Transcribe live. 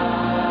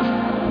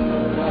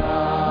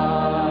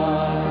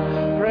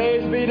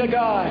be to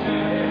God.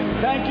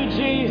 Thank you,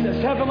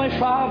 Jesus. Heavenly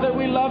Father,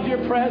 we love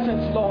your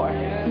presence, Lord.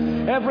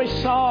 Every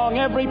song,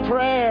 every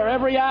prayer,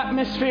 every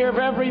atmosphere of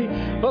every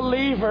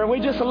believer, we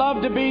just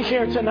love to be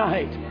here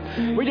tonight.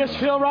 We just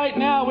feel right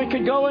now we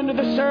could go into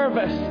the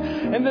service,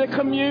 into the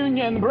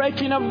communion,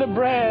 breaking of the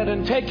bread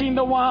and taking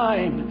the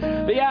wine.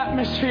 The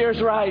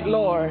atmosphere's right,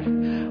 Lord.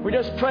 We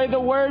just pray the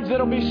words that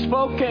will be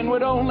spoken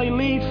would only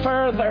lead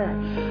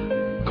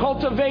further,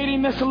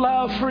 cultivating this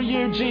love for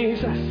you,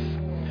 Jesus.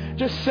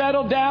 Just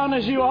settle down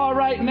as you are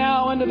right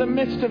now into the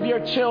midst of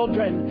your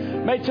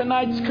children. May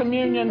tonight's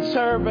communion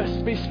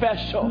service be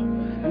special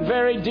and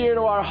very dear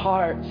to our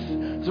hearts.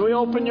 As we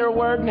open your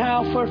word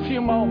now for a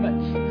few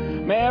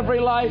moments, may every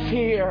life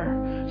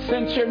here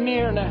sense your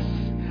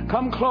nearness.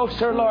 Come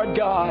closer, Lord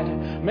God.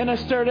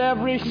 Minister to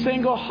every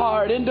single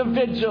heart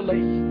individually.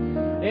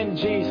 In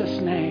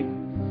Jesus'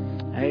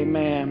 name,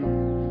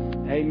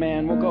 amen.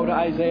 Amen. We'll go to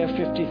Isaiah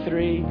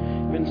 53.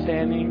 You've been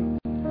standing.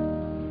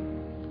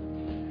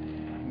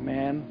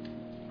 Amen.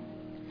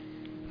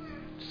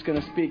 Just going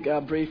to speak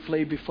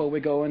briefly before we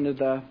go into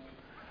the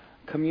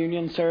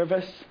communion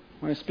service.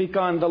 I'm going to speak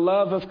on the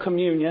love of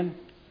communion.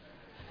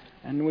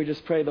 And we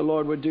just pray the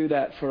Lord would do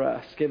that for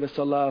us. Give us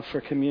a love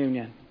for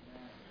communion.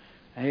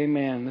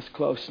 Amen. This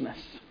closeness.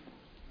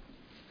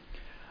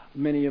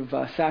 Many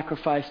have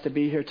sacrificed to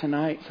be here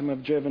tonight. Some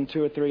have driven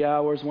 2 or 3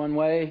 hours one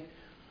way.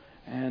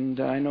 And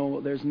I know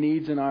there's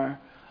needs in our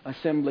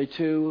assembly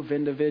too of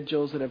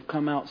individuals that have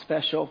come out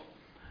special,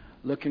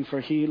 looking for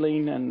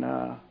healing and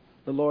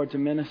the Lord to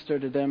minister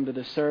to them to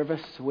the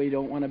service. We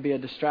don't want to be a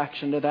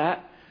distraction to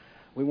that.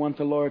 We want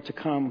the Lord to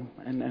come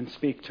and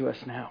speak to us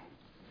now.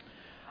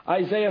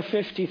 Isaiah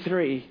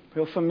 53,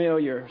 real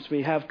familiar as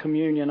we have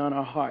communion on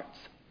our hearts.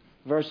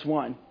 Verse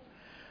 1.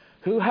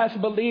 Who hath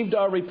believed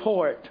our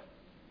report,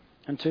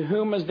 and to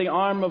whom is the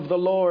arm of the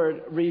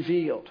Lord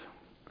revealed?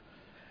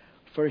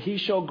 For he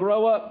shall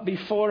grow up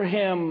before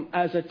him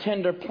as a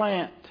tender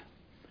plant,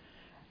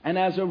 and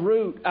as a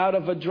root out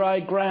of a dry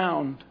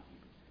ground.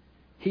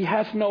 He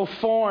hath no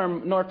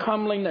form nor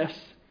comeliness,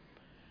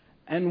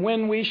 and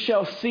when we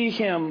shall see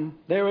him,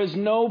 there is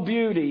no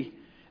beauty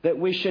that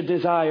we should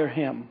desire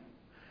him.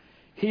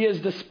 He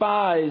is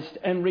despised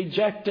and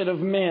rejected of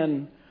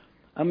men,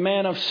 a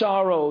man of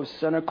sorrows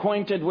and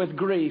acquainted with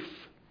grief.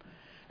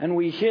 And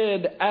we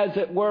hid, as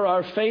it were,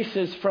 our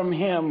faces from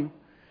him.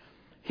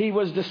 He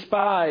was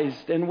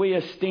despised, and we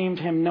esteemed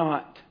him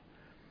not.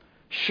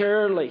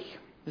 Surely,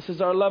 this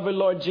is our lovely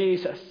Lord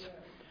Jesus,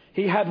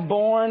 he hath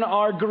borne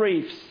our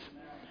griefs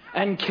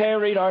and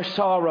carried our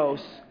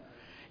sorrows.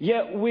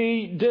 Yet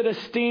we did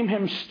esteem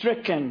him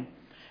stricken,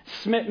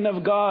 smitten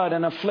of God,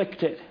 and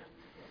afflicted.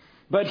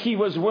 But he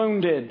was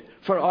wounded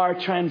for our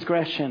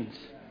transgressions.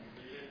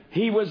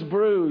 He was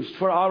bruised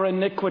for our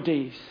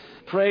iniquities.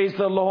 Praise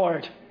the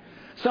Lord.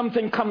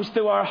 Something comes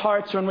through our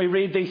hearts when we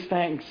read these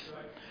things.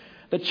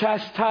 The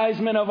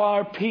chastisement of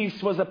our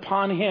peace was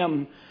upon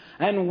him,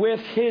 and with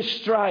his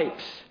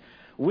stripes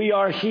we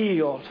are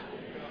healed.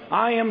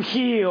 I am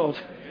healed.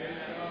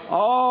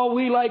 All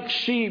we like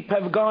sheep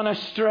have gone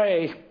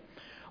astray.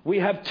 We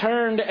have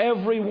turned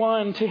every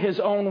one to his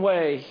own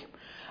way,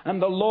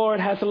 and the Lord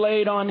hath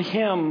laid on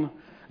him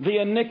the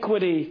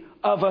iniquity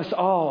of us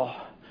all.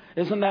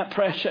 Isn't that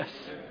precious?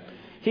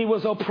 He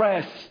was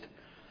oppressed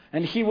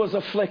and he was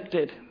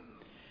afflicted,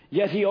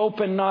 yet he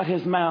opened not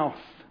his mouth.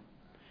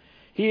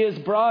 He is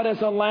brought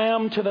as a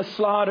lamb to the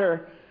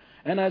slaughter,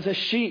 and as a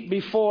sheep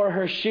before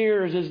her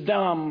shears is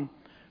dumb,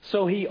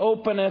 so he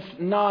openeth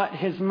not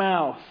his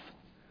mouth.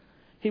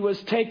 He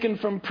was taken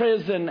from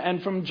prison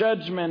and from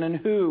judgment, and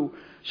who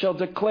shall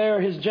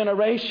declare his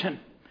generation?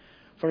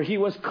 For he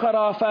was cut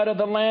off out of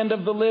the land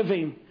of the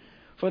living.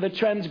 For the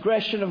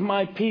transgression of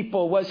my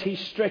people was he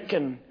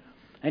stricken,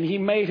 and he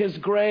made his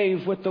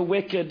grave with the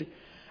wicked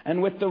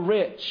and with the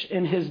rich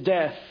in his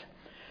death,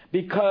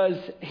 because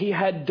he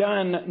had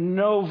done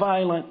no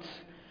violence,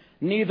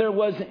 neither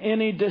was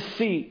any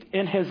deceit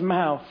in his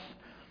mouth.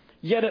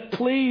 Yet it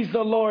pleased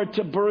the Lord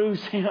to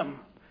bruise him.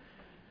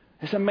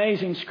 It's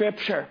amazing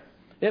scripture.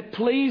 It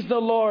pleased the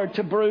Lord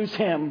to bruise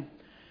him.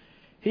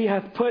 He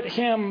hath put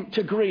him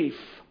to grief.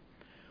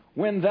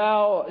 When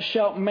thou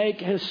shalt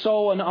make his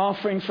soul an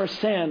offering for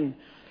sin,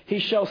 he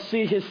shall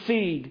see his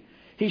seed.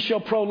 He shall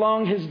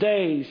prolong his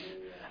days,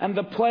 and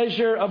the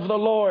pleasure of the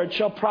Lord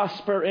shall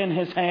prosper in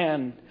his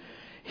hand.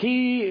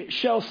 He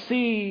shall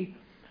see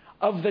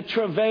of the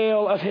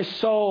travail of his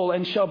soul,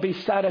 and shall be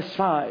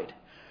satisfied.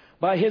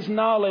 By his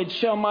knowledge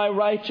shall my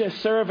righteous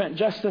servant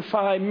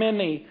justify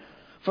many,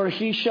 for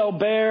he shall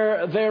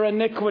bear their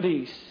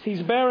iniquities.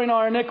 He's bearing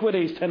our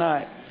iniquities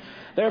tonight.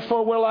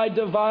 Therefore will I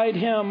divide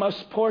him a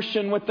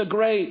portion with the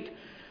great,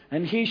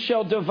 and he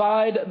shall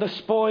divide the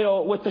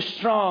spoil with the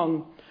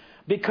strong,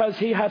 because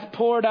he hath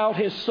poured out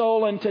his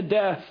soul unto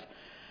death,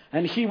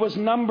 and he was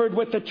numbered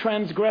with the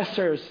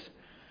transgressors,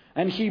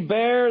 and he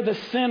bare the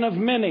sin of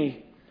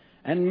many,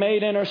 and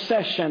made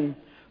intercession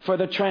for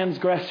the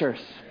transgressors.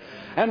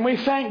 And we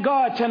thank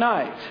God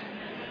tonight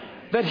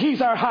that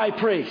he's our high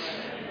priest.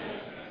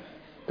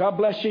 God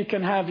bless you. You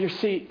can have your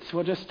seats.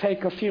 We'll just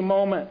take a few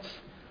moments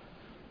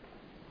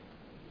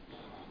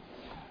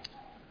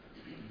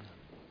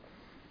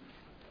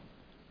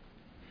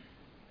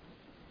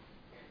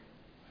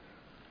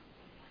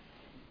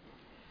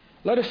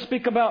Let us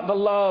speak about the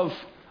love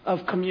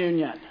of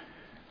communion.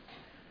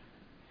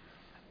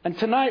 And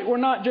tonight we're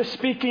not just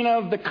speaking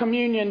of the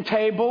communion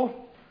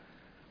table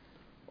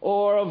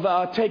or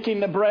of taking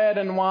the bread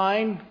and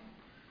wine,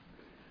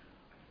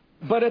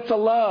 but it's a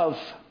love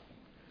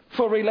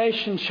for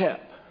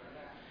relationship.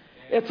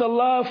 It's a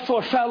love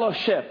for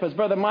fellowship, as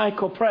Brother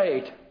Michael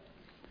prayed.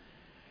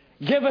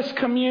 Give us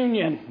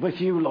communion with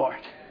you, Lord.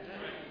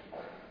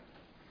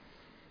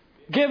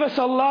 Give us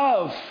a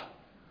love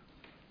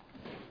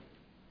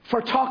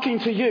for talking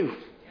to you.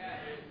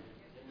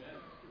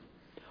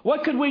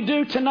 What could we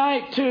do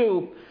tonight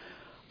to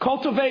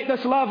cultivate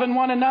this love in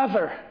one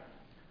another?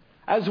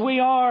 As we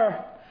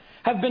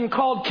have been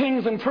called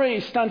kings and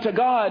priests unto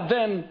God,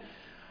 then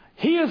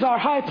He is our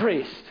high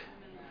priest.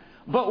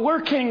 But we're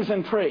kings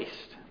and priests.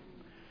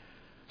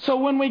 So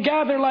when we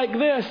gather like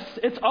this,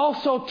 it's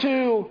also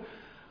to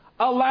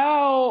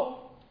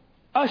allow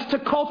us to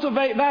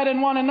cultivate that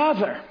in one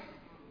another.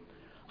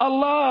 A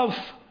love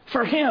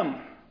for Him.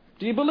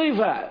 Do you believe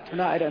that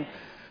tonight? And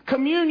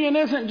communion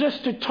isn't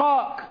just to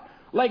talk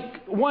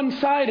like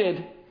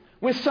one-sided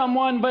with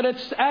someone, but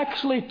it's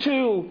actually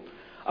to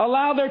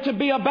allow there to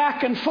be a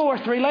back and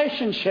forth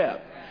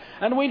relationship.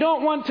 And we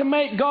don't want to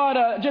make God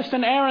just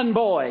an errand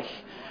boy.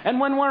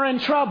 And when we're in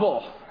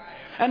trouble,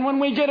 and when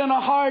we get in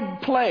a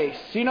hard place,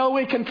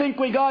 we can think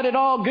we got it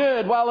all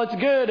good while it's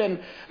good. And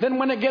then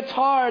when it gets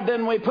hard,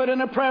 then we put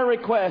in a prayer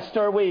request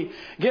or we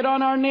get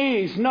on our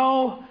knees.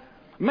 No.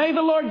 May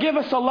the Lord give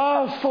us a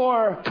love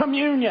for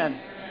communion.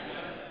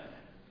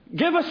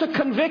 Give us a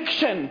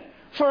conviction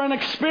for an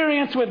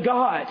experience with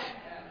God.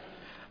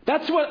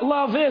 That's what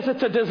love is.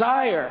 It's a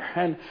desire.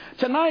 And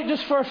tonight,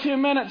 just for a few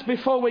minutes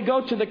before we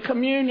go to the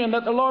communion,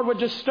 that the Lord would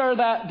just stir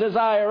that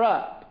desire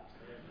up.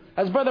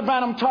 As Brother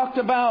Branham talked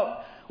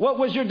about, what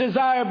was your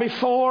desire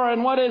before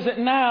and what is it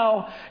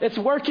now? It's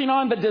working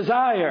on the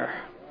desire.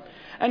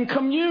 And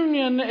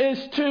communion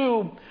is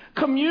to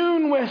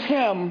commune with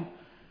Him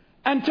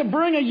and to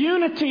bring a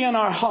unity in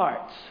our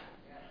hearts.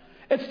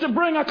 It's to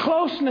bring a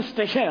closeness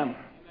to Him.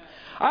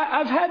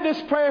 I've had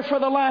this prayer for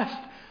the last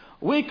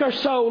week or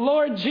so.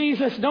 Lord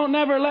Jesus, don't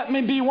never let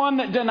me be one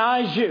that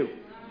denies you.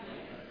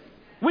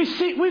 We've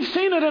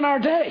seen it in our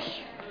day.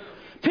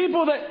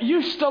 People that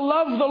used to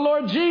love the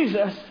Lord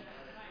Jesus,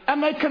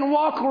 and they can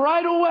walk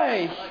right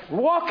away,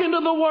 walk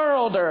into the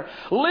world or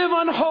live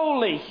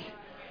unholy,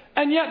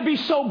 and yet be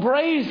so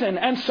brazen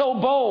and so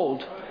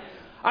bold.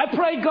 I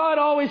pray God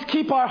always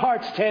keep our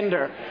hearts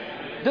tender.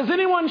 Does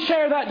anyone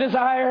share that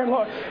desire?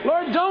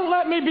 Lord, don't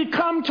let me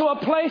become to a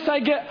place I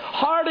get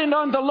hardened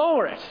on the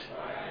Lord.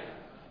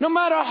 No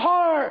matter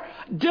how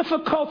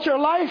difficult your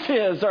life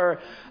is, or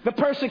the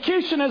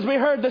persecution, as we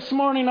heard this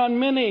morning on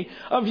many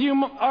of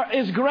you,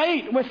 is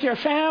great with your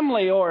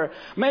family, or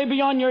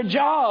maybe on your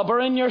job or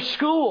in your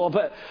school.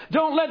 But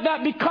don't let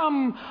that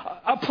become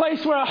a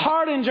place where it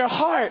hardens your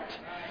heart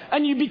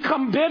and you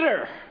become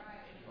bitter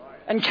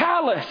and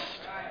calloused.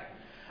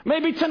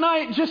 Maybe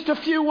tonight just a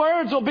few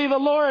words will be the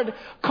Lord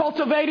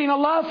cultivating a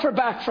love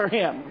for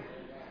Him.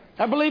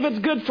 I believe it's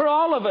good for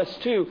all of us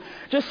to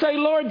just say,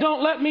 Lord,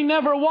 don't let me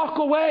never walk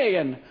away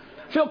and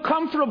feel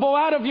comfortable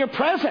out of your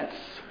presence.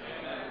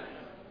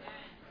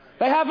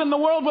 They have in the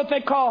world what they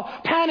call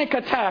panic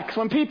attacks,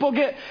 when people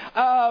get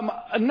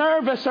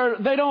nervous or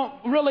they don't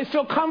really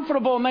feel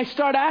comfortable and they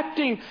start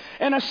acting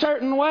in a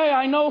certain way.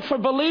 I know for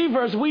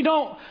believers, we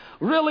don't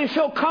really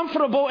feel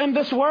comfortable in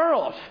this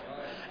world.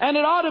 And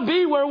it ought to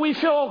be where we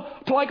feel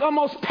like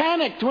almost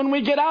panicked when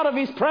we get out of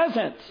His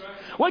presence.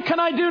 What can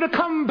I do to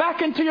come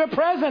back into your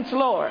presence,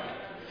 Lord?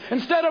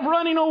 Instead of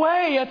running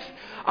away,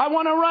 I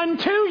want to run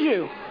to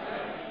you.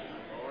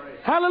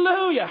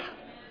 Hallelujah.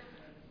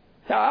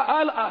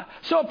 I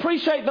so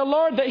appreciate the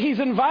Lord that He's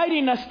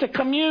inviting us to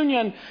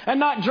communion and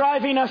not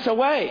driving us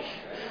away.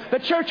 The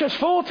church is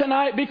full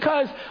tonight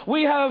because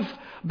we have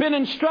been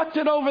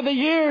instructed over the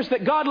years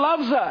that God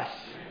loves us.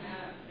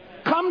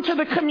 Come to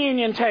the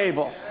communion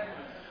table.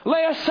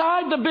 Lay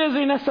aside the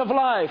busyness of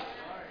life.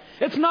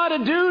 It's not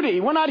a duty.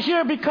 We're not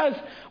here because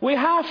we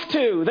have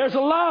to. There's a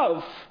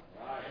love.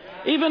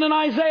 Even in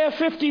Isaiah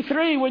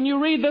 53, when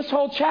you read this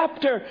whole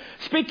chapter,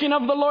 speaking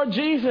of the Lord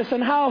Jesus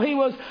and how He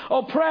was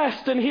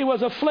oppressed and He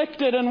was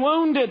afflicted and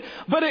wounded,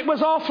 but it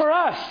was all for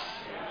us.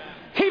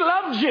 He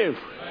loved you.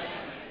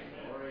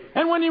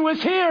 And when He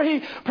was here,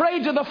 He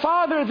prayed to the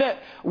Father that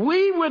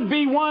we would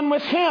be one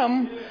with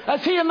Him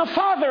as He and the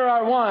Father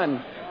are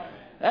one.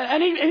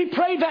 And he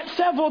prayed that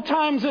several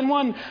times in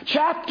one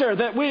chapter,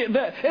 that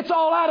it's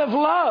all out of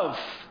love.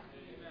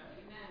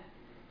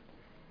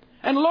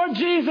 And Lord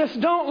Jesus,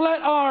 don't let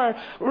our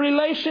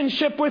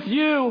relationship with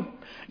you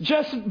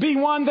just be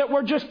one that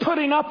we're just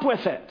putting up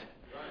with it.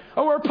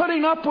 Or we're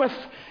putting up with,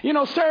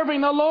 serving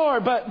the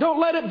Lord. But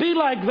don't let it be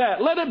like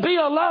that. Let it be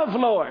a love,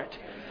 Lord.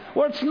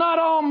 Where it's not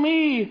all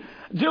me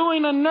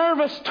doing a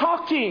nervous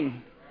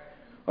talking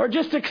or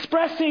just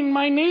expressing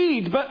my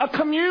need, but a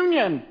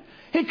communion.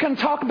 He can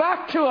talk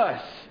back to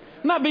us.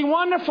 Wouldn't that be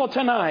wonderful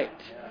tonight?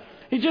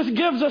 He just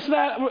gives us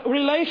that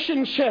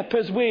relationship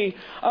as we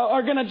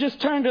are going to just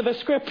turn to the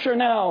Scripture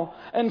now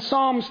in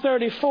Psalms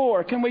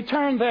 34. Can we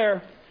turn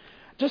there?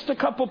 Just a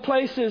couple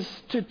places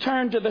to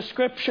turn to the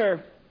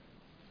Scripture.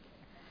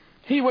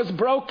 He was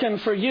broken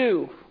for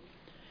you.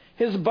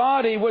 His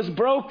body was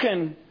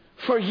broken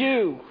for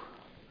you.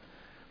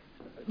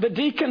 The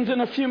deacons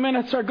in a few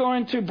minutes are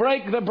going to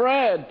break the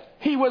bread.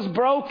 He was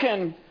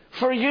broken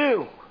for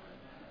you.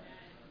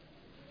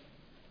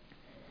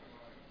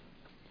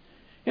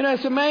 You know,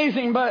 it's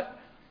amazing, but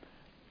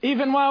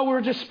even while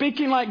we're just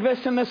speaking like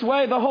this in this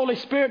way, the Holy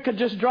Spirit could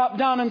just drop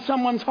down in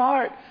someone's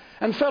heart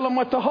and fill them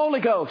with the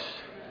Holy Ghost.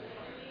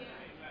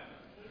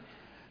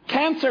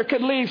 Cancer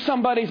could leave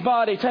somebody's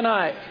body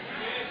tonight.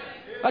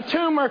 A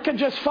tumor could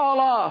just fall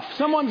off.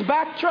 Someone's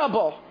back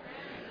trouble.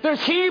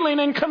 There's healing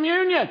in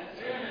communion.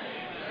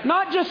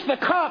 Not just the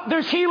cup,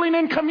 there's healing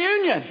in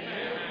communion.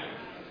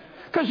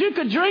 Because you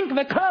could drink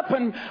the cup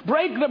and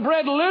break the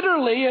bread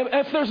literally.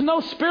 If there's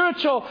no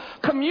spiritual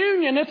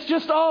communion, it's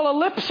just all a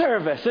lip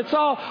service. It's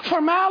all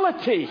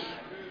formality.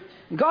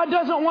 God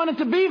doesn't want it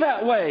to be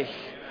that way.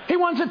 He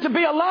wants it to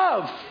be a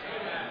love.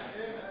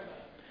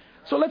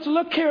 So let's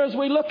look here as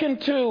we look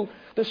into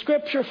the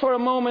Scripture for a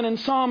moment in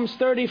Psalms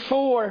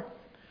 34,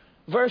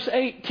 verse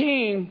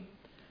 18.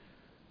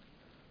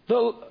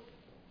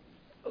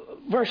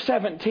 Verse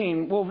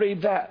 17, we'll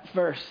read that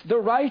verse. The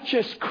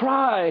righteous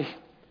cry,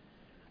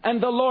 and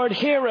the Lord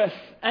heareth,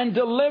 and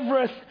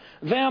delivereth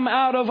them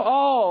out of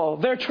all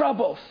their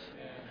troubles.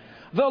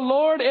 The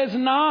Lord is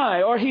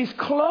nigh, or He's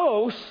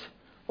close,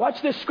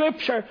 watch this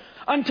Scripture,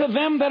 unto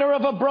them that are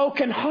of a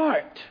broken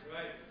heart.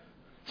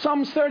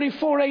 Psalms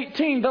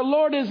 34:18, the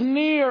Lord is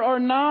near or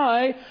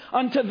nigh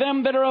unto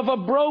them that are of a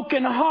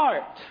broken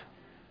heart,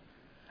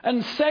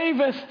 and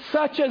saveth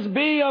such as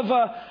be of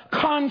a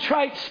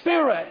contrite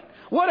spirit.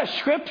 What a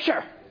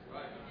Scripture.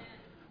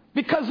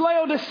 Because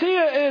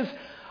Laodicea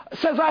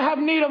says, I have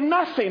need of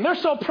nothing. They're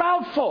so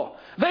proudful.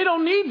 They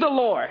don't need the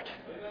Lord.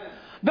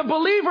 The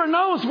believer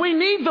knows we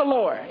need the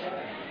Lord.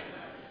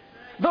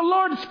 The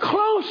Lord's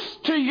close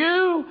to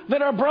you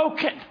that are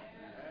broken.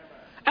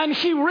 And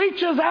He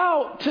reaches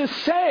out to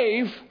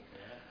save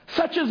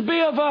such as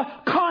be of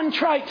a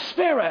contrite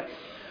spirit.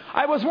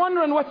 I was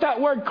wondering what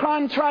that word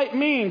contrite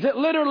means. It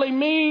literally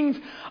means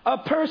a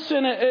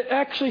person, it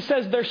actually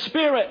says their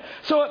spirit.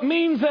 So it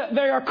means that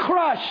they are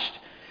crushed.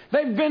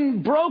 They've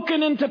been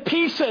broken into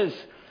pieces.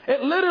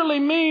 It literally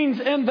means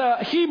in the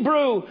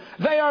Hebrew,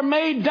 they are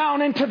made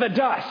down into the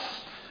dust.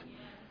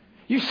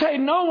 You say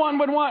no one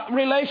would want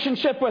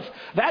relationship with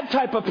that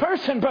type of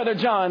person, Brother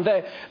John.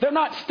 They're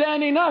not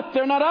standing up.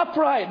 They're not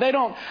upright. They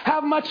don't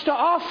have much to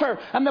offer.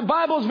 And the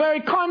Bible's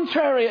very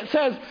contrary. It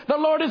says the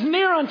Lord is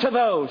near unto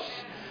those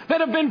that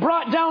have been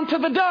brought down to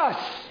the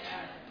dust.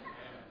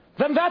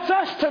 Then that's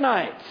us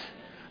tonight.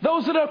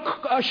 Those that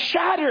are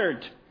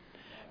shattered.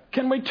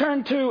 Can we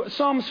turn to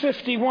Psalms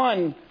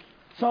 51?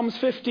 Psalms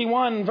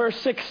 51, verse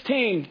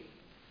 16.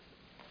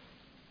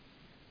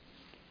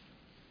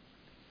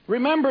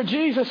 Remember,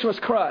 Jesus was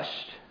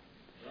crushed.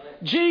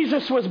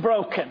 Jesus was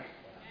broken.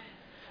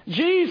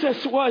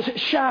 Jesus was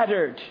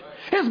shattered.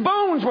 His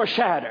bones were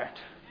shattered.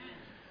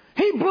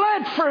 He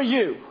bled for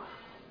you.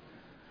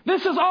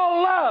 This is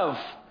all love.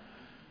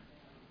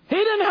 He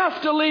didn't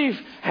have to leave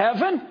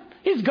heaven.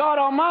 He's God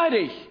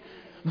Almighty.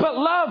 But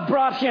love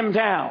brought Him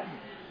down.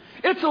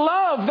 It's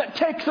love that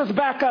takes us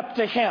back up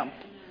to Him.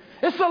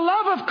 It's the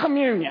love of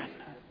communion.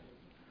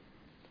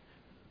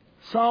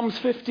 Psalms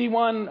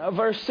 51,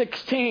 verse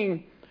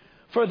 16.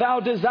 For thou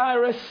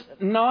desirest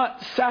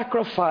not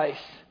sacrifice,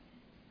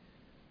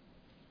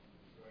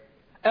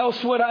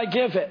 else would I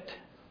give it.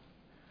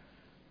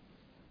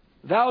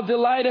 Thou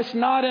delightest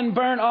not in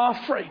burnt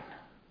offering.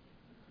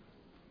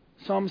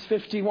 Psalms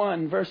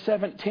 51, verse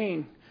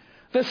 17.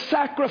 The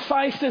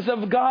sacrifices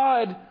of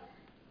God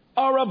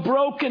are a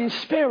broken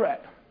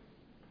spirit,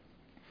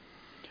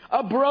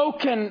 a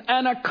broken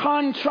and a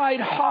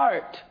contrite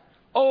heart.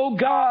 O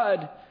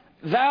God,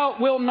 thou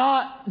wilt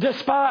not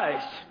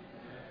despise.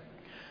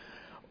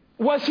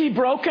 Was He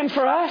broken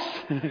for us?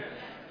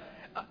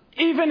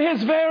 Even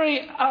His very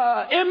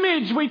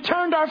image, we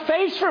turned our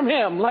face from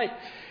Him.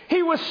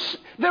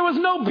 There was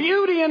no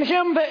beauty in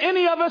Him that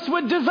any of us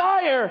would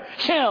desire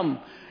Him.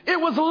 It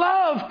was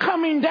love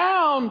coming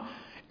down.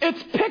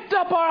 It's picked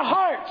up our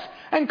hearts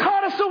and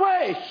caught us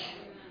away.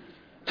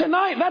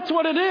 Tonight, that's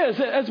what it is.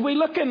 As we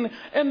look in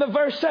the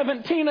verse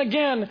 17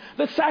 again,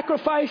 the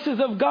sacrifices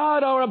of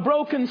God are a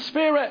broken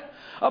spirit,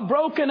 a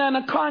broken and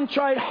a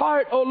contrite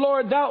heart, O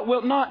Lord, thou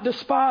wilt not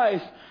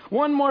despise.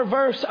 One more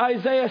verse,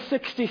 Isaiah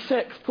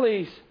 66,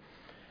 please.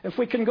 If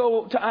we can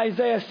go to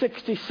Isaiah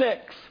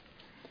 66.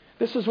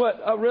 This is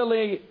what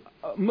really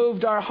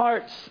moved our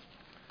hearts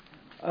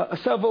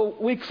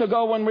several weeks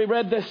ago when we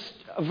read this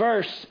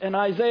verse in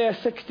Isaiah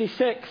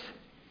 66.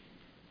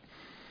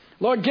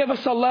 Lord, give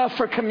us a love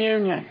for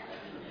communion.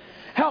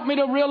 Help me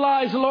to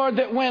realize, Lord,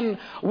 that when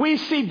we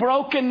see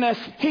brokenness,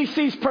 He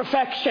sees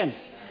perfection.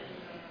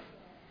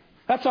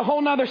 That's a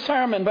whole nother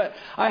sermon, but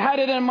I had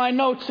it in my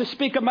notes to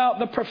speak about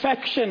the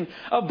perfection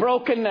of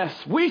brokenness.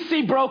 We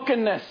see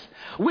brokenness.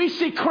 We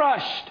see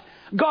crushed.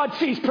 God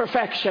sees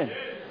perfection.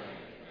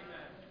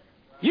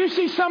 You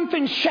see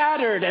something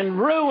shattered and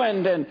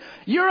ruined and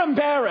you're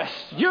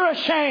embarrassed. You're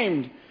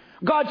ashamed.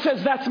 God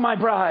says, that's my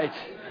bride.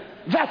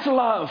 That's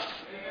love.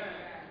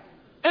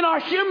 In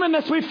our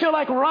humanness, we feel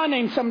like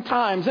running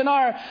sometimes. In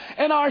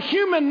our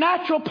human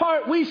natural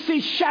part, we see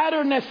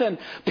shatteredness and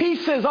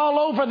pieces all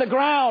over the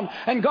ground.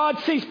 And God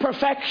sees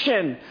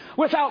perfection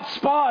without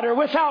spot or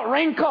without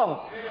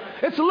wrinkle.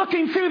 It's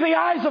looking through the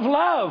eyes of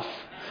love.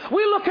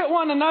 We look at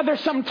one another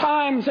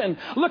sometimes and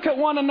look at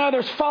one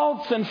another's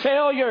faults and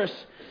failures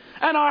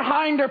and our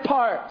hinder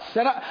parts.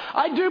 And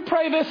I do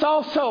pray this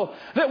also,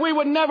 that we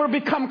would never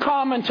become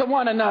common to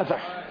one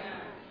another.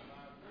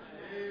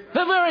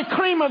 The very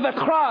cream of the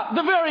crop,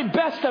 the very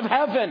best of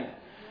heaven.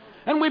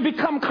 And we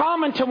become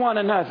common to one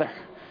another.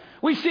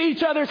 We see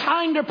each other's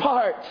hinder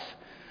parts.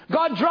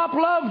 God dropped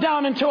love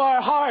down into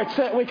our hearts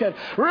that we could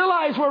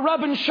realize we're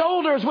rubbing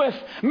shoulders with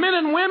men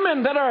and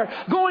women that are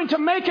going to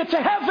make it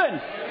to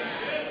heaven.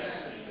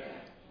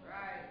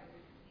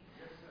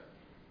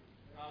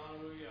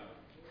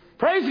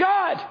 Praise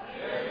God.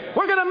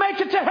 We're going to make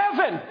it to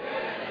heaven.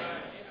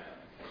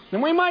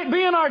 And we might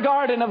be in our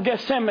Garden of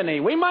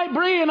Gethsemane. We might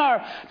be in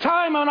our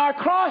time on our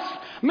cross.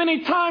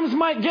 Many times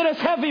might get us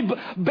heavy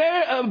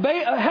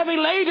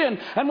laden.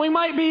 And we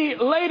might be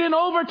laden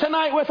over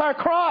tonight with our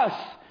cross.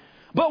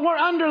 But we're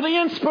under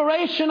the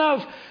inspiration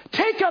of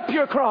take up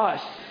your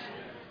cross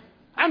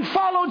and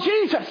follow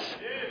Jesus.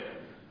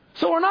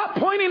 So we're not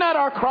pointing at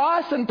our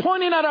cross and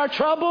pointing at our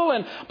trouble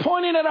and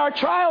pointing at our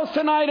trials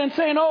tonight and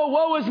saying, oh,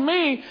 woe is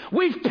me.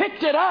 We've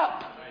picked it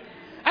up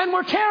and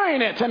we're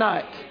carrying it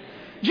tonight.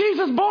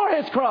 Jesus bore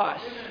his cross.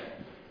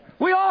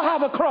 We all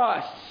have a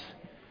cross.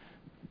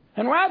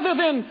 And rather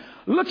than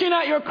looking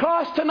at your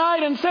cross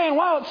tonight and saying,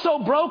 wow, it's so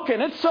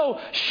broken, it's so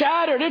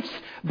shattered, it's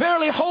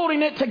barely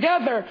holding it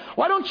together,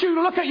 why don't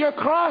you look at your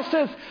cross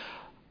as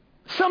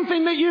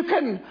something that you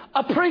can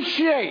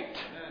appreciate?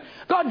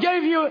 God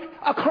gave you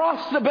a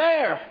cross to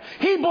bear.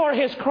 He bore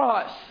his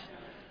cross.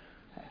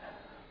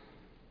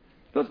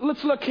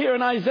 Let's look here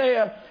in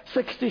Isaiah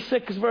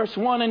 66 verse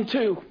 1 and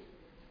 2.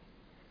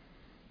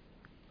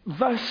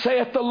 Thus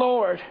saith the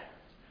Lord.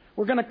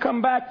 We're going to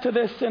come back to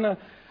this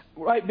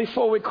right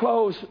before we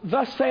close.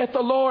 Thus saith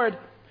the Lord,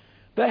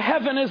 the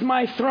heaven is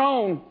my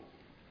throne,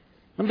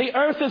 and the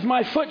earth is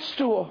my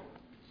footstool.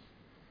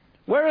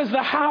 Where is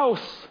the house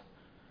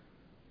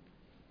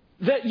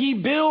that ye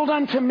build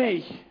unto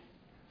me?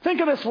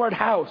 Think of this word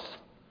house.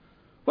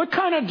 What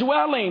kind of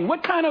dwelling?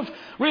 What kind of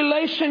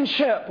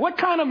relationship? What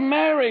kind of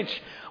marriage?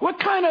 What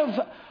kind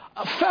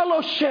of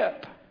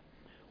fellowship?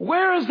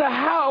 Where is the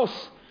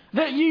house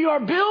that ye are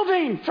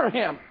building for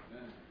him?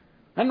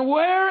 And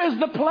where is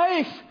the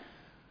place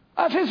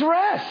of his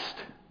rest?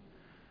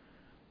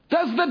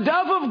 Does the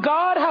dove of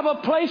God have a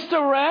place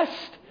to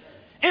rest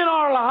in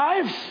our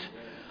lives?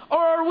 Or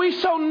are we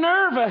so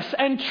nervous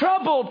and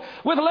troubled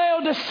with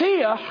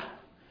Laodicea?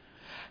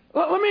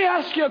 Let me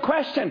ask you a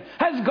question.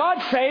 Has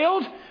God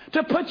failed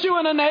to put you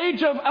in an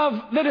age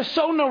of that is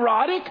so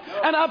neurotic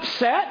and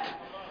upset?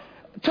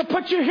 To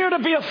put you here to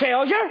be a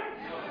failure?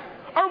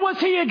 Or was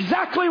he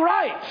exactly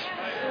right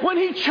when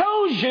he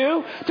chose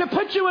you to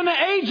put you in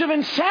the age of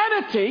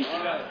insanity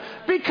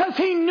because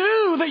he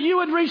knew that you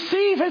would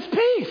receive his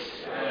peace?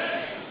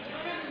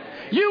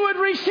 You would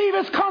receive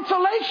his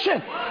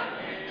consolation.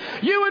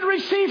 You would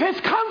receive his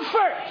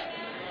comfort.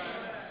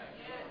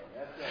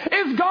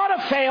 Is God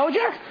a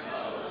failure?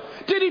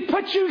 Did he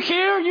put you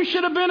here? You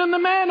should have been in the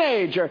man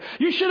age, or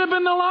you should have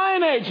been the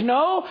lion age.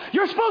 No,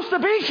 you're supposed to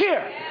be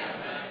here.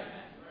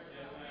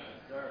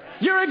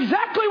 You're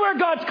exactly where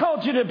God's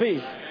called you to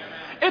be.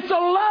 It's a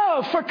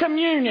love for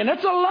communion.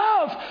 It's a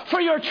love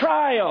for your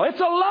trial. It's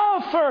a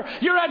love for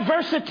your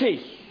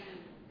adversity.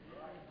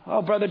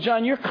 Oh, Brother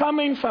John, you're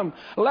coming from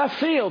left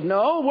field.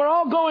 No, we're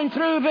all going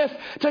through this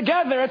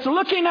together. It's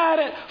looking at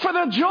it for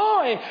the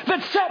joy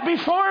that's set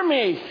before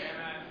me.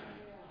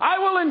 I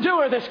will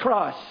endure this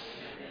cross.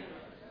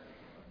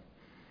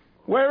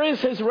 Where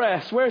is his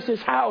rest? Where's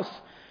his house?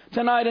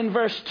 Tonight in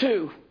verse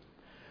 2.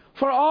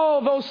 For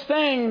all those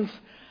things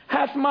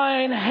hath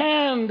mine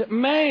hand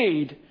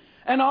made,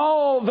 and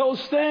all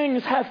those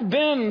things hath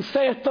been,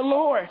 saith the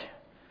Lord.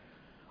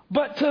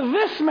 But to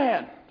this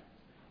man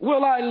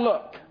will I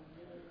look.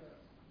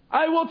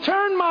 I will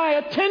turn my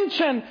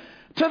attention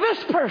to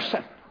this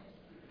person,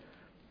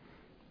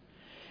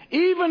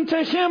 even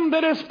to him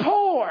that is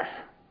poor.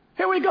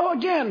 Here we go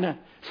again.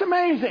 It's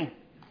amazing.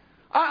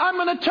 I'm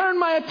going to turn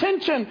my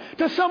attention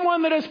to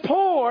someone that is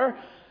poor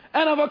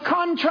and of a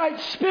contrite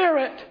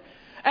spirit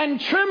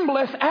and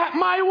trembleth at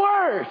my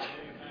word.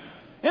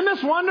 Isn't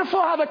this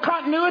wonderful how the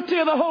continuity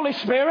of the Holy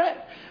Spirit?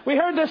 We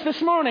heard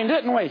this morning,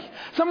 didn't we?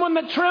 Someone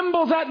that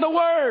trembles at the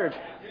word.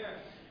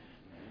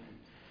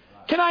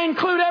 Can I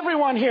include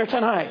everyone here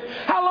tonight?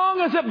 How long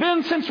has it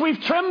been since we've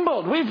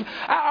trembled?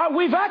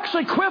 We've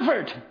actually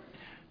quivered.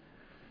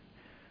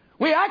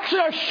 We actually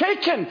are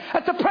shaken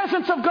at the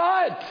presence of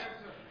God.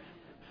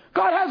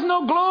 God has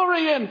no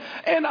glory in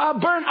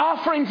burnt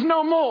offerings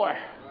no more.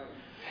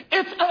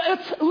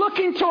 It's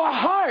looking to a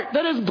heart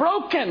that is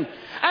broken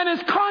and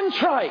is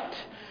contrite.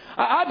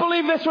 I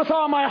believe this with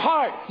all my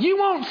heart. You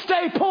won't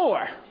stay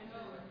poor.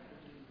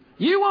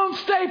 You won't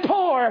stay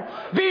poor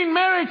being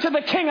married to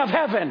the King of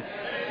Heaven.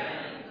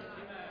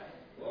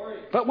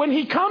 But when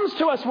He comes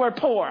to us, we're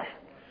poor.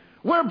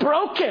 We're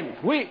broken.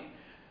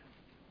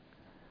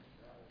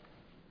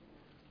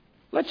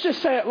 Let's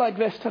just say it like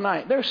this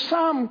tonight. There's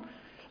some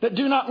that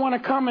do not want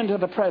to come into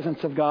the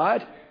presence of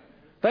God.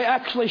 They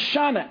actually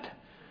shun it.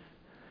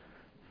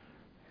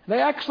 They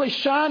actually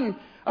shun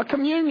a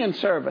communion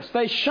service.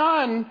 They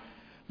shun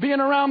being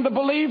around the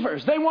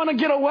believers. They want to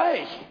get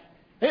away.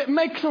 It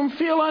makes them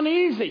feel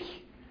uneasy.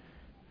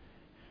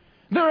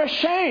 They're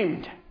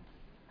ashamed,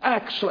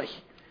 actually,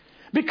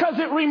 because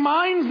it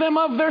reminds them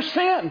of their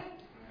sin.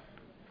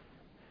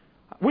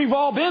 We've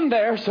all been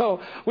there, so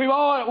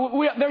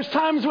there's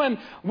times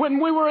when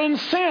we were in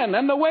sin,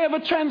 and the way of a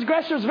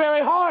transgressor is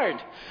very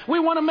hard. We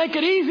want to make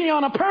it easy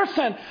on a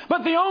person,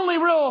 but the only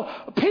real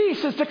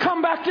peace is to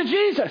come back to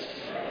Jesus.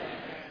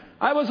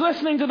 I was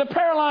listening to the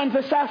prayer lines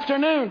this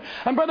afternoon,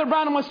 and Brother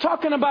Branham was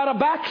talking about a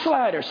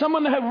backslider,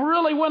 someone that had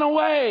really went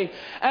away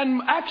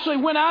and actually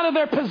went out of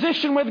their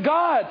position with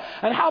God,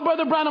 and how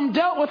Brother Branham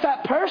dealt with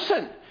that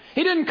person.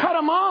 He didn't cut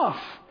him off,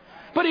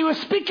 but he was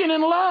speaking in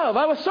love.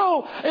 I was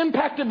so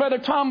impacted, Brother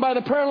Tom, by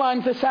the prayer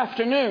lines this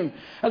afternoon,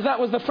 as that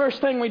was the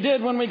first thing we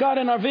did when we got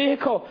in our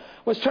vehicle,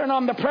 was turn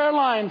on the prayer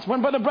lines.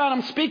 When Brother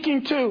Branham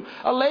speaking to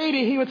a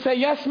lady, he would say,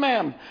 "Yes,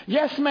 ma'am.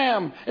 Yes,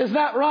 ma'am. Is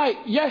that right?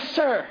 Yes,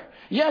 sir.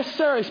 Yes,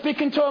 sir." He's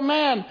speaking to a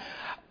man.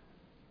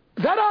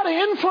 That ought to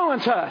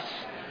influence us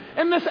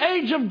in this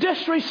age of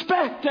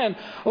disrespect and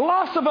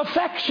loss of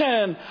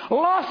affection,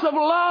 loss of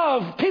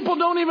love. People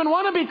don't even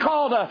want to be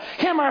called a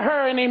him or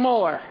her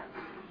anymore.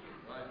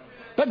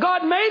 But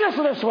God made us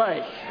this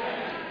way.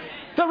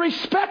 The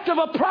respect of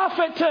a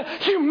prophet to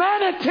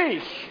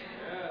humanity.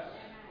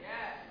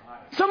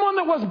 Someone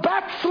that was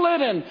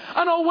backslidden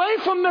and away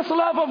from this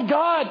love of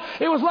God.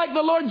 It was like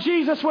the Lord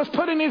Jesus was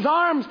putting His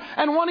arms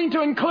and wanting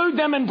to include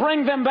them and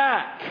bring them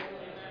back.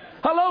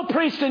 Hello,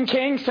 priests and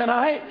kings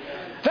tonight.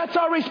 That's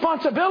our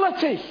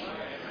responsibility.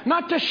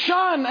 Not to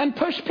shun and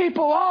push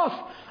people off.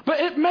 But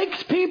it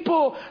makes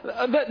people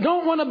that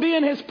don't want to be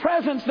in His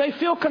presence, they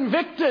feel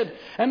convicted.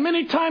 And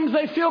many times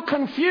they feel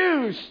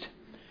confused.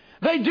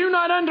 They do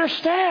not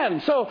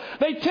understand. So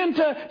they tend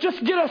to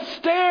just get a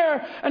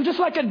stare, and just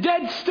like a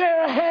dead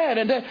stare ahead,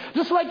 and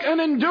just like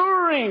an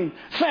enduring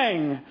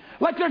thing.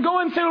 Like they're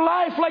going through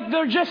life like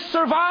they're just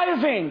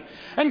surviving.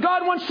 And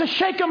God wants to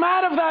shake them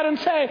out of that and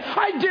say,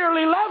 "I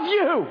dearly love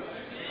you.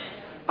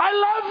 I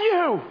love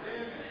you.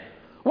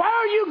 Why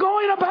are you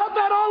going about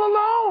that all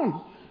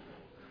alone?"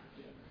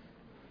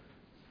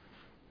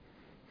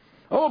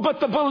 Oh, but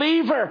the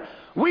believer,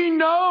 we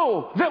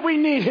know that we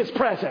need His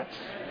presence.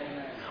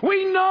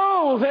 We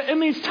know that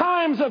in these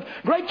times of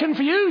great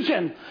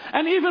confusion,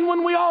 and even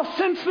when we all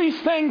sense these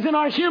things in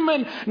our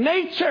human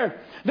nature,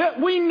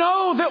 that we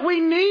know that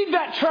we need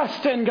that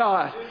trust in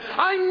God.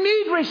 I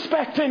need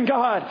respect in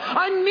God.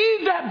 I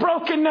need that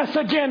brokenness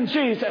again,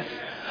 Jesus.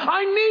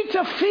 I need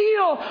to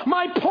feel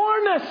my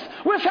poorness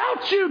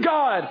without you,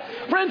 God.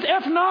 Friends,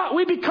 if not,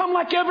 we become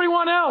like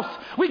everyone else.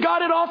 We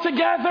got it all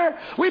together.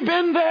 We've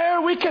been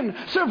there. We can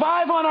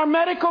survive on our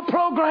medical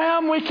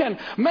program. We can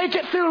make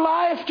it through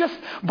life. Just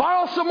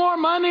borrow some more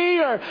money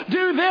or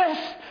do this.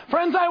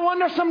 Friends, I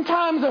wonder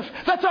sometimes if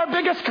that's our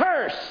biggest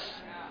curse.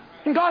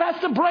 And God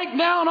has to break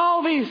down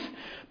all these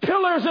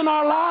pillars in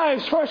our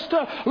lives for us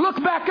to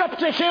look back up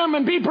to Him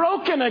and be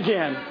broken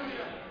again.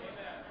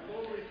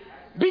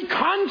 Be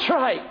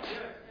contrite.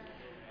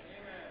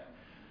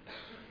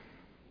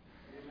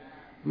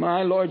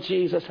 My Lord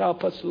Jesus,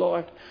 help us,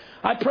 Lord.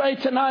 I pray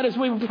tonight as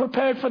we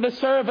prepared for the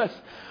service,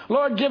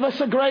 Lord, give us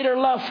a greater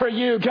love for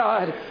you,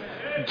 God.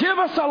 Give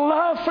us a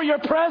love for your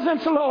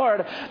presence,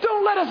 Lord.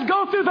 Don't let us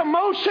go through the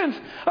motions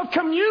of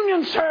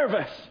communion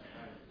service.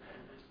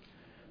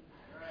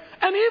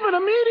 And even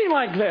a meeting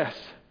like this,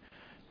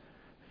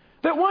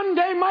 that one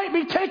day might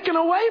be taken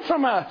away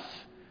from us.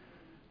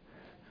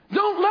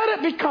 Don't let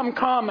it become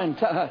common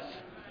to us.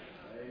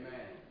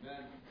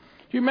 Amen.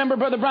 You remember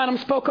Brother Branham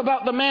spoke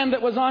about the man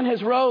that was on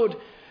his road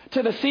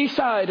to the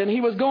seaside, and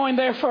he was going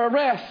there for a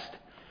rest.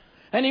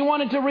 And he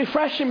wanted to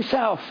refresh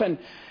himself, and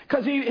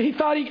because he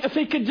thought if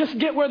he could just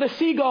get where the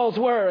seagulls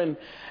were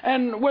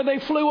and where they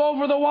flew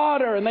over the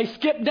water and they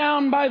skipped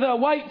down by the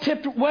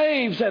white-tipped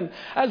waves, and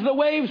as the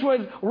waves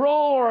would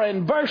roar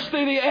and burst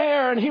through the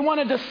air, and he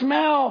wanted to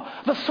smell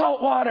the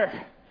salt water.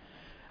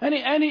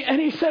 And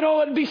he said,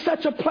 "Oh, it'd be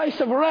such a place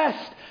of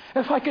rest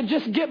if I could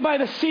just get by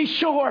the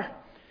seashore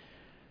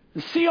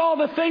and see all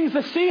the things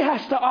the sea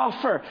has to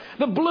offer.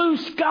 The blue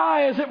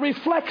sky as it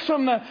reflects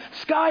from the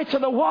sky to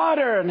the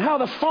water, and how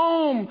the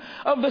foam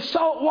of the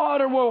salt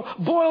water will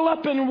boil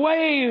up in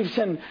waves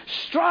and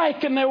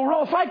strike and they'll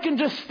roll. If I can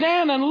just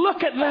stand and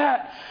look at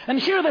that and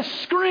hear the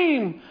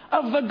scream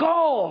of the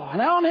gull."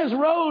 And on his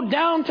road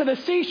down to the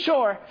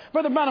seashore,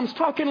 Brother Branham's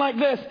talking like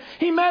this.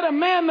 He met a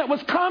man that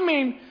was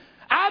coming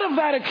out of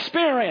that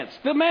experience.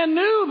 The man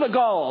knew the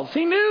gulls.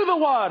 He knew the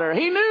water.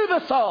 He knew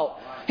the salt.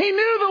 He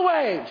knew the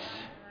waves.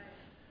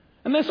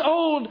 And this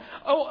old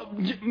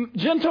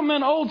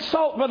gentleman, old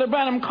salt, Brother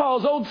Branham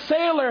calls, old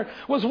sailor,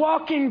 was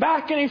walking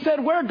back and he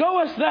said, "Where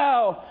goest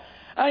thou?"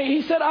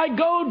 He said, "I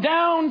go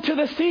down to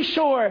the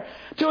seashore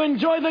to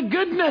enjoy the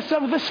goodness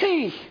of the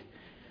sea."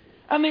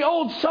 And the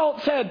old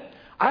salt said,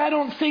 "I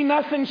don't see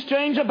nothing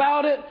strange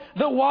about it.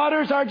 The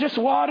waters are just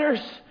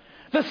waters.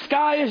 The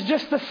sky is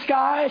just the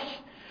sky.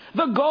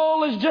 The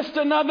gull is just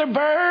another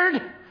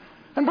bird."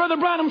 And Brother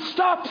Branham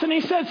stops and he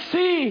said,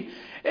 "See,"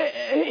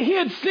 he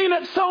had seen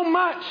it so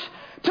much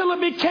till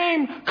it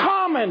became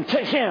common to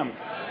him.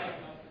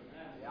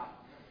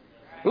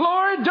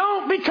 Lord,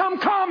 don't become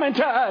common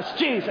to us,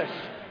 Jesus.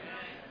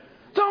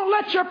 Don't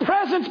let your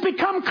presence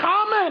become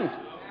common.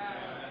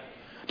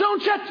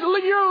 Don't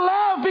let your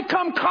love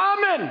become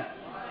common.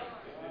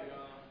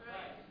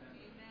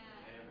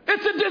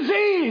 It's a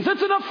disease.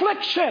 It's an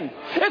affliction.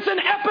 It's an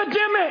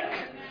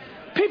epidemic.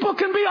 People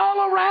can be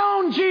all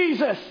around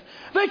Jesus.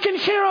 They can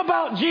hear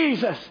about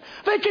Jesus.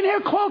 They can hear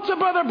quotes of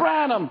Brother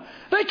Branham.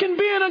 They can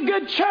be in a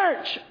good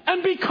church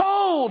and be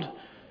cold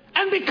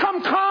and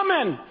become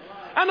common.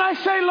 And I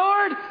say,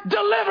 "Lord,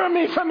 deliver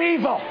me from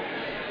evil.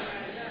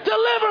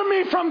 Deliver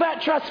me from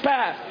that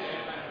trespass.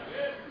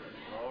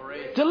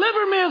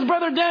 Deliver me," as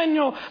Brother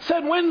Daniel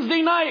said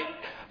Wednesday night,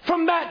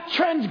 "from that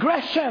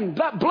transgression,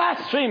 that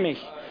blasphemy."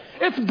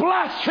 It's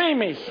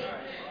blasphemy.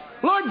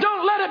 Lord,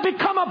 don't let it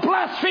become a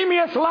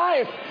blasphemous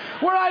life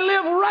where I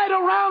live right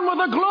around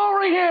where the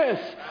glory is,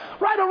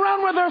 right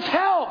around where there's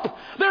help,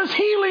 there's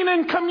healing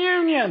and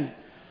communion.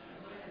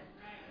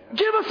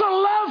 Give us a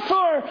love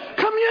for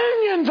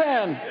communion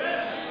then.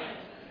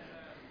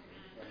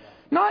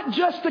 Not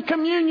just the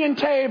communion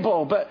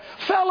table, but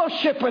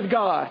fellowship with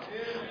God,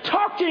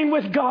 talking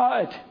with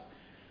God.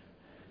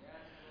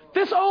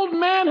 This old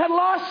man had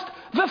lost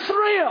the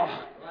thrill.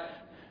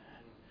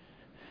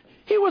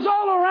 He was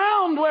all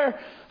around where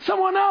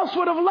someone else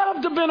would have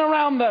loved to have been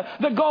around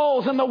the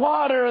gulls and the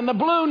water and the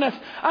blueness.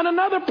 And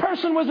another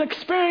person was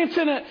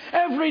experiencing it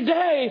every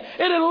day.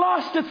 It had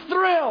lost its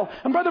thrill.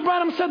 And Brother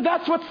Branham said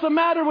that's what's the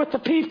matter with the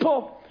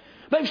people.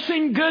 They've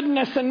seen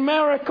goodness and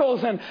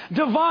miracles and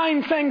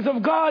divine things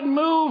of God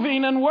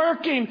moving and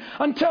working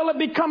until it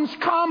becomes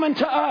common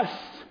to us.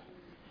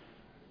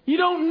 You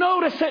don't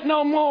notice it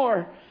no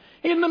more.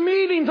 In the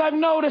meetings, I've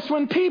noticed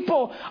when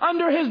people,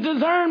 under His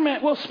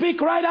discernment, will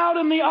speak right out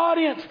in the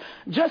audience,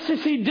 just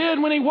as He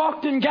did when He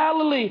walked in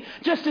Galilee,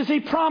 just as He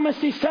promised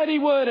He said He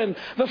would. And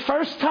the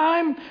first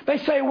time, they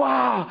say,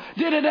 "Wow,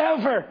 did it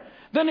ever?"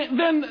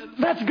 Then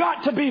that's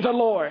got to be the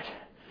Lord.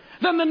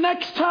 Then the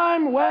next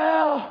time,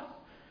 well,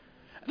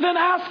 then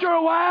after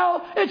a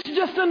while, it's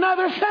just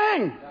another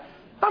thing.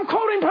 I'm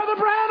quoting Brother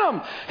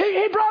Branham.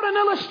 He brought an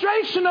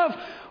illustration of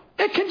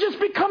it can just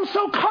become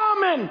so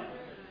common.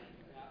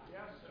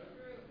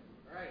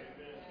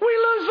 We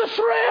lose the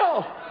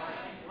thrill.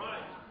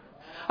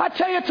 I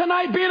tell you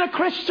tonight, being a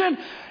Christian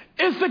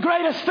is the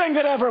greatest thing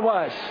that ever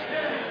was.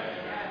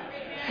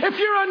 If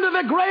you're under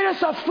the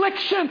greatest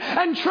affliction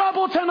and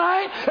trouble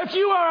tonight, if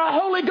you are a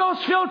Holy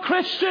Ghost-filled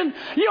Christian,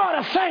 you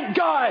ought to thank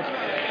God.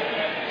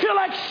 Feel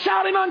like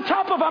shouting on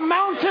top of a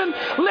mountain,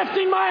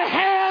 lifting my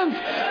hands,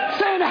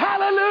 saying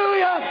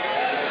hallelujah.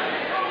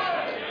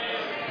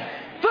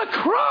 The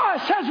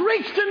cross has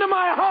reached into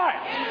my heart,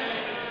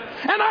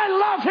 and I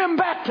love Him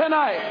back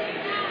tonight.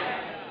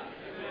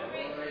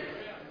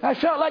 I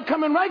felt like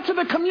coming right to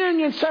the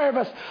communion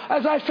service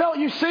as I felt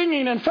you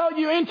singing and felt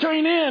you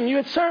entering in. You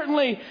had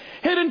certainly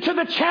hit into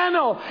the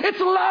channel. It's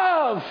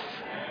love.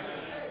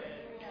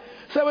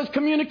 So I was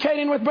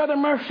communicating with Brother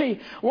Murphy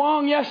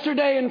Wong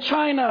yesterday in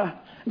China,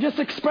 just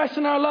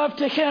expressing our love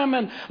to him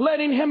and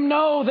letting him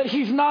know that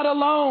he's not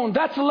alone.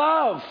 That's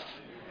love.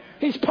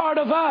 He's part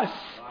of us.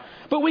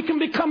 But we can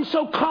become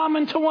so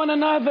common to one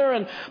another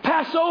and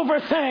pass over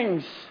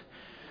things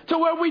to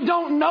where we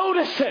don't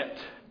notice it.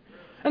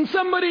 And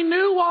somebody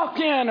new walk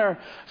in, or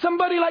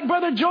somebody like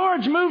Brother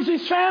George moves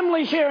his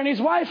family here and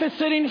his wife is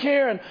sitting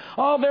here and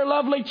all their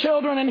lovely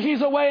children and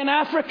he's away in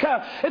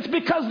Africa. It's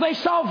because they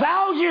saw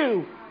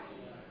value.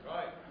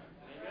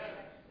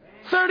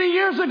 30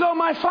 years ago,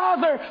 my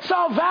father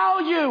saw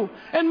value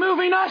in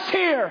moving us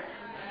here.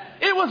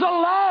 It was a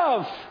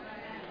love.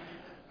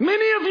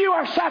 Many of you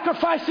are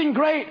sacrificing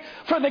great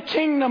for the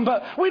kingdom,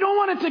 but we don't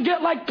want it to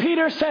get like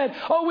Peter said,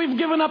 "Oh, we've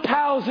given up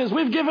houses,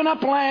 we've given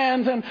up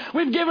lands, and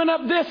we've given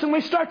up this," and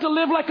we start to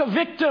live like a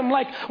victim,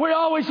 like we're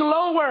always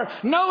lower.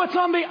 No, it's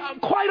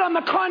quite on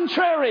the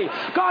contrary.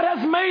 God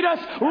has made us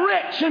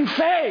rich in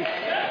faith.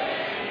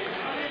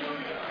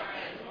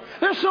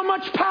 There's so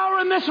much power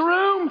in this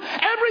room.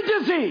 Every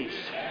disease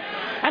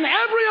and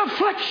every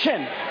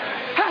affliction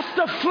has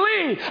to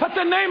flee at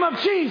the name of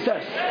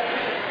Jesus.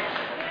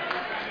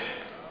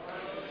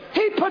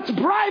 He puts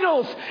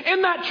bridles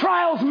in that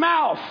trial's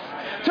mouth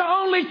to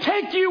only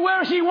take you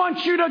where He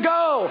wants you to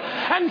go.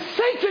 And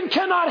Satan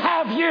cannot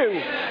have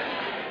you.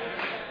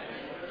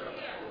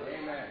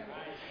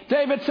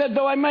 David said,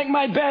 though I make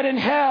my bed in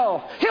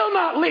hell, He'll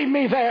not leave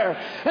me there.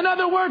 In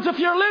other words, if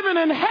you're living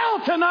in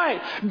hell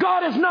tonight,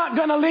 God is not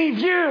going to leave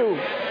you.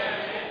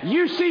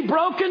 You see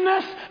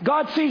brokenness,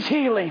 God sees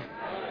healing.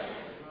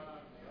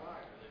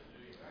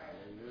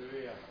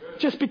 It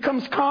just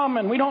becomes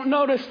common. We don't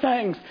notice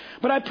things.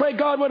 But I pray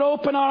God would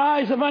open our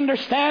eyes of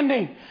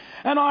understanding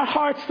and our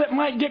hearts that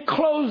might get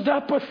closed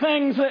up with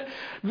things, that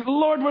the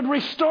Lord would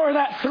restore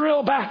that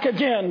thrill back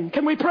again.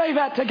 Can we pray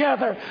that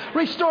together?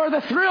 Restore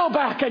the thrill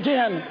back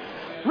again.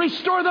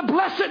 Restore the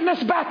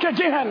blessedness back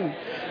again.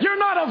 You're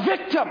not a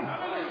victim.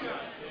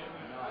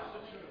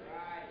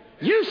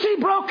 You see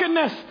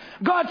brokenness.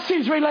 God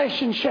sees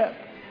relationship.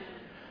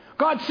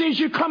 God sees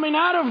you coming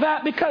out of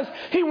that because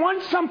He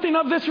wants something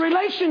of this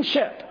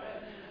relationship.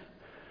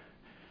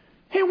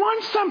 He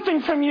wants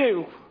something from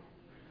you.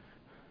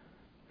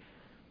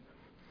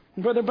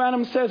 Brother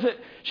Branham says it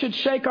should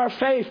shake our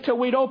faith till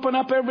we'd open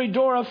up every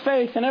door of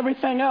faith and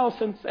everything else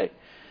and say,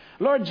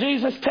 Lord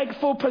Jesus, take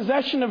full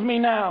possession of me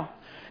now.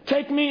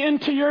 Take me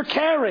into your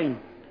caring.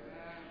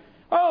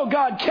 Oh,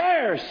 God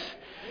cares.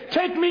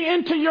 Take me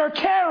into your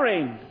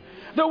caring.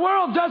 The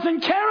world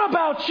doesn't care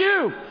about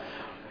you.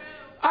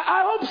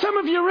 I hope some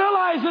of you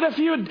realize that if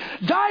you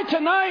die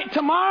tonight,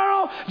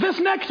 tomorrow, this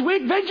next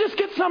week, they just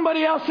get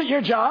somebody else at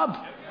your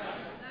job.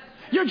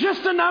 You're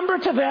just a number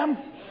to them.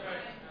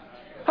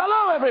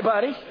 Hello,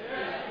 everybody.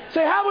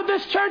 Say, how would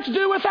this church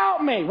do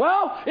without me?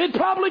 Well, it'd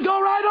probably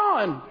go right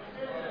on.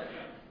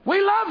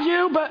 We love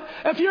you, but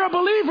if you're a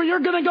believer, you're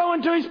going to go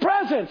into His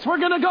presence. We're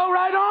going to go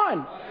right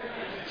on.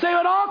 Say,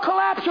 it all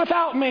collapsed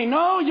without me.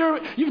 No,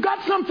 you've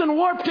got something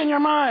warped in your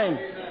mind.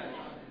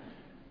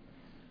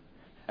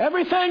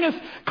 Everything is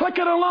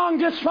clicking along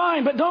just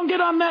fine, but don't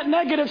get on that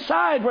negative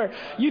side where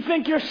you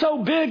think you're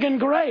so big and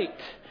great.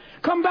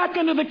 Come back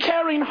into the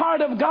caring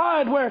heart of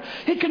God where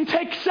He can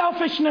take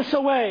selfishness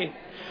away.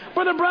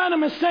 Brother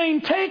Branham is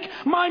saying, take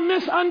my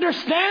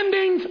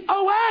misunderstandings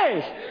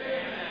away.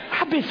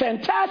 That'd be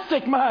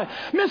fantastic. My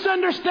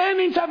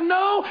misunderstandings have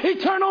no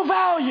eternal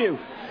value.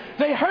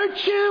 They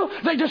hurt you.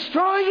 They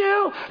destroy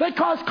you. They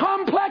cause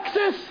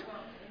complexes.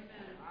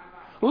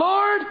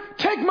 Lord,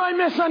 take my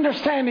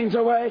misunderstandings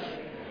away.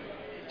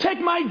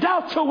 Take my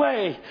doubts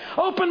away.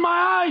 Open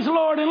my eyes,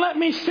 Lord, and let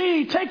me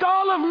see. Take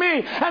all of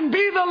me and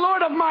be the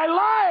Lord of my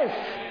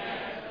life.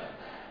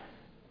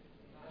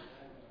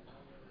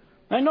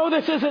 I know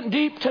this isn't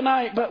deep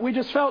tonight, but we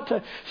just felt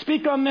to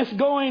speak on this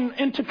going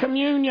into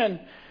communion.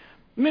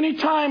 Many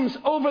times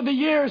over the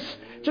years,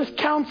 just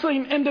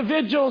counseling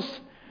individuals,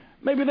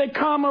 maybe they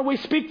come or we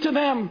speak to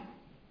them.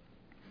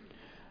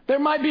 There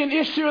might be an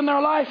issue in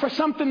their life or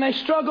something they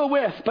struggle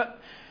with,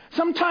 but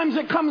sometimes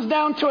it comes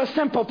down to a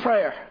simple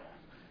prayer.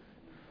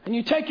 And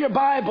you take your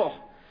Bible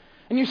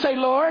and you say,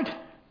 Lord,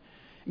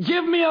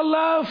 give me a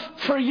love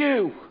for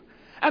you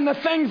and the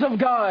things of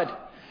God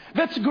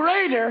that's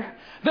greater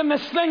than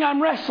this thing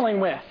I'm wrestling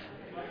with.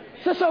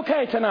 Is this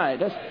okay tonight?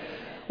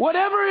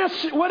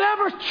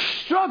 Whatever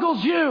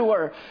struggles you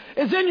or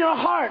is in your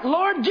heart,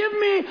 Lord, give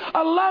me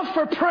a love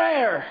for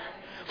prayer,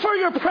 for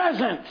your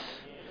presence.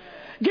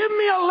 Give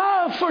me a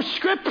love for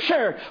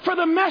Scripture, for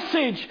the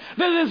message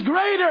that is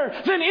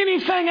greater than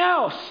anything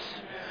else.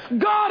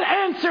 God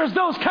answers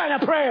those kind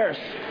of prayers.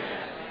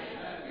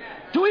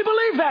 Do we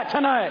believe that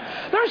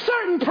tonight? There are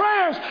certain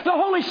prayers the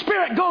Holy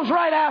Spirit goes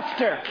right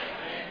after.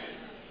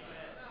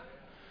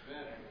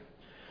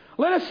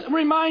 Let us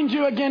remind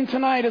you again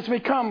tonight as we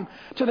come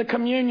to the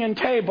communion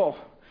table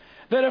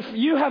that if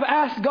you have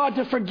asked God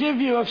to forgive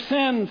you of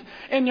sins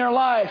in your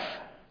life,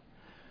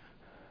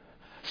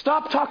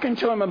 stop talking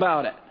to Him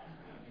about it.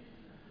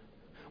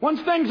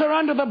 Once things are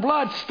under the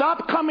blood,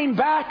 stop coming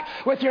back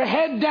with your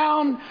head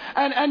down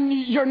and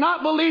you're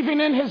not believing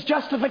in His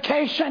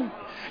justification.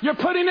 You're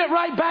putting it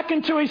right back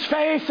into His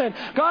face and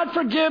God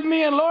forgive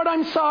me and Lord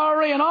I'm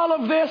sorry and all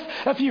of this.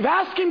 If you've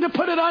asked Him to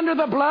put it under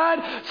the blood,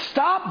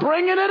 stop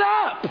bringing it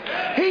up.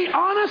 He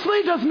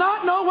honestly does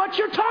not know what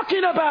you're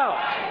talking about.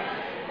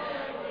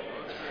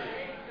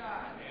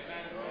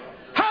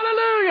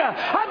 Hallelujah.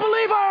 I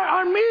believe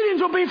our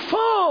meetings will be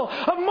full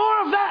of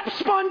more of that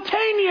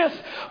spontaneous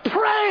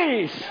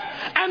praise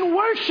and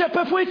worship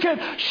if we could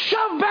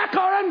shove back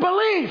our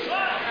unbelief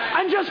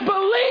and just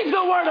believe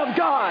the Word of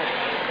God.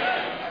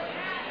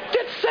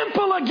 Get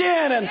simple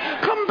again and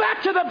come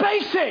back to the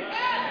basics.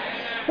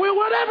 Well,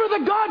 whatever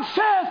the God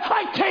says,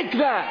 I take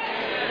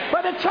that.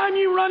 By the time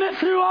you run it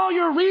through all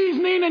your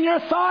reasoning and your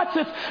thoughts,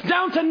 it's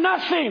down to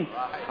nothing.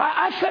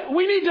 I said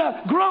we need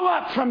to grow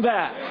up from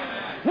that.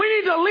 We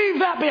need to leave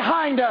that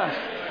behind us.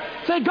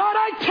 Say, God,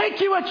 I take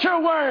you at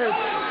your word.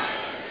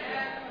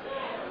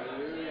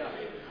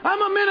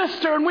 I'm a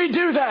minister and we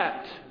do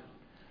that.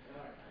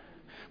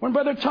 When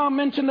Brother Tom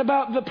mentioned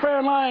about the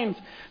prayer lines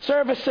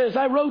services,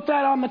 I wrote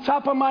that on the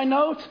top of my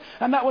notes,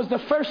 and that was the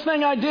first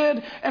thing I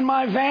did in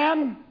my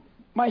van.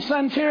 My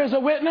son's here as a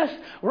witness,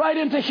 right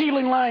into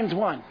Healing Lines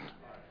 1.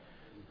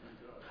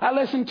 I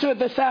listened to it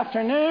this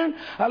afternoon.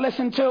 I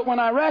listened to it when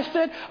I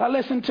rested. I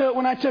listened to it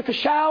when I took a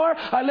shower.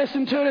 I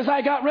listened to it as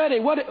I got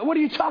ready. What are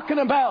you talking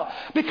about?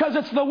 Because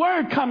it's the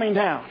Word coming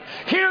down.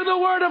 Hear the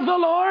Word of the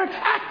Lord.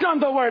 Act on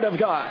the Word of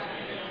God.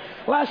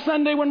 Last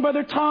Sunday when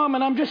Brother Tom,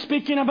 and I'm just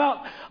speaking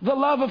about the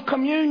love of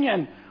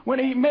communion, when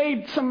he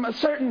made some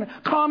certain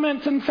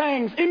comments and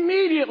things,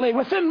 immediately,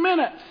 within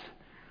minutes,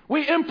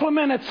 we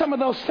implemented some of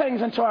those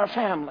things into our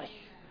family.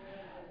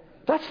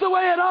 That's the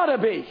way it ought to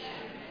be.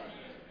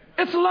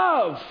 It's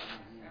love.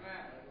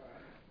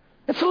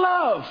 It's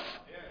love.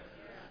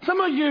 Some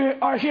of you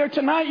are here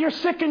tonight, you're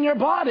sick in your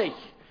body.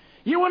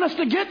 You want us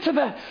to get to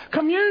the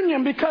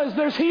communion because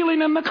there's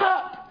healing in the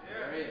cup.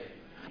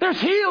 There's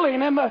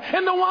healing in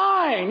the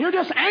wine. You're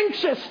just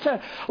anxious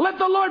to let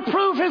the Lord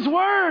prove His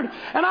Word.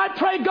 And I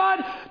pray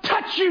God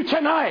touch you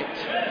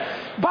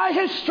tonight. By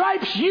His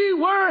stripes you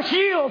were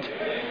healed.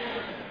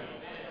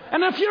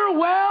 And if you're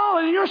well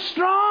and you're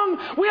strong,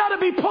 we ought to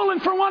be pulling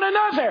for one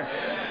another.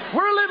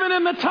 We're living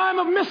in the time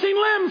of missing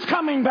limbs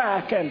coming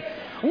back and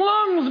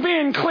lungs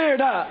being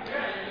cleared up.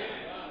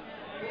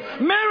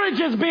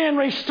 Marriages being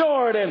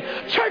restored and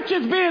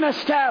churches being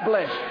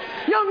established.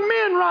 Young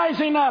men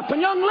rising up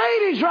and young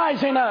ladies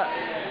rising up.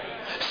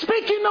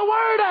 Speaking the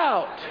Word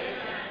out.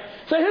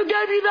 So who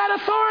gave you that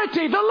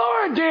authority? The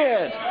Lord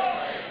did.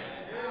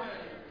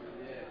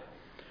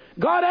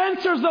 God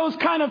answers those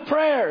kind of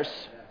prayers.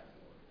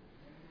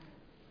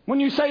 When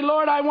you say,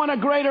 Lord, I want a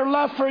greater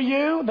love for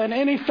you than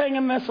anything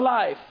in this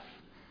life.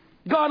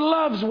 God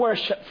loves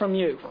worship from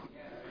you.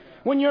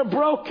 When you're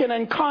broken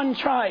and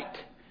contrite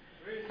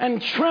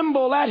and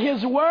tremble at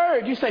His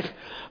Word, you say,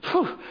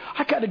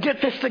 I got to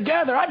get this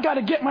together. I've got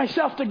to get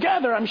myself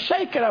together. I'm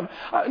shaking.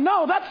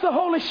 No, that's the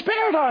Holy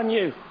Spirit on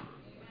you.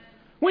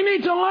 We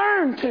need to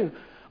learn to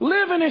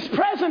live in His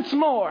presence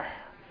more.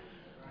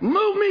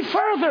 Move me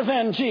further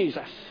than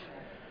Jesus.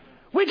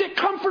 We get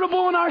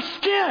comfortable in our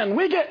skin.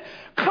 We get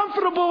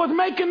comfortable with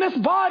making this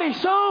body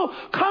so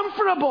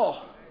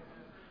comfortable.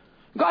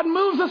 God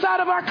moves us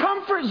out of our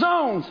comfort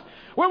zones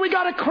where we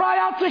got to cry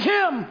out to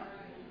Him.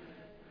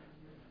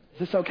 Is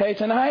this okay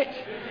tonight?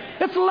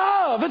 It's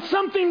love. It's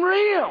something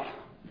real.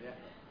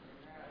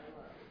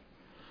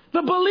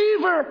 The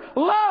believer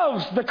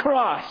loves the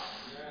cross.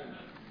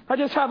 I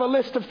just have a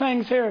list of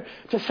things here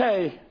to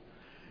say.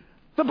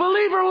 The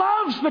believer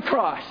loves the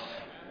cross.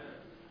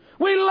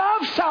 We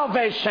love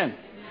salvation.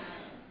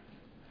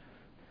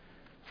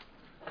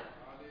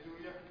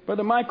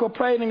 Brother Michael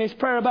prayed in his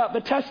prayer about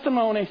the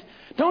testimonies.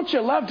 Don't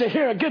you love to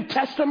hear a good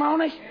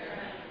testimony?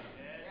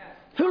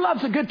 Who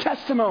loves a good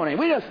testimony?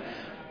 We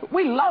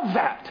love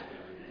that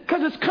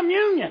because it's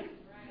communion.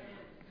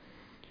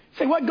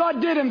 See what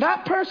God did in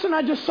that person?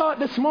 I just saw it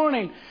this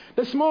morning.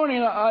 This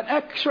morning, an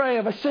x-ray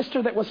of a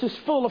sister that was just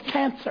full of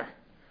cancer.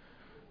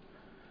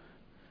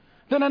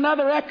 Then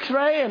another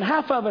x-ray and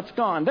half of it's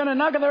gone. Then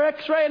another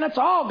x-ray and it's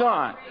all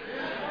gone.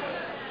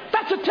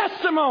 That's a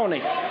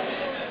testimony.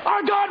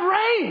 Our God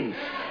reigns.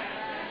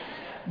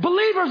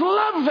 Believers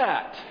love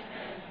that.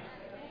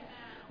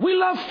 We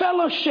love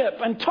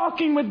fellowship and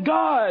talking with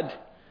God.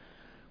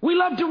 We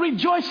love to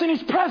rejoice in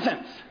His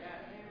presence.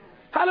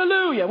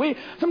 Hallelujah.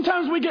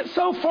 Sometimes we get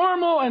so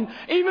formal, and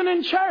even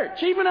in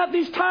church, even at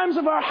these times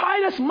of our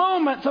highest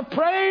moments of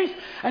praise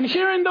and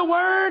hearing the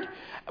Word,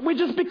 we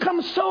just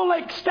become so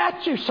like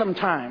statues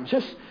sometimes,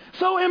 just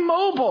so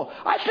immobile.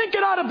 I think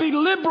it ought to be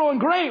liberal and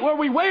great where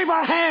we wave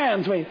our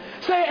hands, we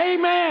say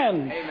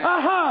amen.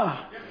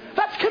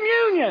 That's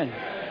communion.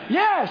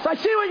 Yes, I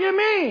see what you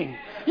mean.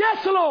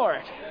 Yes,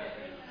 Lord.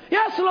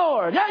 Yes,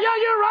 Lord. Yeah,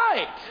 you're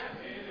right.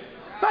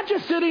 Not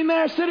just sitting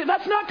there,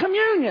 that's not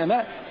communion.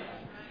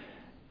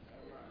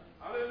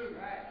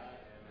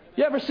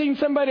 You ever seen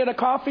somebody at a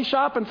coffee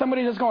shop and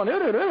somebody just going,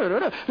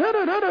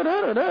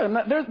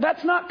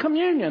 that's not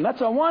communion. That's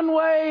a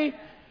one-way.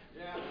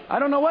 I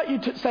don't know what you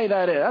say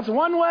that is. That's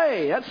one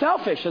way. That's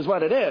selfish is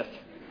what it is.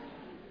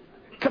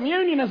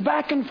 Communion is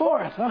back and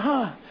forth.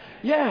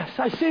 Yes,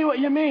 I see what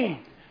you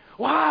mean.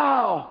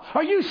 Wow.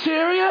 Are you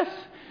serious?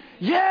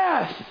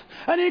 Yes.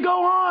 And you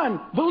go on.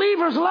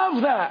 Believers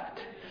love that.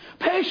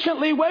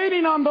 Patiently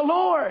waiting on the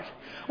Lord.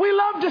 We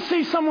love to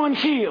see someone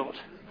healed.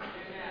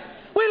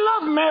 We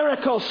love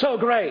miracles so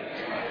great.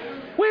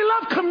 We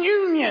love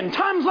communion.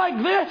 Times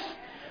like this.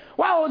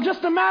 Well,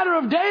 just a matter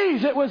of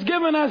days it was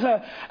given as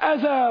a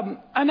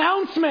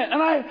announcement.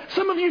 And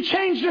some of you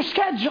changed your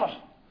schedule.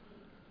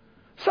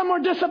 Some were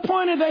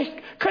disappointed they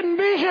couldn't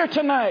be here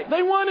tonight.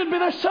 They wanted me.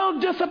 They're so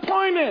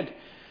disappointed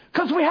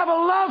because we have a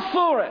love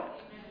for it.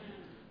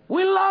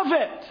 We love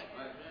it.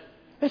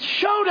 It's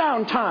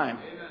showdown time.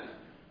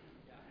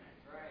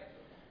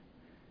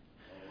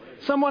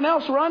 Someone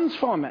else runs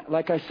from it,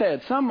 like I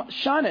said. Some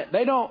shun it.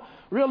 They don't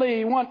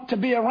really want to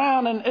be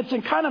around, and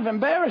it's kind of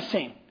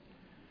embarrassing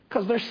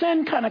because their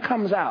sin kind of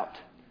comes out.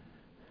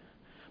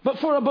 But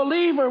for a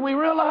believer, we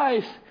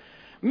realize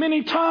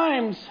many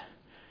times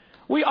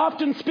we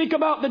often speak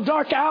about the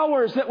dark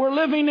hours that we're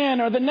living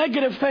in or the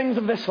negative things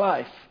of this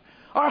life,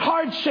 our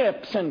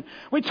hardships, and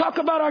we talk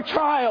about our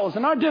trials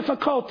and our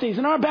difficulties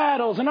and our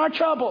battles and our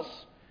troubles.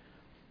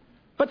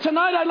 But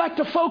tonight I'd like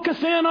to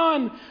focus in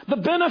on the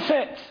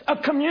benefits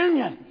of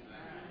communion.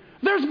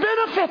 There's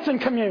benefits in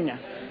communion.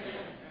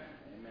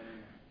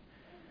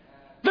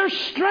 There's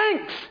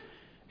strength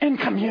in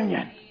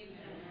communion.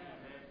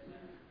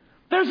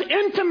 There's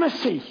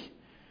intimacy.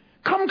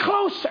 Come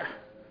closer.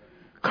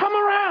 Come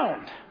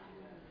around.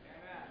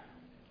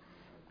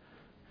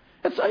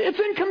 It's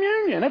in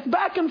communion. It's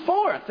back and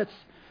forth. It's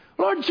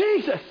Lord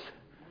Jesus.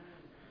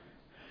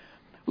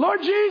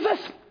 Lord Jesus,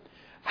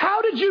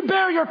 how did you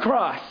bear your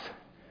cross?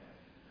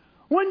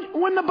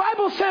 When the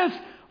Bible says,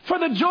 for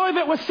the joy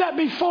that was set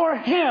before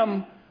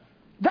him,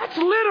 that's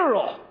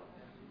literal.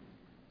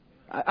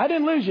 I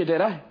didn't lose you,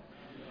 did I?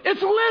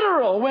 It's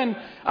literal. When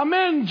a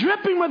man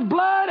dripping with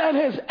blood and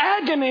his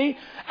agony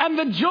and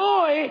the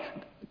joy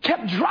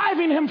kept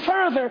driving him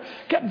further.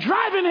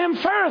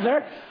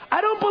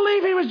 I don't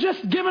believe he was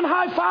just giving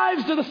high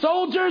fives to the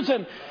soldiers.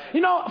 And,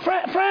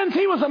 friends,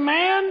 he was a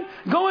man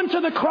going to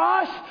the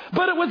cross,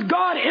 but it was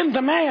God in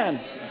the man.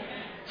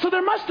 So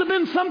there must have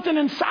been something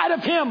inside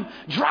of him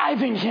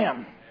driving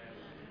him.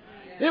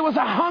 It was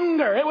a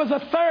hunger. It was a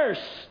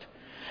thirst.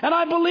 And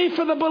I believe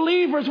for the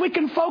believers, we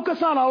can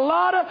focus on a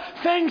lot of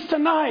things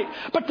tonight,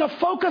 but to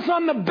focus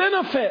on the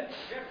benefits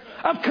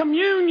of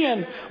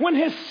communion when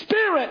His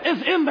Spirit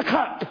is in the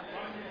cup.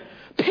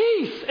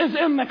 Peace is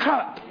in the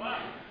cup.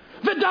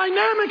 The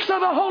dynamics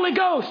of the Holy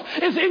Ghost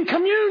is in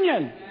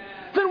communion.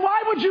 Then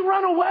why would you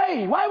run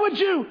away? Why would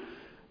you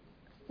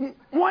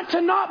want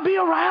to not be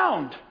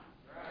around?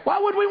 Why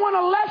would we want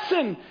to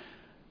lessen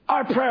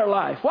our prayer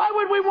life? Why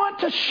would we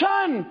want to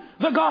shun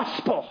the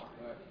gospel?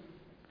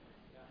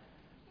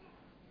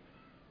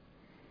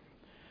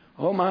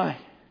 Oh my,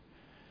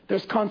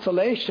 there's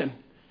consolation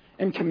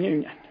in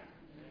communion.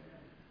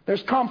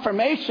 There's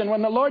confirmation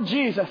when the Lord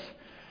Jesus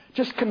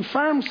just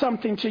confirms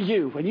something to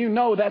you and you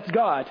know that's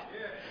God.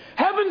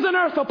 Heavens and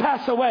earth will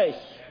pass away,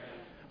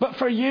 but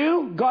for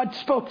you, God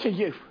spoke to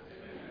you.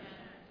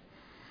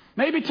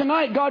 Maybe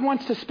tonight God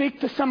wants to speak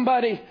to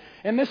somebody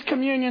in this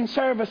communion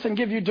service and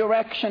give you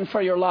direction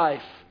for your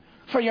life,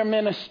 for your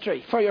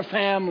ministry, for your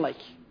family.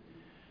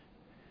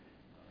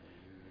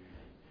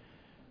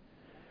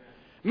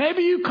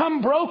 Maybe you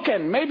come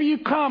broken. Maybe you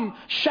come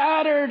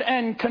shattered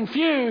and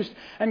confused.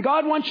 And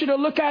God wants you to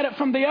look at it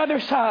from the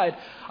other side.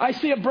 I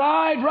see a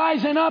bride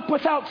rising up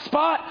without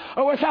spot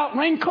or without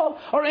wrinkle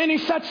or any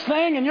such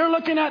thing. And you're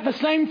looking at the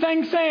same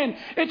thing saying,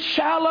 it's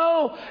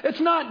shallow. It's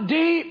not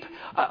deep.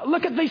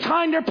 Look at these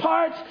hinder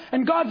parts.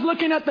 And God's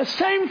looking at the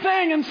same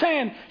thing and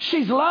saying,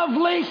 she's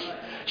lovely.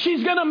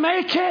 She's going to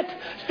make it.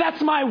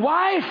 That's my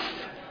wife.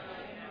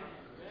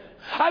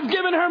 I've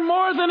given her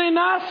more than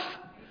enough.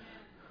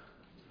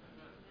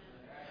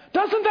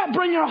 Doesn't that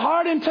bring your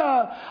heart into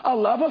a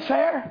love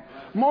affair?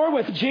 More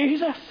with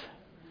Jesus?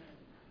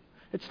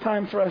 It's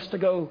time for us to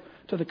go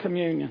to the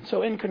communion.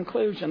 So in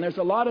conclusion, there's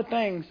a lot of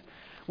things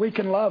we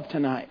can love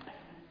tonight.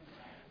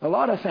 A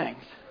lot of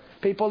things.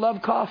 People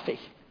love coffee.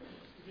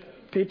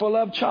 People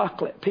love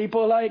chocolate.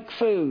 People like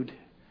food.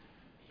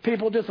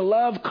 People just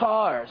love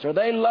cars, or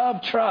they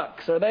love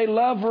trucks, or they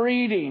love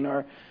reading,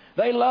 or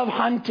they love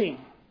hunting.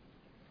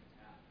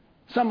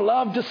 Some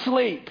love to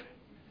sleep.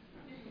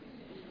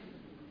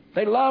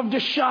 They love to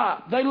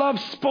shop. They love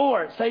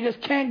sports. They just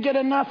can't get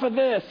enough of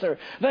this. Or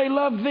they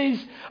love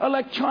these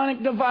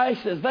electronic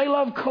devices. They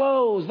love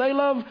clothes. They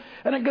love,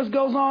 and it just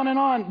goes on and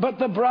on. But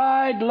the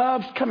bride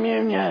loves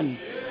communion.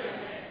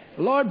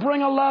 Lord,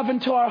 bring a love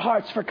into our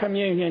hearts for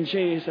communion,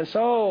 Jesus.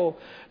 Oh,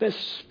 this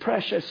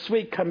precious,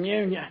 sweet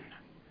communion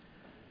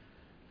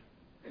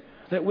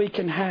that we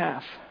can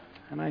have.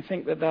 And I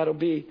think that that'll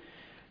be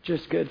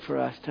just good for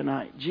us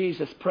tonight.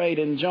 Jesus prayed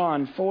in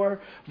John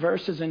 4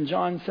 verses in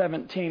John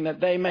 17 that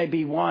they may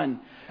be one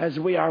as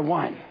we are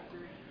one.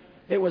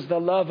 It was the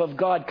love of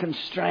God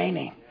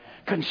constraining.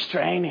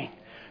 I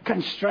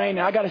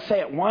got to say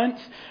it once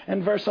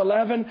in verse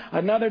 11,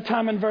 another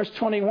time in verse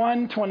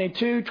 21,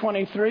 22,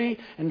 23,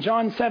 and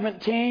John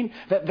 17,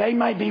 that they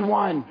might be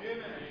one.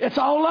 It's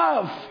all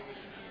love.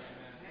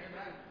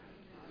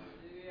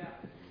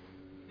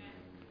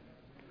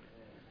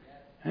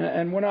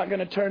 And we're not going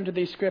to turn to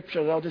these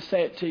scriptures. I'll just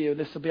say it to you.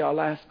 This will be our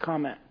last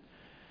comment.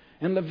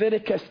 In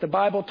Leviticus, the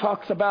Bible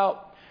talks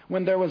about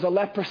when there was a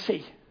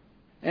leprosy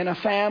in a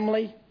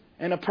family,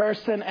 in a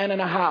person, and in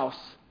a house.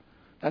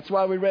 That's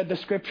why we read the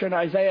scripture in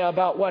Isaiah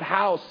about what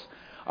house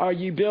are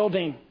you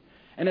building.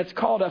 And it's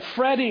called a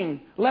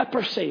fretting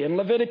leprosy in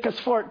Leviticus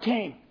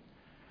 14.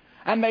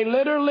 And they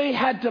literally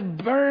had to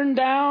burn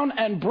down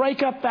and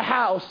break up the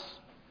house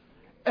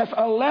if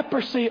a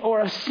leprosy or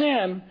a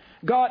sin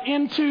got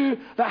into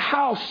the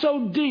house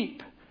so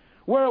deep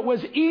where it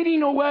was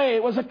eating away.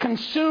 It was a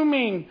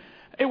consuming,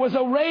 it was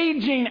a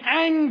raging,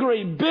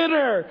 angry,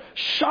 bitter,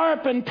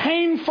 sharp and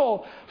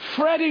painful,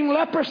 fretting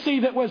leprosy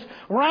that was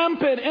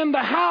rampant in the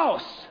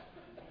house.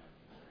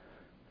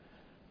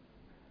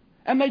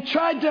 And they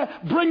tried to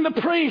bring the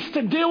priest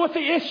to deal with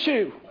the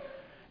issue,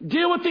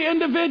 deal with the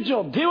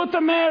individual, deal with the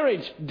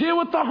marriage, deal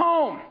with the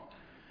home.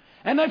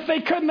 And if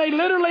they couldn't, they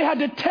literally had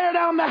to tear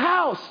down the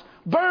house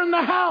burn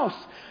the house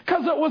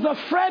because it was a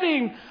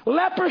fretting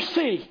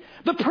leprosy.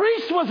 The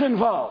priest was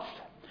involved.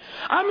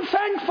 I'm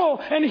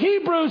thankful in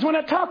Hebrews when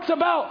it talks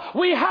about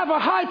we have a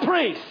high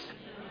priest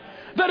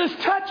that is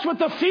touched with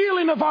the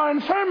feeling of our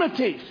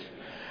infirmities,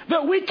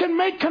 that we can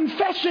make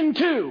confession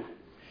to.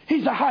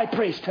 He's a high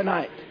priest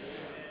tonight.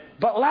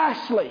 But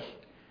lastly,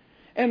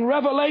 in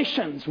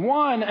Revelations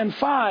 1 and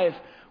 5,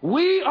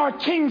 we are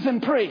kings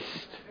and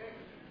priests.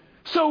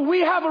 So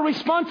we have a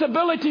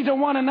responsibility to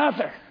one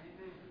another.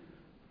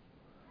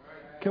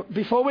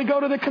 Before we go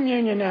to the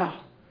communion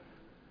now,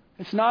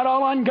 it's not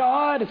all on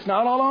God. It's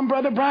not all on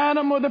Brother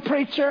Branham or the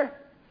preacher.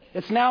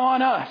 It's now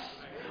on us.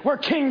 We're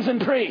kings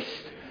and priests.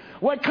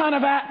 What kind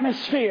of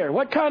atmosphere,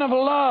 what kind of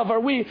love are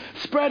we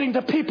spreading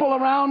to people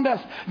around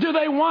us? Do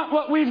they want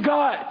what we've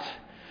got?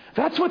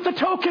 That's what the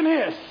token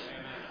is.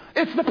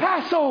 It's the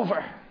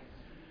Passover.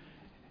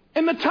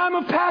 In the time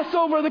of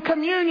Passover, the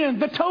communion,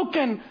 the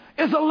token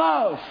is a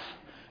love.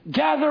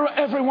 Gather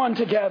everyone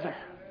together.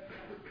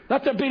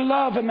 Let there be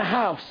love in the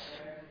house.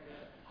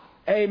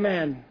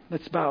 Amen.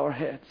 Let's bow our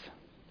heads.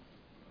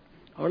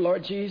 Our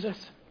Lord Jesus,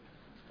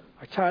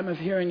 our time of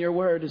hearing your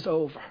word is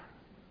over.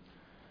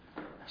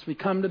 As we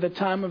come to the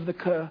time of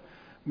the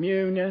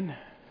communion,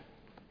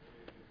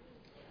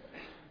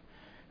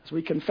 as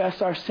we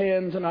confess our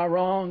sins and our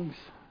wrongs,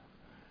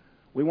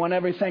 we want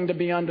everything to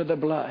be under the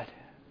blood.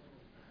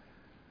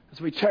 As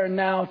we turn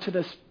now to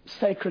this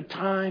sacred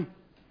time,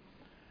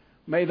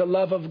 may the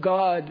love of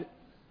God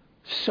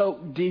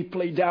soak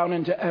deeply down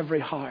into every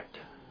heart.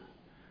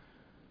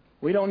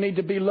 We don't need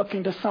to be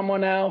looking to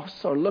someone else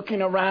or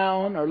looking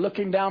around or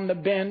looking down the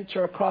bench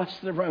or across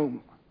the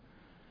room.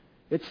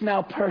 It's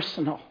now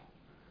personal.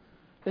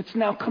 It's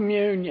now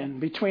communion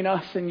between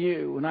us and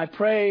you. And I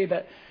pray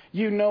that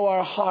you know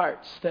our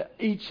hearts, that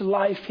each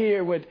life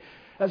here would,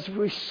 as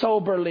we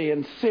soberly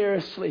and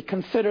seriously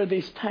consider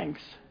these things,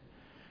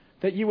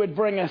 that you would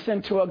bring us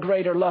into a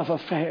greater love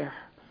affair.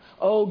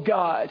 Oh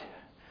God,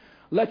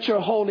 let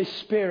your Holy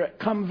Spirit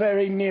come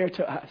very near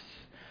to us.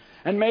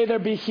 And may there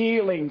be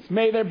healings.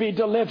 May there be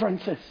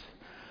deliverances.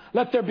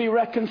 Let there be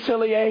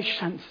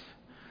reconciliations.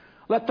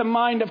 Let the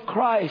mind of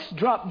Christ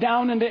drop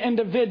down into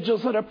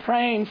individuals that are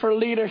praying for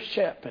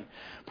leadership and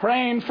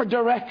praying for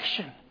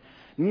direction,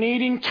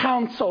 needing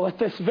counsel at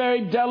this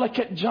very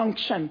delicate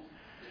junction,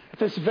 at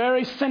this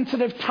very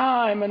sensitive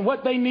time, and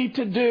what they need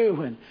to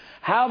do and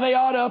how they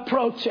ought to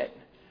approach it.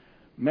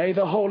 May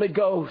the Holy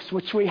Ghost,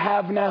 which we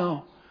have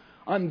now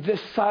on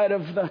this side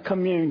of the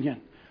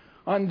communion,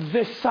 on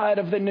this side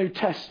of the New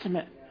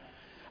Testament,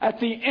 at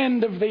the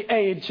end of the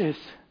ages,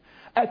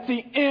 at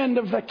the end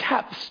of the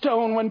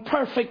capstone, when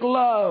perfect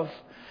love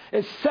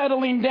is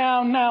settling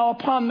down now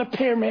upon the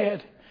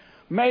pyramid,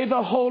 may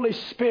the Holy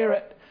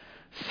Spirit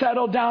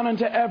settle down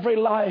into every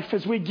life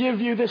as we give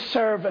you this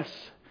service,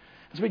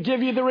 as we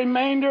give you the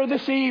remainder of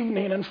this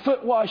evening and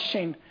foot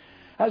washing,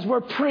 as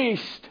we're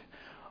priest,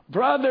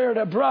 brother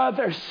to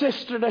brother,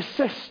 sister to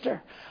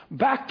sister,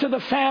 back to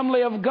the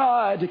family of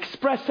God,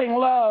 expressing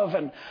love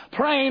and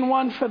praying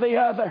one for the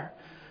other,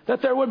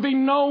 that there would be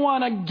no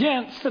one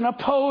against and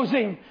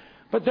opposing,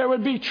 but there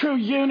would be true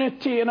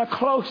unity and a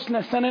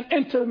closeness and an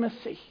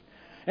intimacy.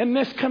 In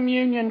this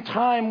communion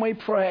time, we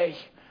pray.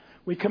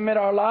 We commit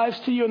our lives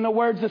to you in the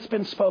words that's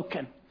been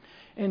spoken.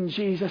 In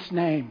Jesus'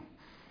 name,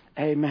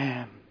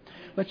 amen.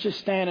 Let's just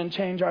stand and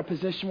change our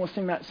position. We'll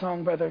sing that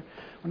song, brother.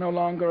 We're no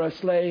longer a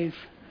slave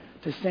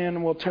to sin,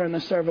 and we'll turn the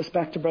service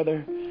back to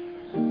Brother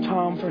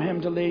Tom for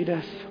him to lead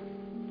us.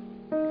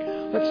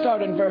 Let's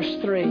start in verse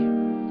 3.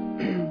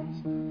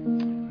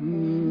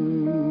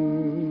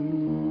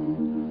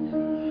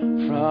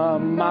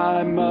 From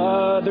my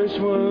mother's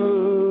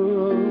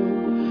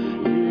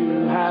womb,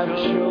 you have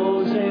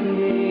chosen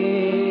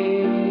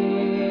me.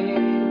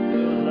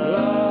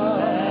 Love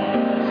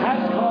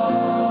has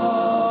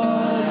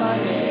called my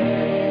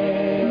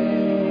name.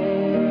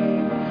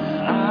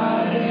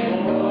 I've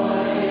been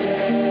born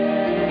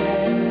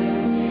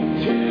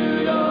to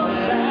your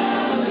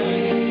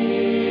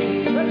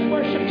family. Let's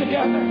worship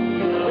together.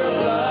 Your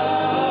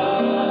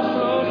love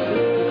so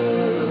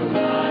true.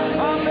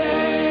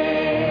 Amen.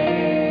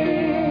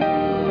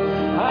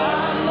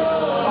 I'm no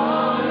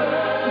longer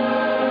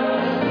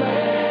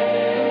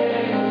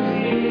slave to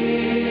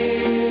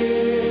fear.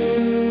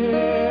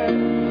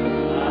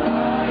 I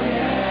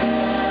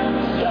am a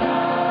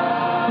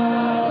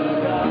child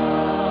of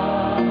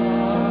God.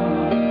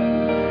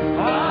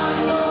 I'm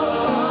no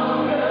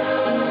longer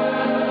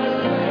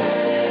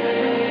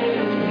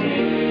slave to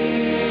fear.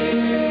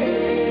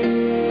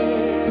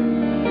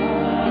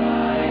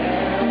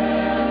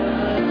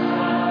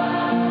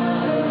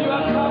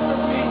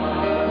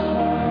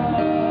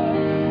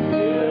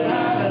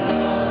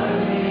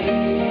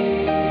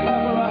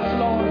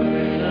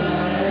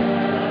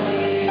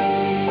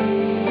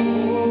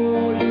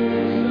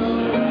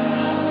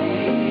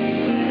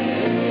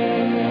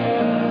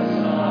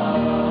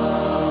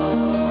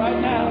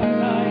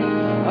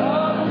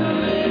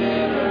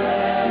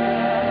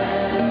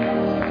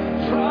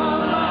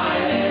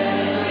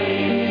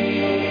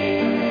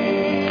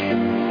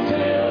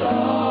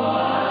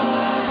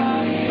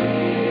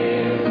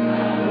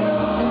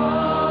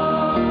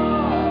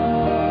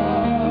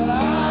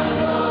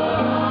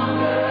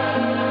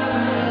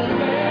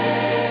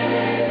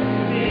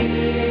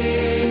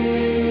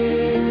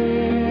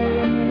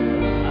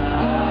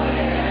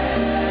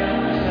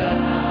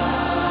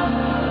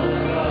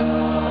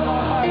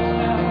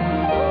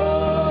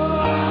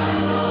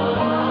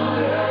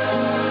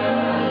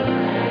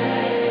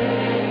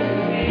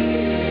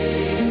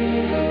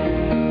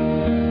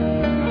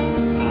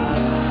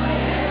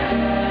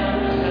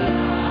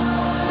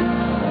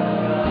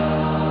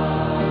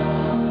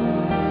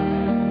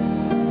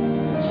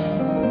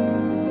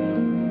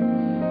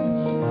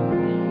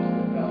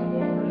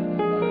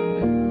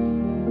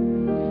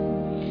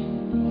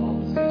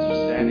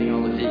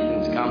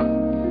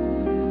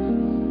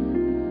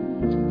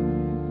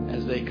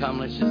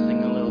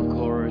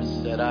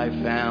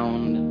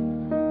 found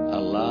a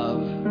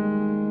love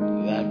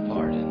that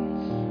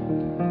pardons.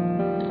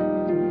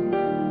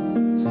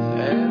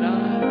 Said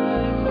I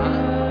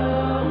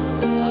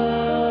found a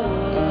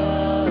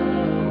love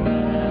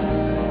that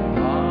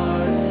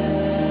pardons.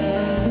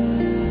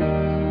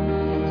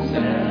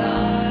 Said I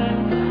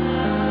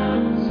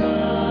found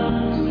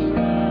some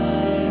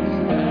strength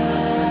that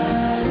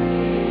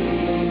heals.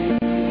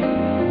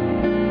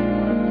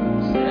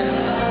 Said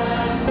I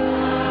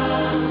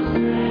found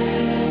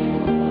strength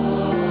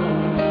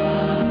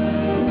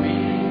for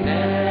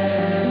weakness.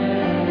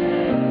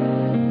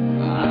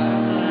 I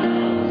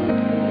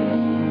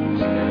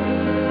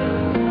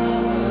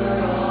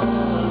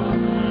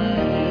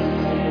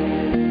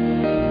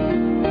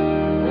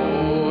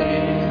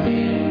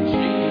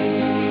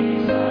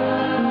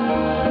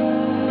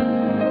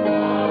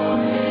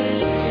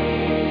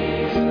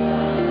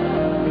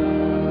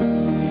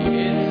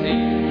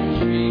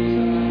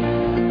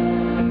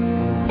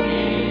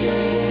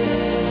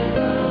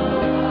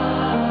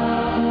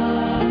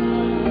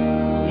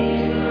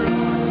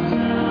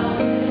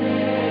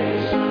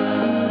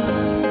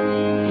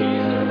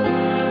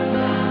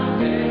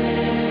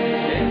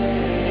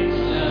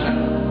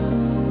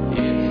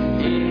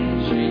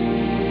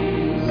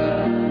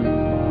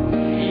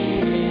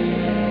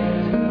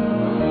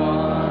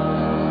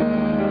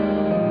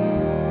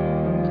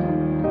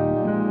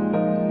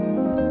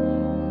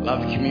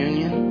Love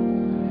communion.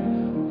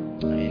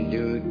 I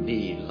do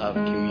indeed love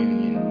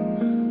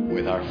communion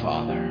with our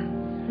Father.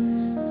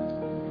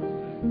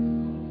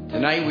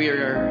 Tonight we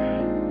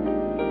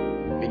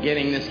are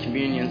beginning this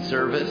communion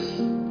service.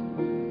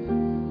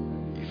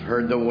 You've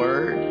heard the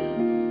Word,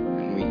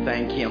 and we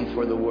thank Him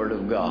for the Word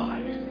of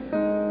God.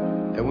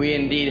 That we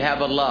indeed have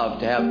a love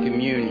to have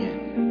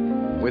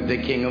communion with the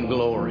King of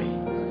Glory.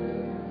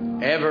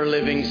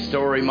 Ever-living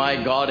story,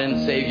 my God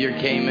and Savior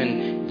came,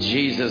 and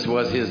Jesus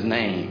was His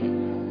name.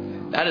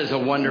 That is a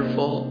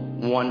wonderful,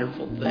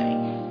 wonderful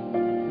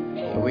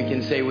thing. We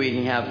can say we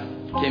can have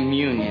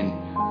communion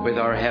with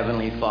our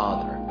Heavenly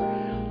Father.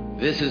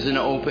 This is an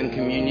open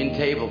communion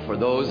table for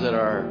those that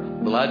are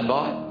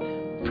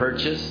blood-bought,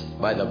 purchased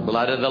by the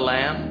blood of the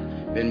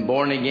Lamb, been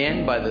born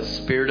again by the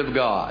Spirit of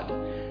God.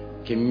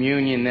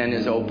 Communion then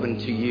is open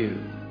to you.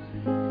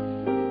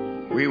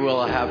 We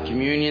will have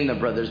communion. The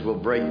brothers will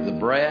break the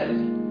bread.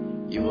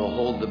 You will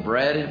hold the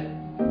bread,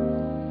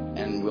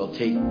 and we'll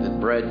take the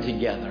bread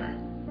together.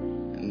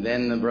 And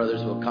then the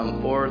brothers will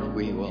come forth.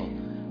 We will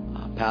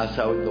pass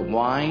out the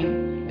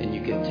wine. Then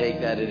you can take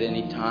that at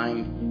any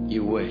time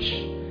you wish.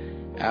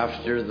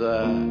 After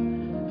the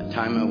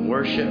time of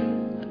worship,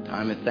 the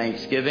time of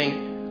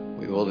thanksgiving,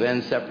 we will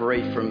then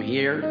separate from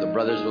here. The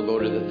brothers will go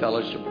to the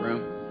fellowship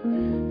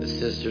room. The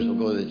sisters will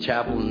go to the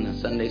chapel and the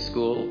Sunday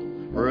school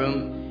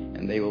room,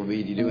 and they will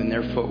be doing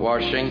their foot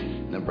washing.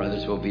 And the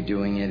brothers will be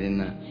doing it in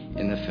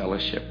the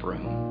fellowship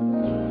room.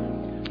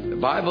 The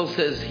Bible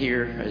says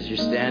here, as you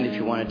stand, if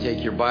you want to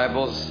take your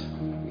Bibles,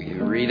 we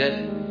can read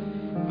it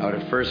out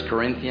of 1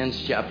 Corinthians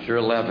chapter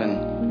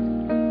 11.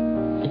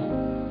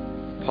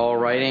 Paul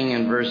writing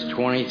in verse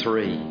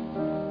 23.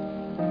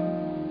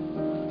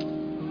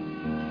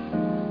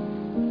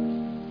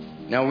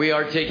 Now we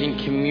are taking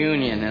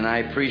communion, and I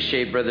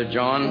appreciate Brother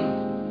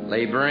John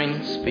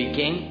laboring,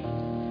 speaking.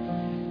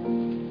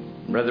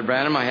 Brother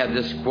Branham, I had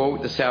this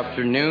quote this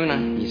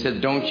afternoon. He said,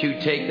 "Don't you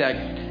take that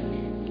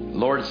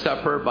Lord's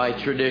Supper by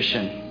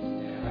tradition.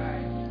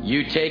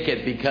 You take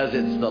it because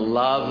it's the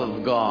love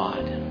of God."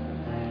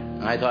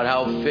 And I thought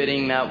how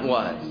fitting that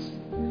was.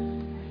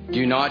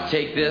 Do not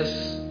take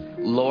this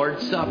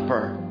Lord's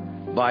Supper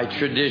by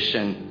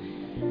tradition.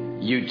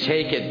 You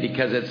take it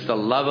because it's the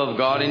love of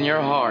God in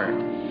your heart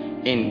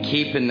in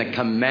keeping the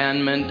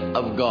commandment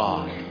of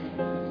God.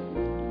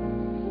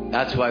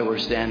 That's why we're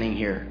standing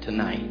here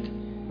tonight,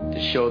 to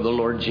show the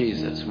Lord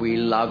Jesus we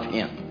love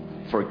Him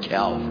for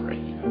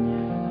Calvary.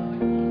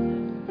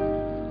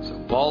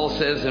 Paul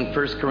says in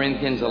 1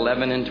 Corinthians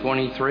 11 and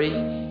 23,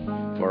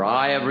 "For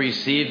I have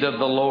received of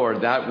the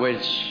Lord that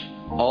which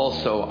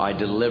also I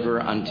deliver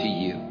unto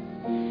you,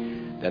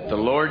 that the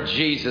Lord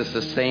Jesus,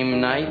 the same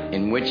night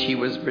in which He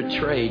was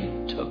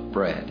betrayed, took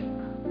bread.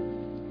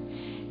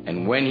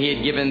 And when He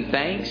had given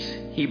thanks,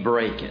 He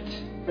brake it,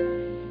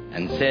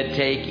 and said,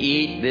 Take,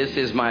 eat, this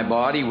is my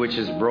body, which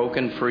is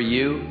broken for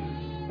you.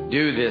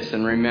 Do this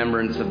in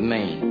remembrance of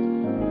me.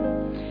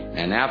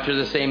 And after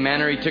the same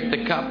manner He took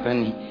the cup,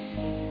 and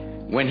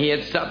when He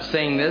had supped,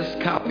 saying, This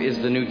cup is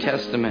the New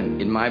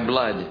Testament in my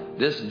blood.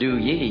 This do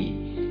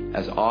ye,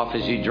 as oft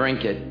as you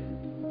drink it,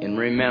 in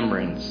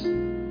remembrance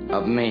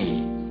of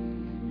me.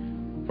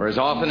 For as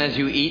often as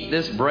you eat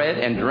this bread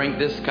and drink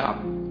this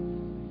cup,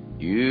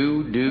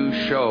 you do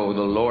show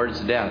the Lord's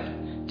death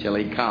till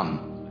He come.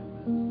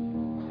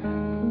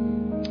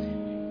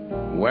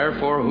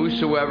 Wherefore,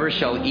 whosoever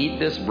shall eat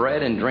this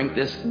bread and drink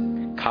this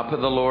cup of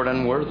the Lord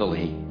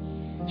unworthily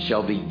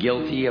shall be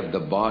guilty of the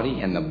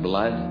body and the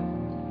blood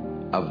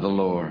of the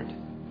Lord.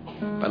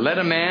 But let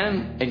a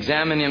man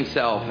examine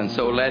himself, and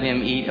so let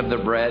him eat of the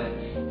bread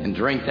and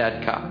drink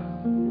that cup.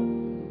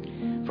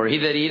 For he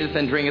that eateth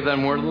and drinketh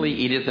unworthily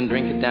eateth and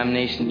drinketh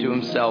damnation to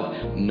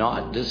himself,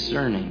 not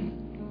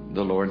discerning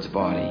the Lord's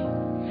body.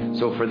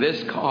 So for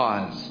this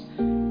cause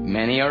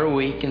many are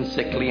weak and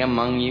sickly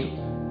among you,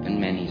 and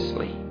many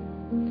sleep.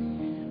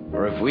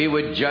 For if we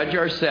would judge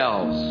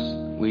ourselves,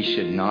 we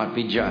should not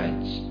be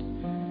judged.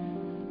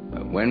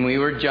 But when we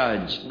were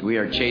judged, we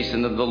are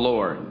chastened of the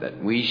Lord,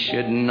 that we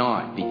should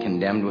not be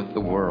condemned with the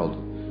world.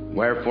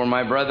 Wherefore,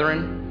 my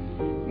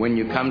brethren, when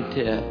you come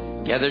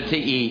together to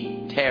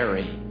eat,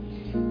 tarry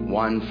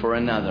one for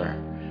another.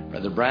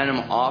 Brother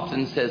Branham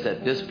often says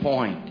at this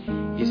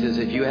point, he says,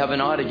 if you have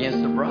an ought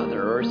against a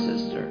brother or a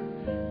sister,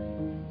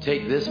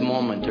 take this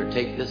moment or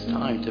take this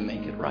time to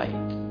make it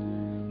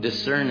right.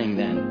 Discerning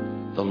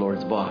then the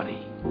Lord's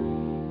body.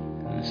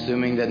 And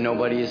assuming that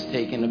nobody has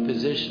taken a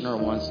position or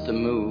wants to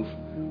move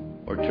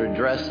or to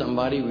address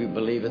somebody, we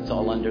believe it's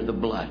all under the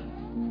blood.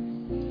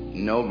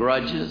 No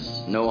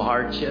grudges, no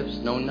hardships,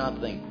 no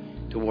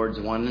nothing towards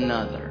one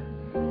another.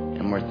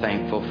 And we're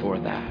thankful for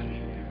that.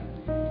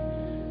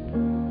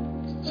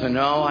 So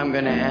now I'm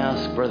going to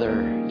ask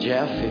Brother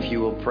Jeff if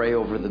you will pray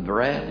over the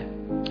bread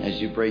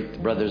as you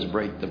brothers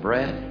break the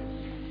bread.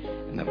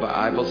 And the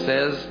Bible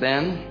says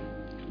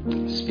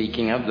then,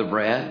 speaking of the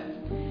bread,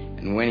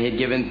 and when he had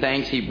given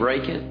thanks, he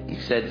brake it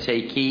and said,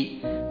 take,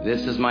 eat,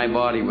 this is my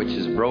body which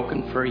is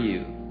broken for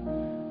you.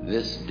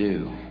 This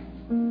do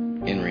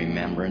in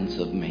remembrance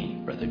of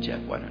me. Brother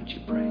Jeff, why don't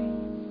you pray?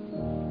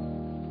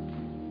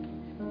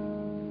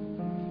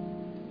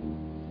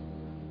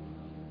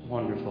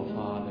 Wonderful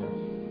Father,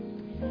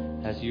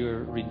 as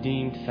your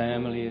redeemed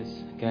family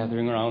is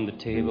gathering around the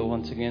table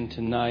once again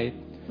tonight,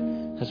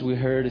 as we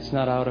heard, it's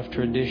not out of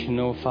tradition,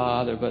 oh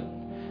Father, but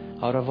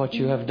out of what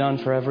you have done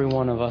for every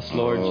one of us,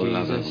 Lord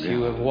Jesus.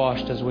 You have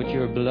washed us with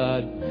your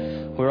blood.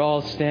 We're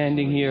all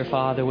standing here,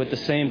 Father, with the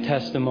same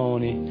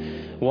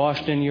testimony,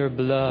 washed in your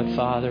blood,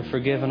 Father,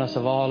 forgiven us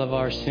of all of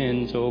our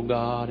sins, oh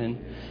God. And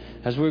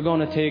as we're going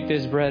to take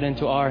this bread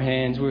into our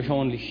hands, we're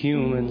only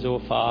humans, oh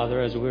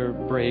Father, as we're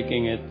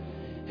breaking it.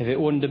 If it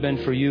wouldn't have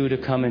been for you to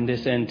come in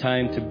this end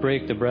time to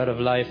break the bread of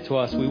life to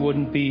us, we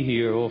wouldn't be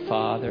here, oh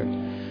Father.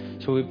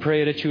 So we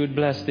pray that you would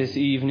bless this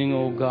evening,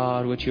 oh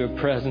God, with your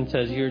presence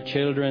as your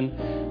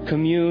children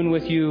commune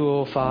with you,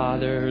 oh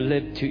Father,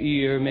 lip to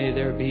ear. May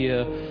there be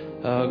a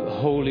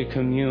holy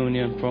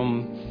communion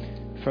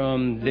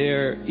from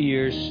their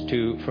ears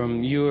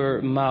from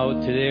your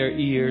mouth to their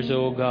ears,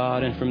 oh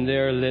God, and from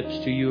their lips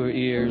to your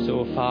ears,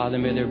 oh Father.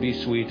 May there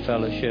be sweet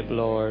fellowship,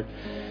 Lord.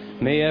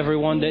 May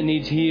everyone that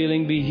needs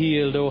healing be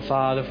healed, oh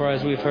Father, for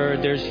as we've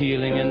heard, there's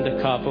healing in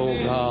the cup, oh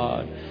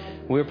God.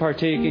 We're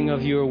partaking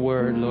of your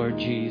word, Lord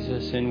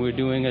Jesus, and we're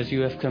doing as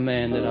you have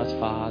commanded us,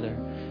 Father.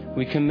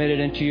 We commit it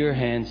into your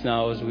hands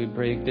now as we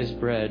break this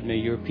bread. May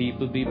your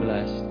people be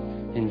blessed.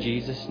 In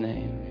Jesus'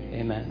 name,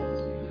 amen.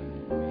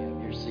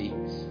 Have your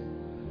seats.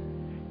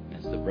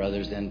 As the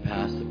brothers then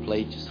pass the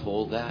plate, just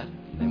hold that,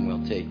 and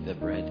we'll take the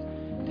bread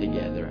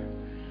together.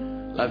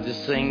 Love to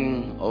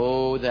sing,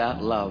 oh,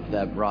 that love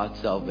that brought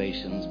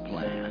salvation's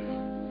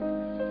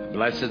plan. A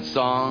blessed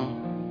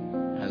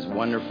song has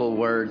wonderful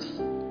words,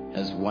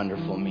 has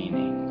wonderful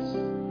meanings.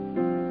 Oh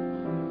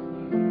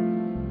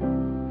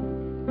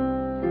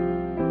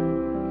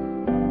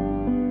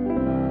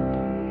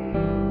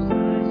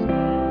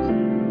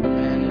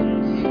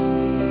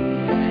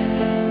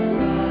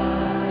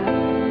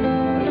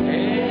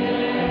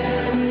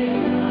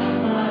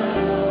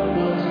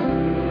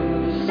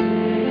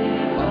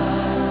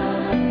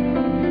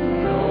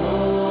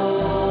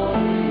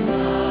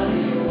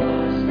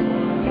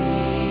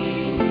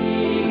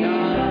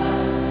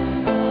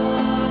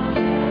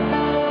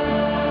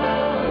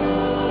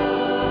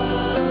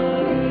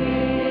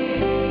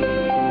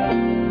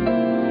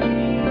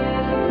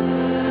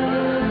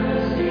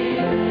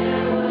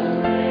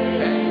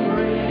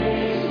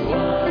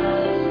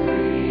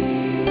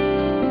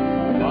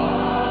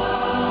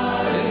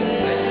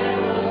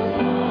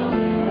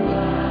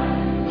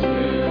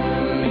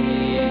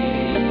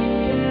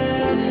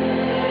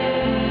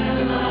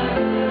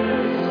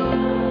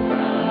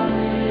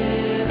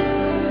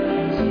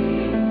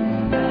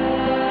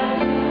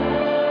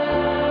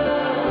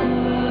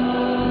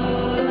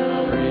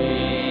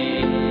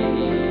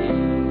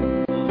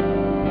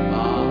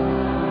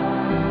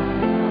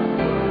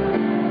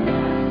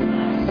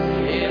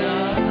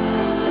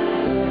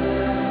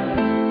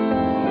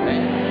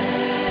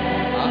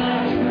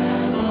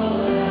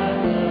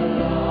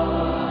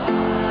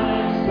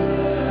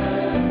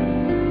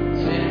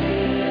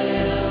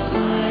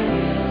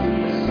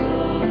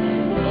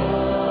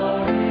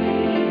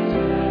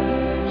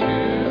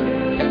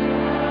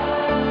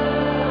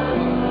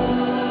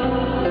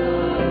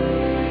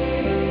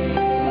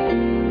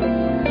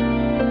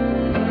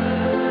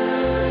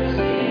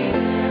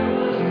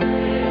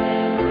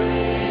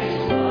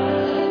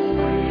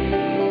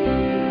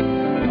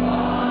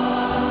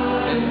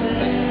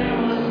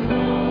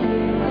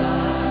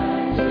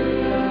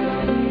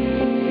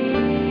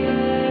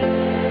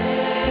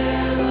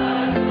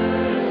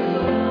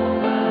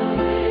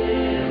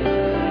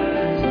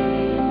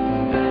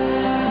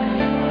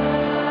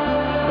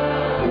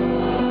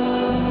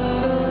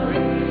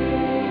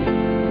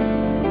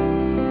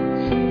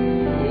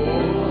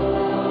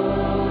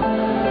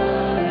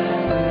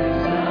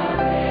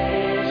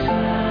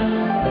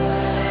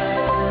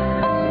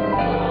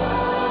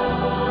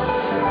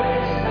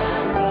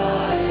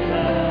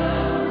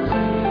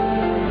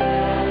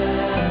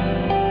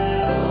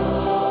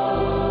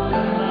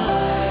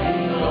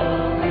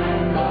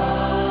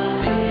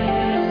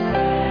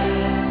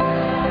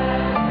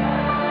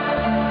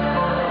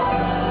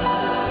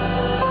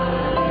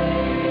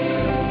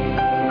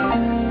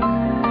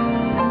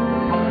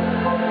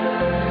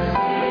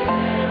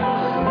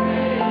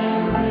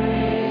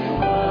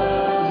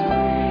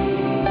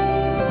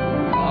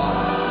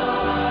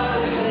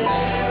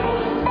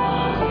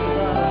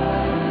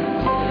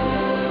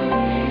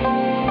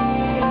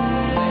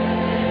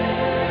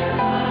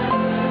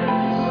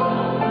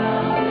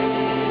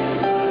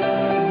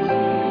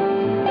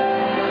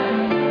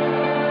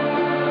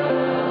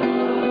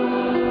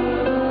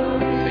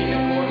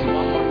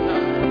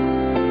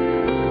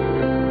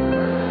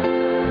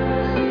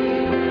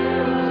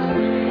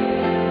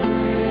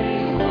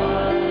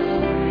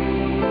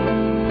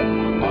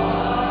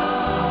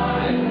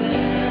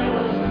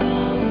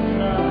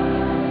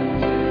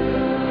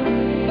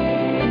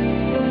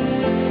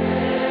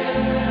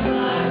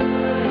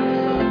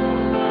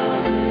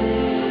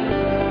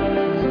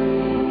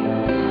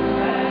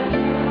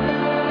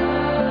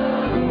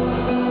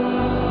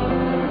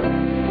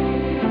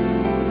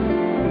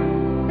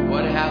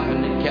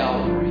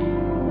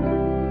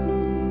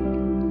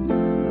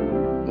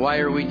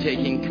are we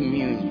taking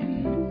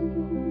communion?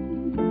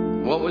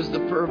 What was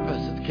the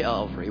purpose of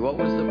Calvary? What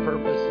was the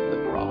purpose of the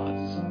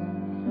cross?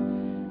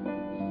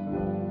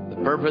 The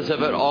purpose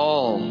of it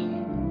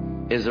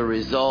all is a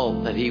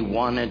result that He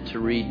wanted to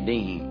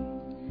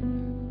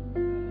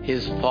redeem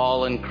His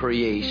fallen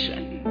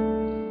creation.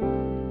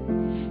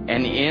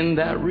 And in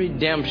that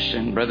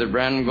redemption, Brother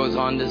Branham goes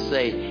on to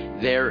say,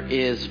 there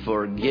is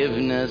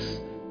forgiveness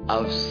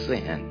of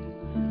sin.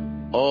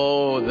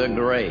 Oh, the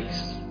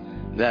grace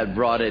that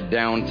brought it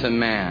down to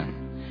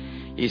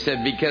man. He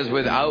said, because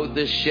without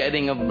the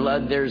shedding of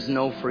blood, there's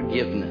no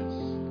forgiveness.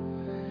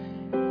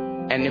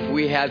 And if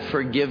we had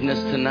forgiveness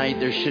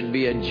tonight, there should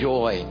be a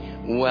joy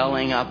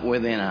welling up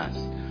within us.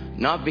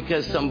 Not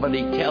because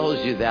somebody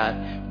tells you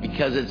that,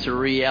 because it's a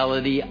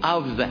reality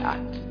of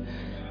that.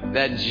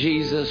 That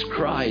Jesus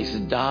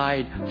Christ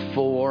died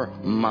for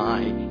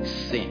my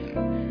sin.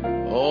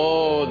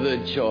 Oh, the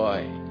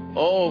joy.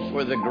 Oh,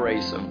 for the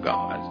grace of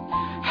God.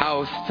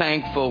 How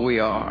thankful we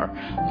are.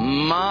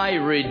 My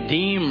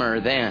Redeemer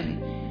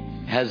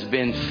then has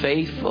been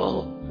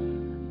faithful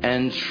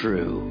and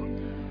true.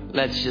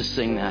 Let's just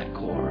sing that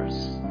chorus.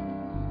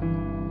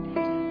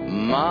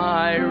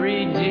 My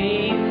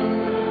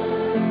Redeemer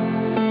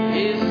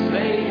is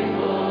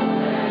faithful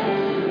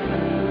and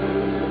true.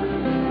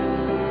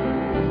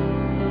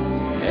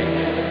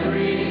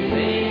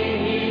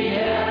 Everything He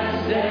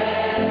has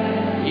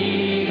said He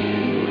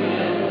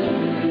will do.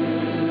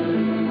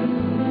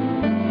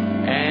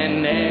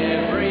 And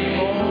every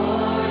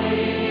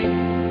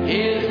morning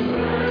His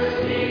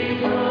mercy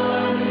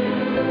for you.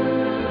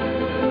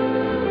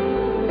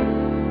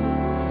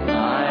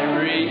 My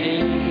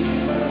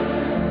Redeemer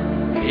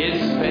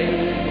is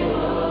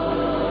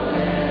faithful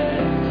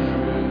and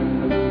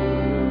true.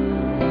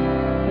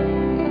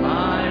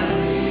 My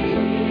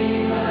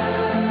Redeemer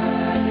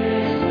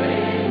is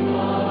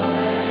faithful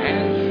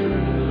and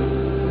true.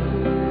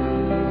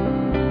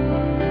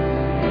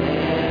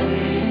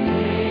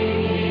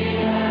 Everything He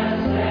has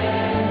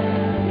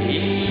said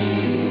He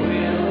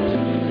will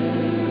do.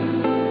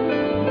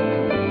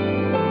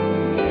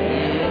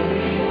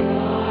 Every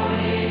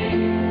morning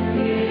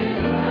His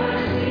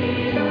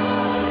mercies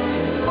are new.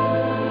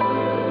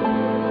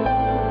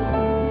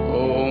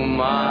 Oh,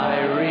 my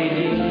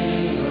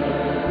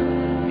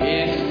Redeemer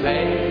is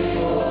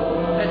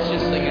faithful. Let's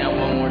just sing that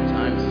one more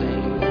time,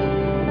 saints.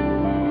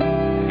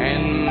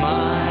 And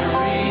my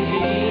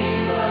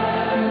Redeemer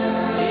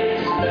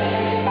is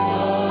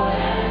faithful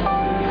and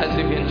true. Has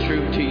He been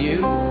true to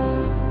you?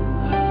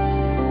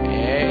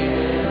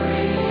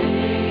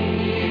 Everything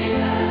He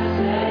has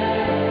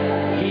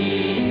said He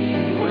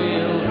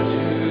will do.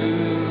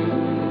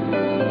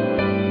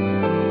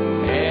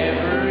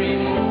 Every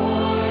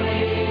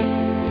morning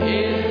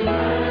His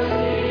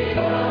mercies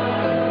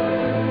are new.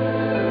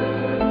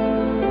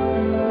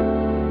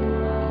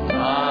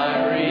 My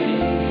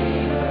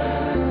Redeemer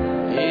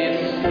is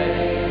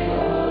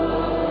faithful.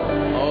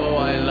 Oh,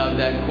 I love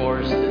that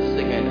chorus. Let's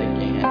sing it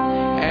again.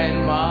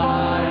 And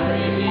my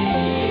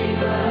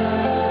Redeemer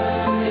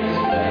is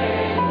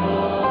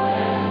faithful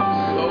and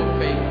so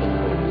faithful.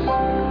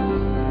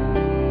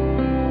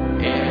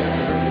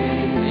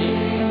 Everything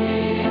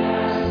He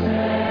has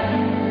said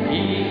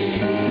He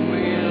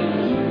will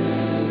do.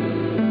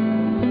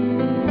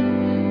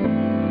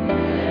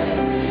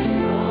 Every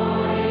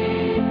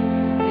morning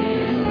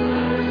His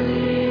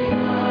mercies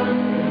are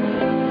new.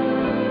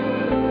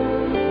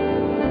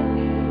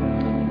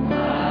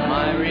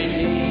 My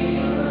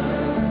Redeemer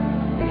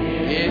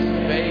is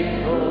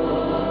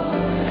faithful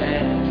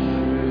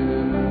and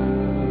true.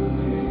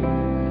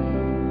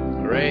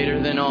 Greater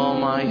than all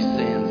my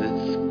sins,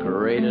 it's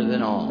greater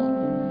than all.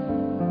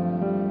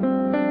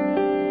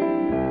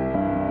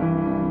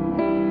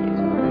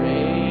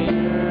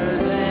 Greater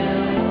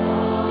than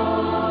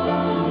all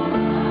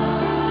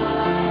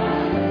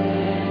my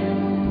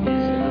sins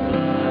is the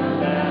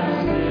blood that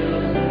still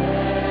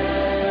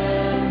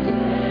cleanses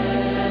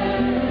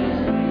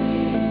me.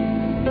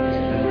 Is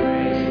the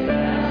grace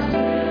that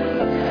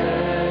still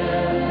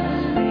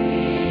sets me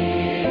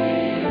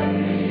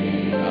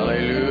free.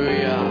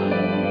 Hallelujah.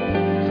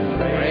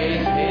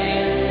 Praise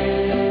Him.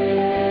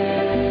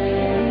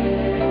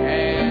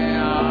 And I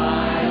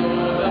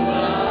know the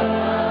blood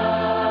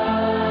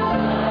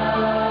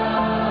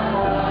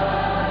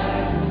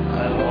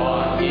I'm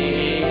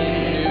walking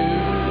in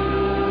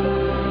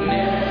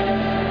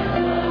newness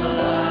of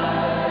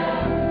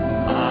life.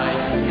 I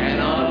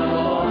cannot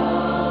fall,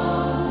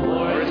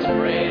 for it's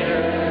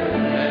greater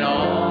than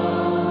all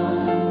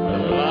the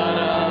blood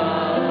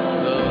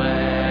of the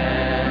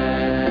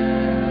Lamb.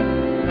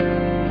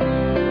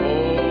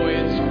 Oh,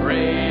 it's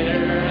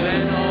greater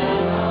than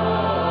all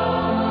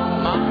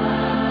my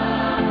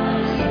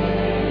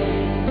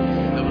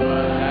sins. The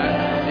blood that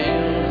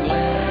still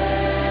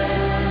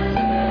cleanses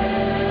me.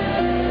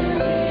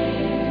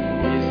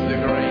 It's the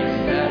grace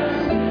that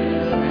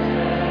still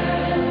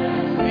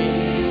sets me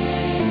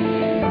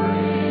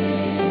free.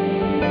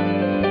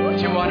 Don't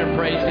you want to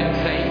praise Him,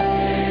 saints?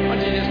 Don't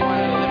you just want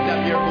to lift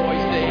up your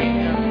voice to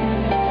Him?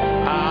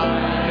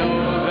 I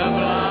know the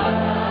blood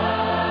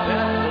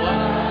that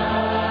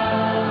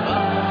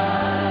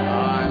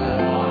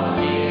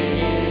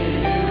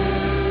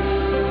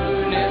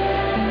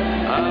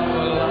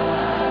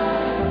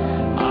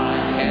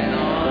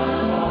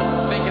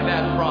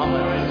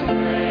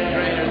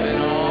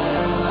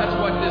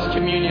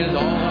communion is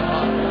all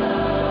about.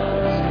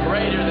 It's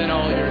greater than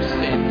all your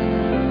sins.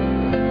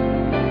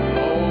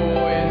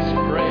 Oh, it's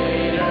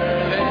greater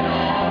than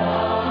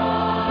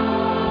all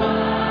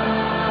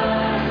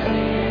my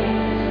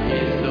sins.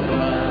 It's the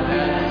blood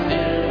that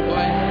still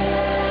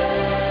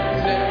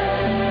cleanses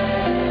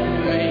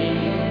me.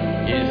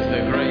 It's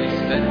the grace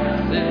that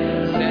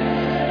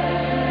sets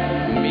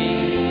me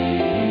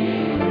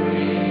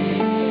free.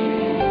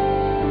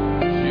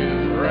 To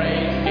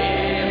praise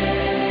Him.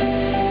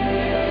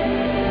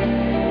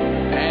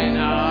 And I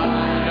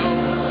know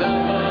the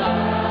blood.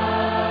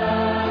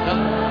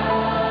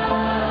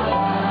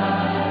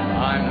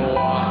 I'm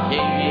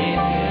walking in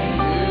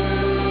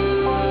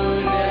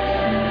newness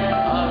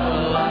of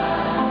life.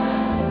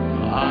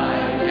 I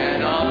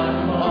cannot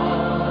fall,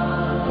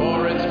 for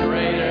it's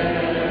greater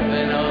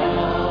than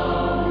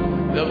all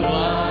the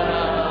blood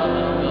of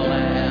the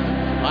Lamb.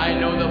 I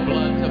know the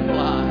blood's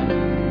applied.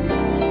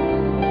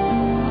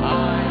 I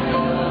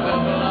know the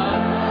blood.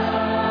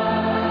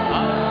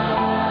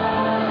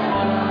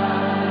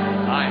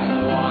 I'm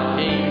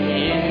walking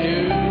in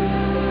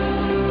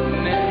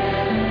newness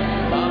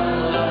of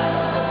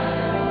life.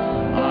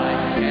 I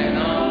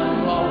cannot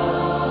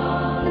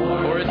fall,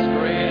 for it's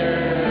greater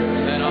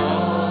than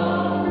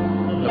all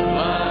the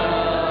blood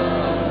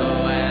of the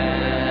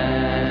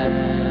Lamb.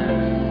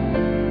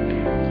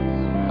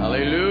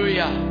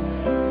 Hallelujah.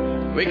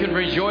 We can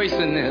rejoice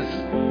in this.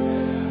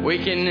 We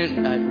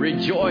can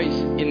rejoice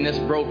in this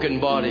broken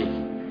body.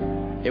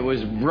 It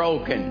was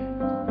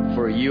broken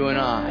for you and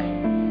I,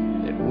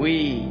 that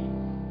we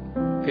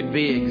could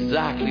be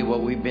exactly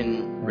what we've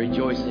been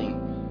rejoicing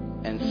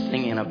and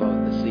singing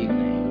about this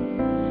evening.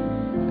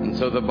 And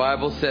so the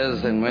Bible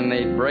says, and when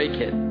they break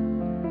it,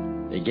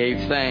 they gave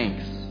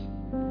thanks.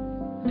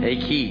 Take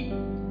heed.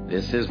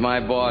 This is my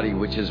body,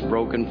 which is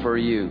broken for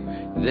you.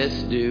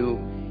 This do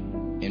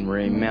in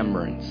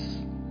remembrance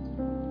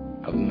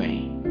of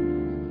me.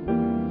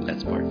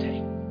 Let's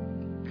partake.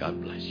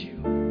 God bless you.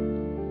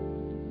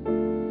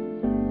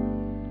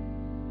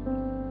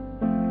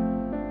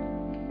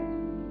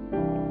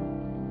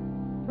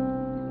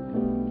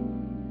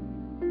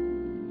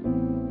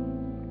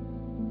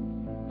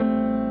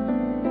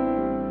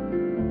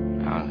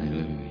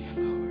 Hallelujah,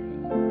 Lord.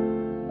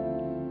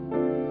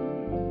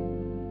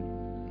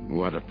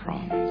 What a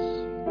promise.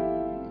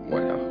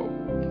 What a hope.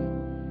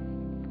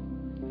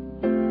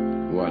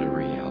 What a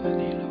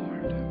reality, Lord.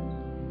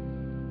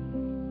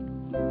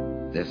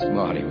 This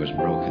body was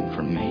broken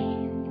for me.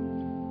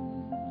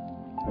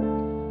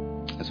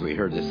 As we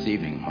heard this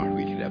evening, Lord,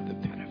 we could have the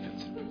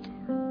benefits of it,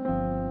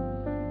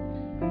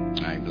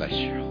 Lord. I bless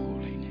your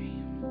holy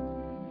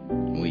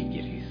name. We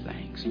give you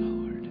thanks,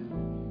 Lord.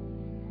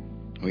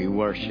 We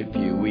worship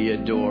you. We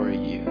adore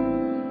you.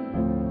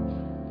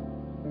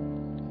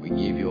 We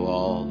give you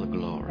all the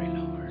glory,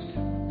 Lord.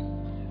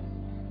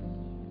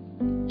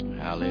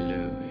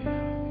 Hallelujah.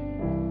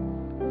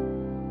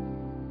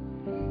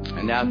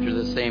 And after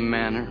the same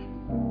manner,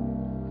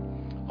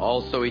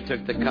 also he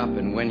took the cup,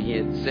 and when he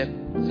had supped,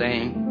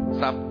 saying,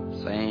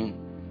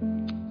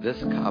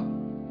 this cup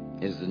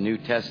is the New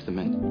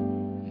Testament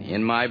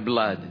in my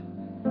blood.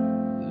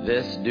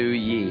 This do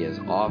ye as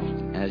oft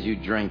as you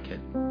drink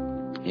it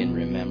in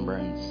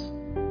remembrance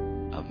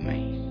of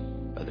me.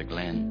 Brother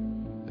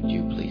Glenn, would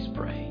you please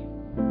pray?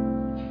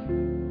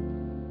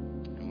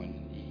 And when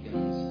he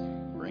comes,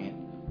 bring it,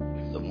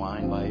 the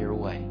wine by your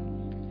way,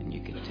 and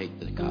you can take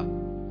the cup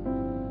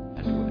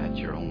at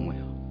your own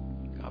will.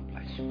 God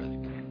bless you, Brother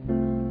Glenn.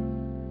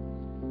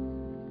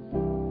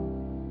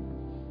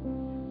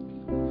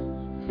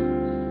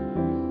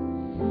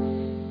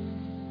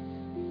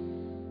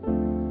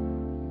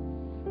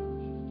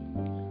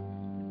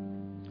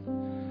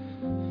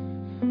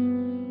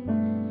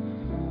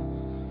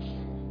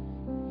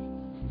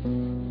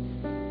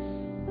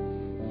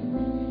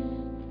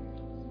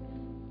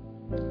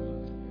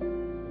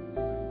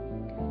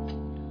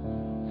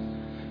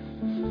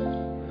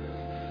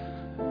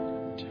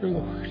 Dear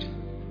Lord,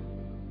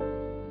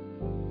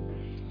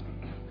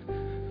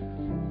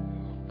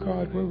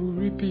 God, where would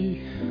we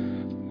be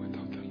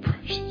without the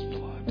precious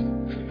blood?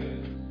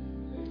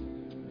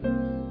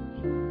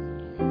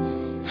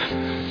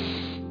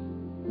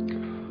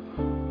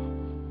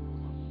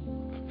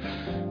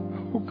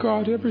 Oh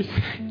God,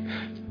 everything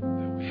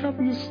that we have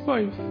in this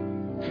life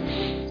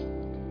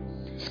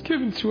is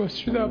given to us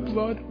through that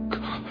blood, oh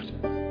God.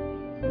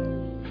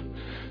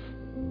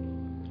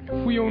 If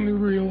we only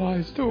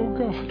realized, oh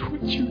God,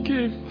 what you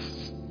gave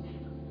us.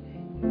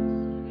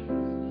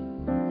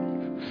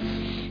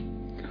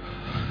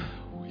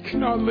 We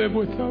cannot live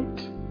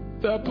without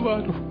that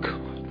blood, oh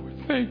God.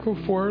 We're thankful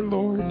for it,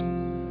 Lord.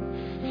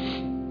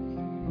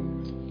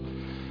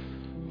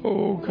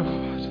 Oh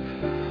God.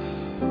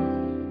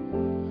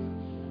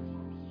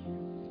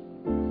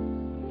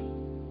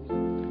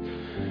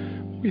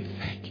 We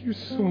thank you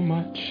so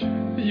much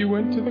that you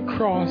went to the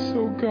cross,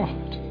 oh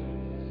God.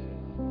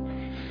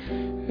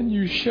 And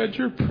you shed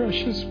your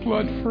precious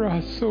blood for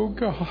us, oh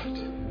God,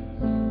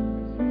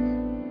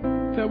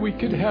 that we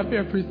could have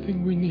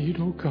everything we need,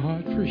 oh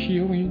God, for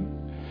healing,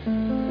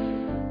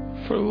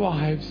 for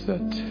lives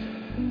that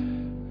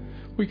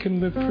we can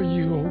live for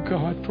you, oh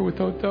God, for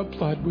without that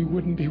blood we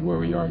wouldn't be where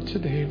we are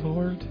today,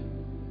 Lord.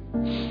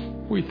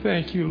 We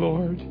thank you,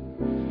 Lord,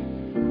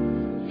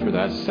 for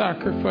that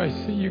sacrifice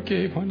that you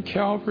gave on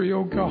Calvary,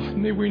 oh God.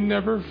 May we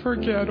never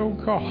forget, oh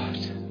God,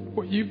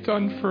 what you've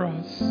done for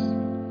us.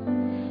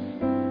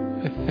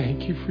 I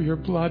thank you for your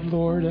blood,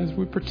 Lord, as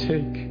we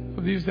partake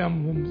of these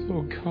emblems,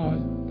 oh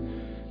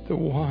God, the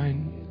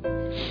wine,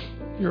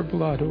 your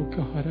blood, oh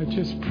God. I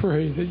just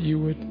pray that you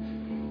would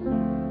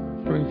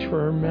bring to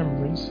our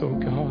remembrance, oh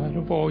God,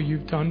 of all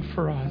you've done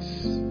for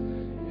us,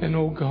 and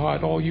oh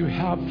God, all you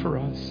have for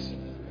us.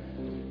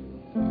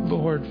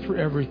 Lord, for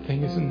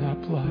everything is in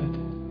that blood.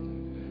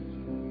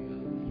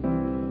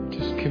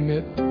 Just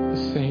commit the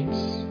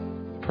saints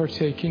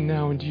partaking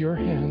now into your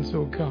hands,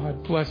 oh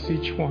God. Bless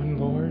each one,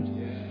 Lord.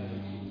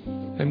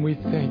 And we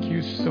thank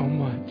you so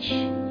much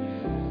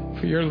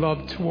for your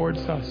love towards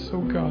us,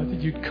 oh God, that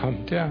you'd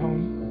come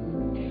down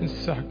and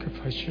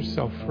sacrifice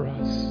yourself for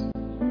us.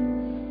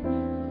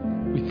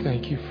 We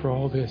thank you for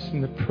all this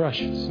in the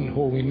precious and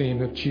holy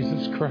name of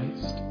Jesus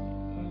Christ.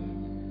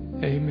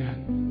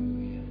 Amen.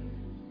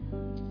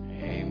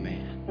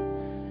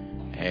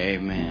 Amen.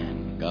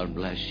 Amen. God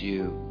bless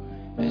you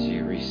as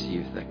you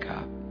receive the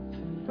cup.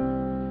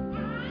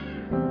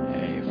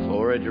 Hey,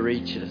 for it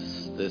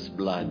reaches, this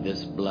blood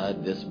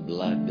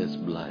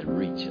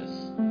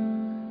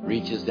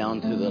reaches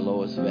down to the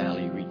lowest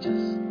valley,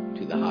 reaches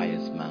to the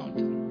highest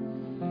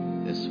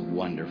mountain. This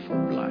wonderful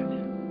blood.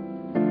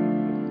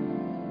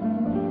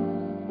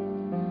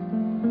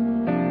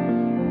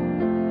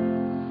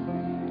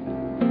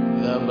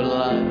 The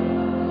blood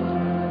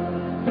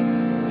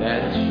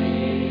that Jesus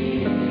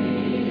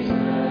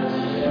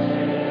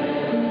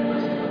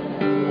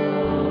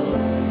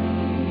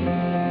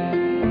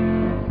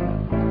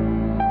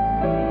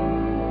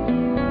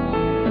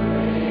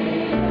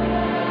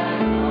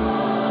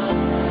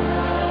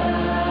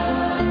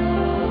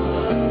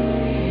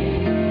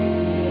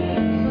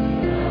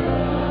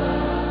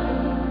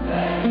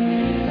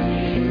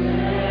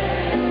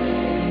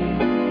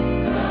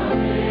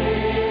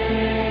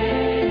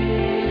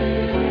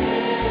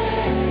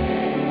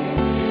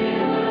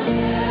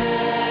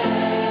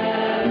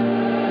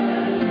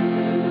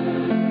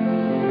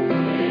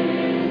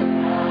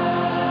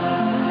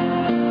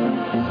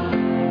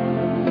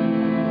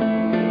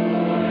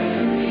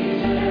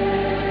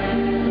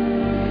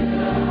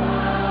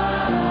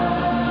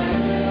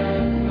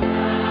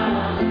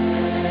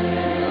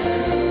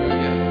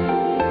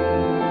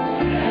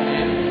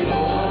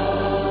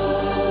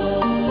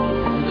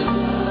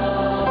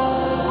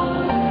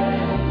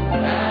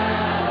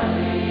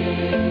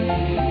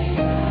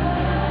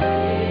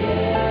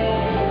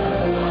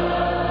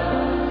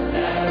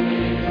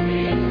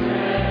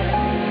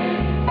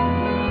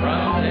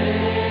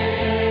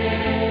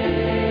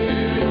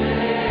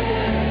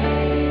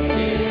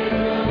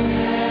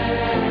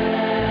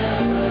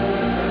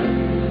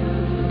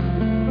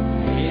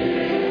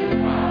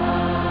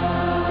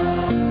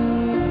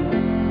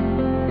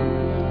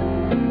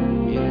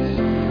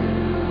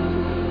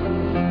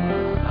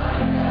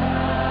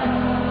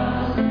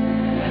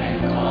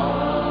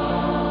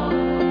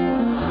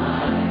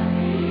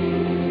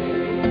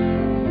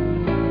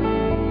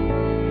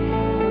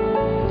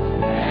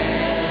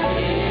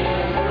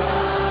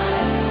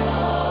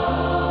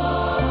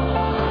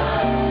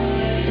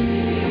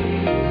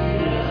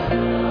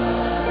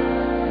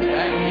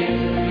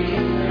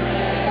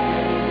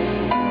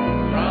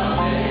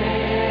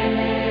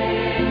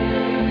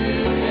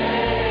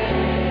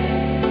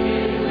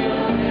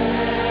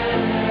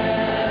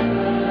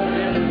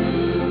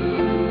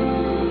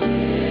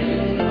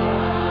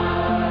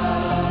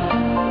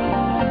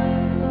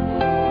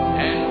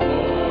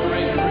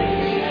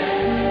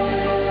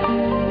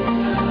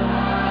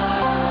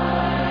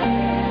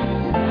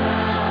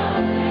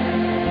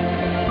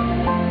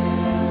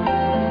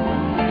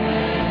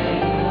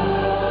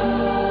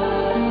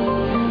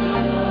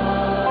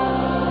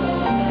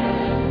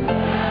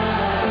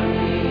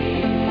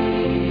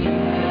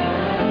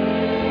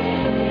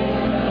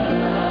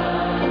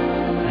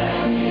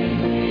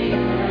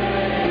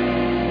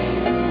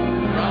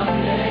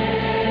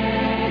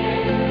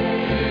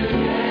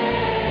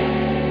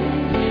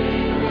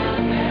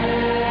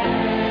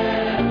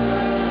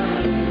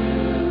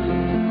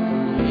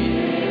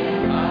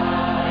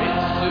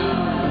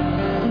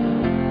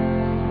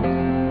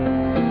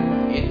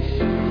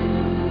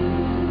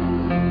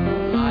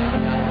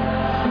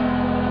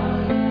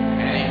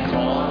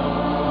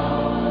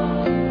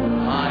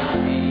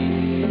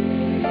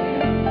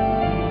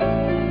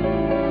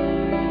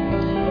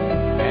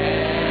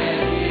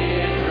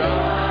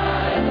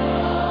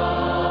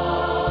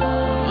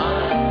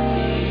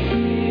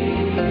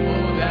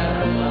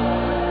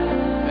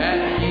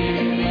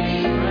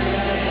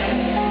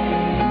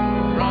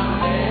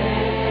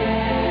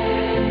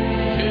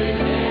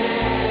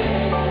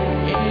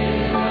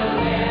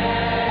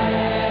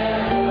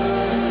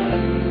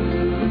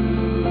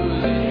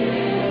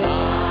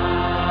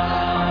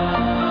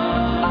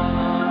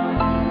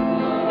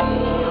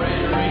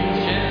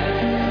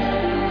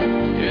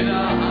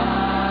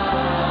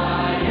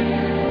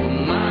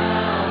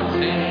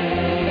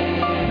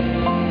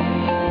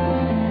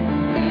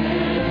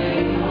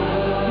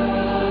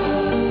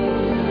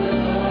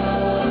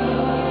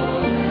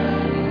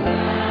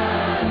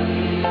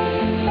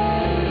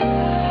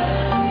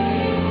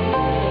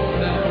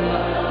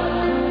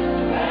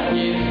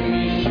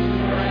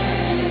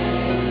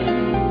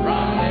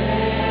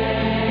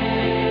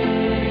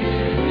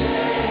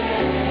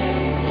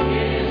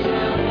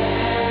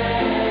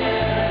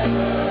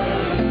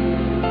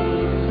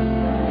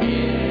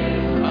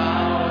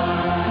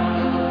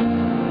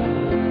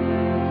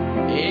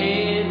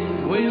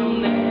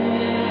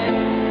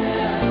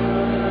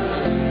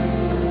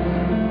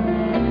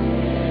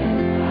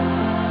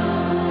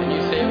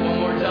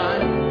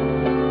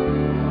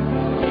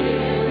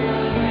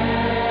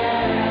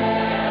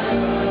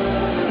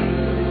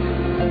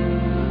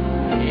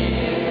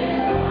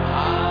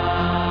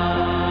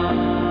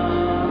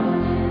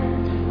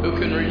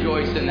can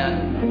rejoice in that?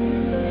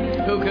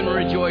 Who can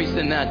rejoice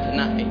in that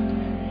tonight?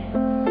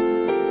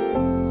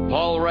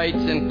 Paul writes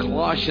in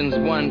Colossians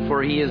 1,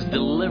 for he has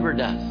delivered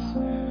us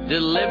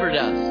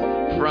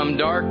from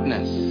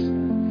darkness.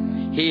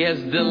 He has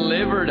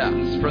delivered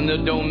us from the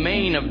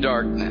domain of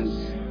darkness.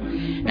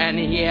 And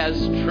he has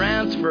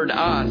transferred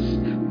us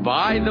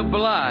by the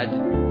blood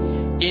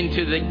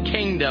into the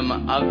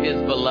kingdom of his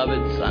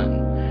beloved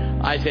Son.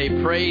 I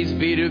say, praise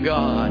be to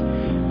God.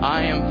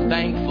 I am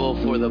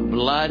thankful for the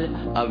blood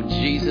of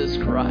Jesus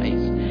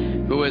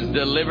Christ, who has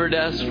delivered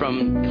us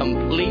from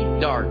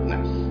complete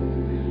darkness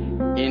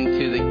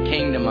into the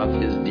kingdom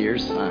of his dear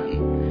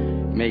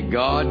Son. May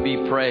God be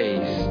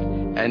praised,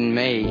 and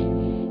may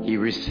he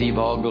receive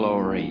all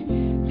glory.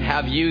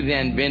 Have you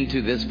then been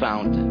to this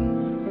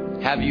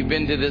fountain? Have you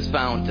been to this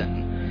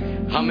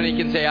fountain? How many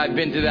can say, I've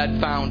been to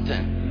that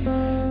fountain?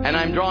 And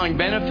I'm drawing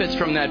benefits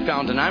from that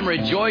fountain. I'm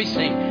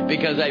rejoicing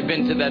because I've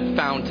been to that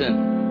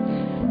fountain.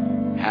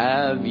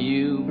 Have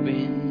you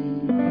been?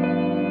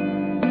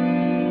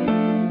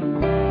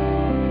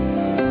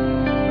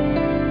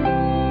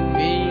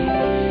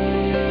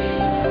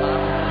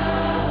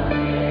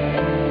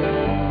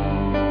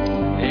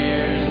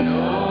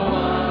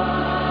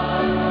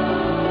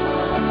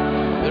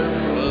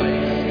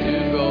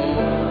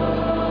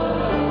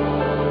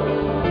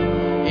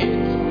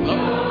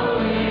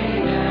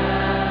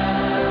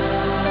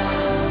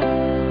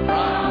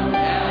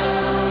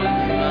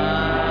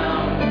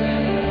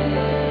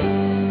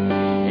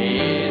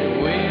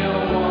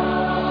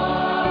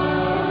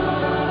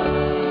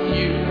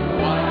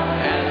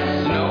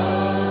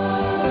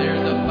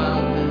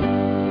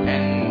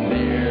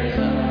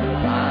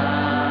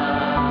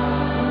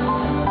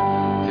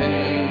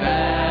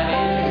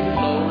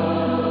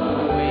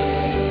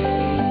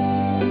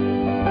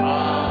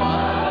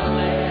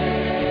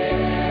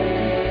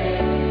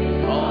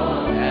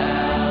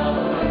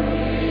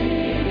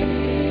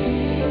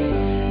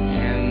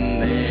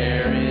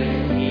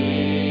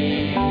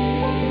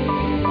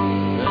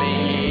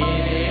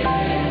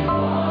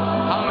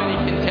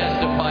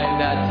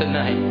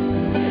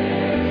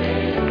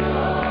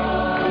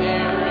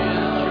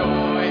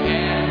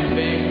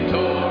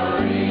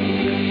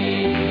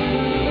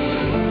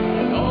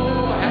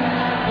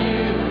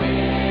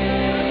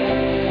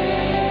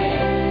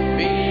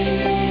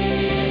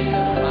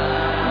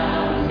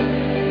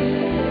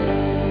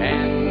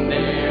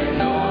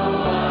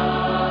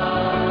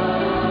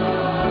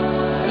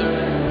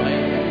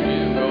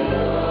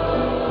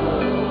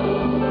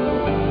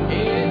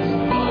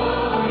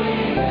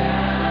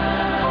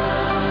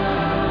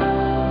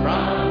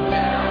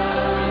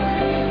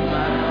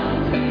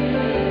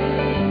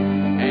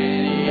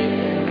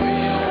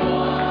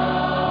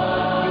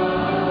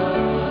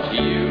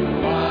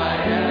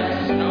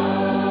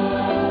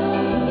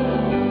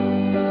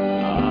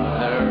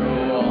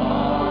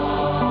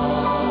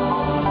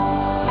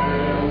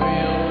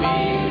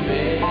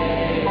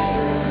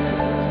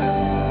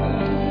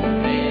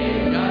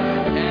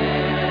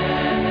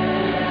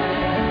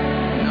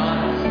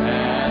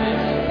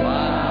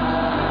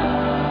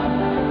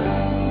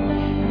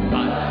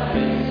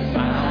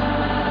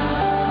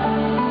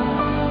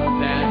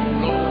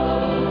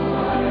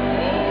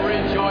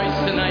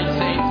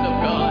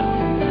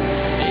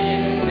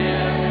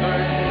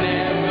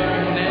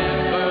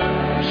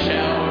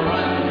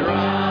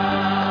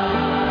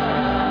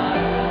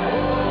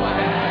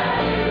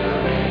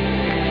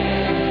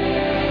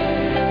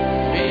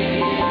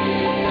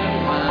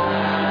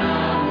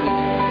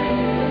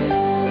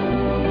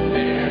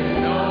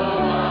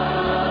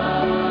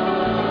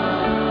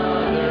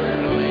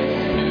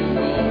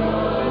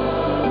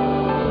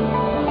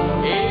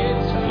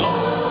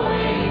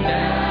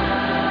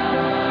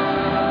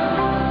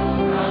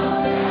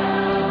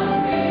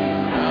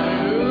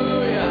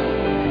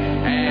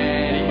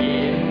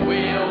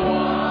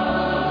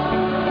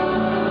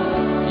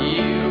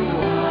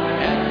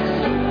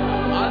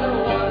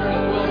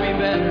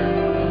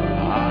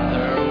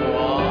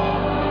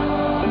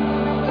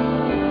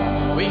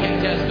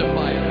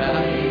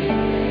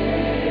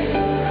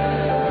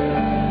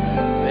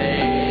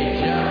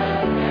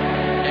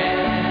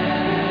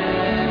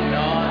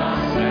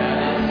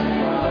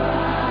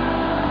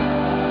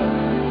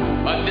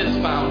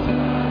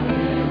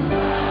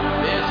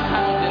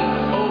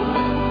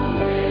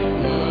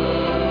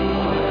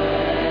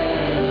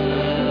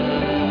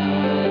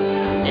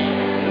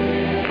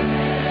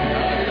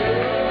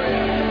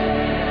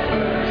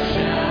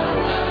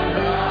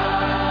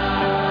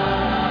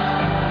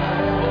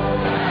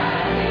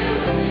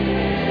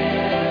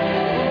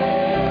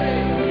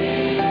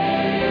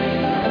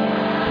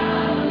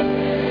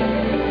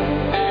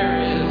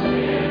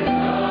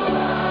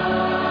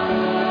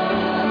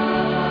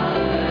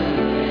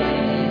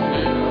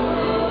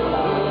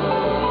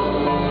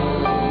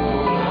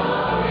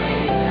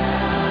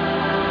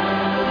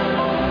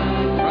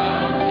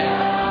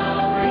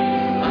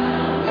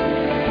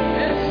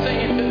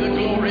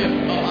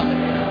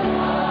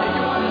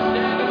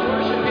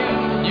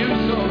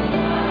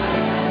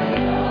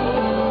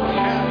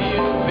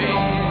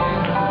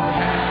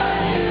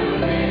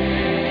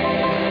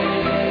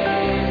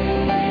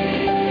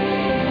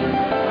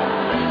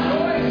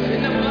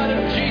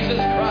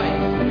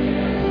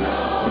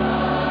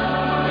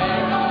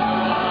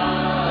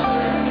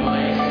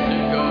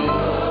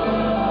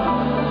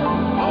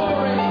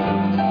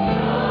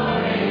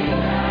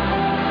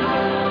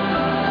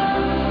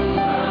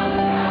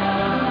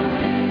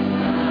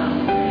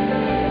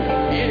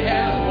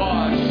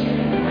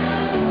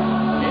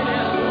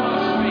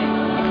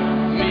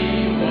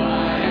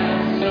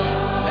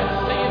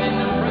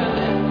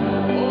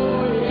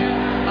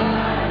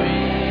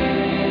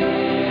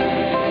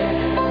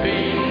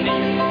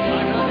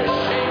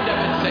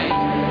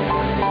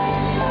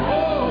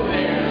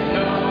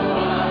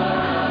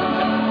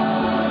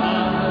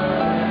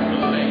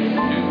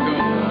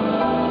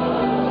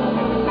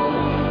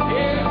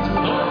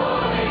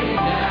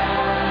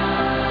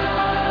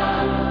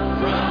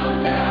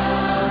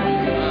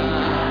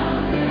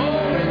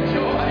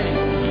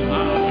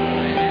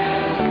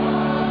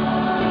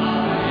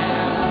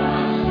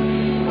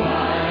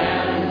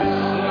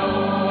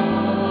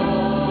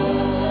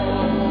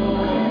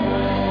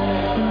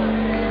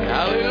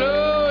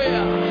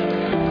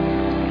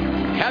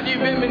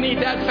 beneath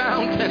that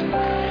fountain?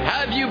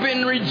 Have you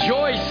been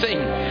rejoicing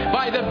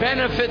by the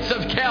benefits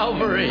of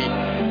Calvary?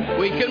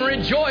 We can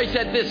rejoice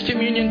at this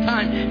communion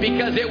time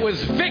because it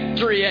was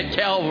victory at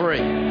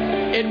Calvary.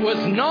 It was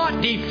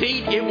not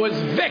defeat, it was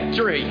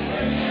victory.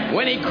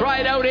 When he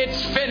cried out,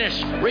 it's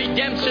finished.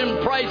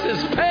 Redemption price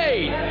is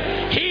paid.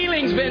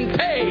 Healing's been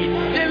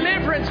paid.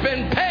 Deliverance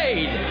been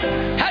paid.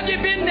 Have you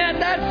been at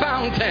that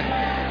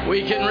fountain?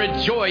 We can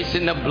rejoice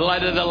in the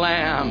blood of the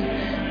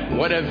Lamb.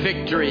 What a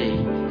victory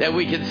that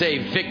we could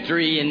say,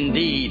 victory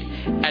indeed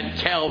at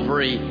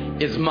Calvary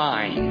is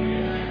mine.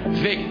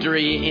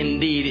 Victory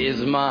indeed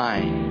is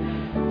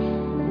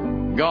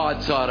mine.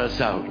 God sought us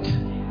out.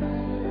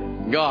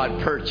 God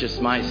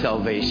purchased my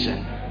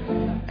salvation.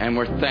 And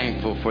we're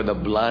thankful for the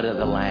blood of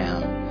the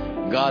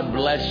Lamb. God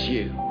bless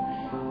you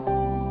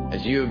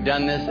as you have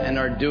done this and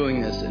are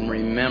doing this in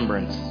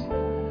remembrance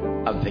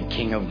of the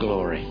King of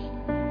Glory.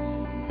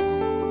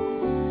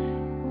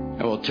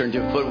 And we'll turn to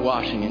foot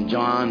washing in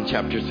John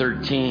chapter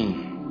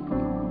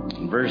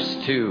 13, verse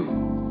 2.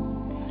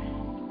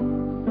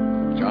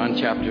 John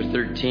chapter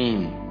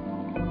 13.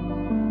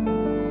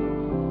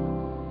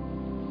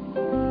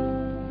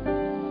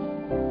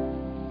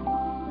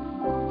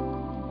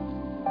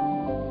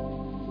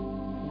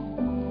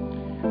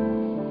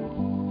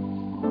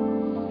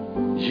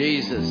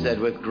 Jesus said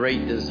with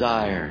great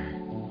desire,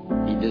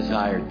 he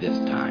desired this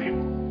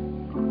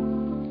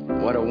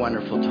time. What a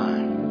wonderful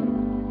time.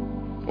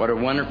 What a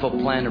wonderful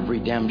plan of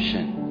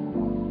redemption.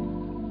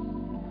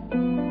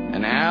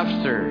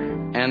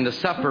 And the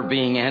supper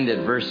being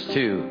ended, verse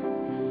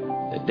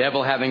 2, the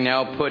devil having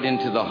now put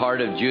into the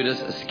heart of Judas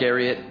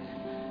Iscariot,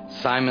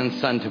 Simon's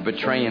son, to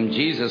betray him,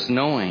 Jesus,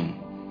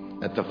 knowing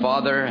that the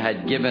Father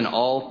had given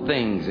all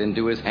things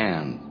into his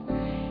hand,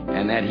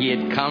 and that he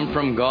had come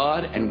from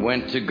God and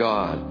went to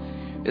God.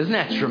 Isn't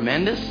that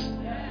tremendous?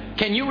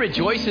 Can you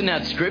rejoice in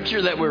that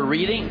scripture that we're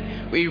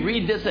reading? We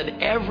read this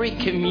at every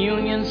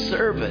communion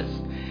service.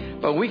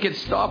 But we could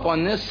stop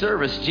on this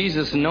service,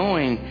 Jesus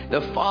knowing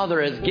the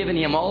Father has given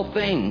him all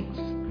things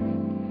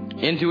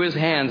into his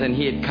hands, and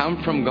he had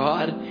come from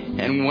God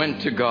and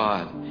went to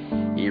God.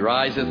 He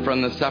riseth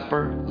from the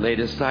supper, laid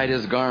aside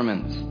his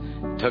garments,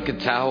 took a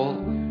towel,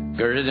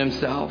 girded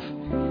himself,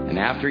 and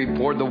after he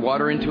poured the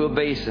water into a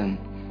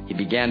basin, he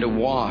began to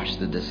wash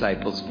the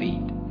disciples'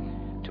 feet,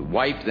 to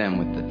wipe them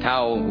with the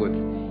towel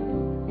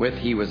with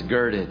he was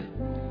girded.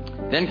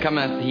 Then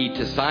cometh he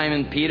to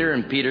Simon Peter,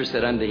 and Peter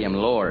said unto him,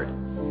 Lord,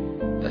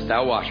 dost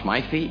thou wash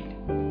my feet?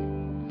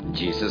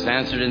 Jesus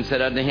answered and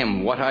said unto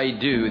him, What I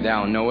do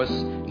thou knowest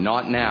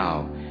not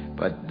now,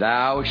 but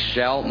thou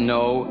shalt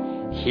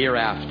know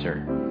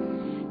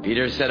hereafter.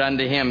 Peter said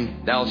unto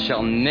him, Thou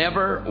shalt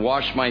never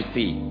wash my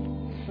feet.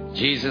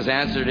 Jesus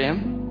answered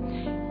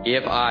him,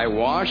 If I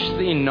wash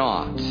thee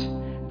not,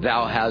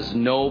 thou hast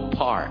no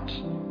part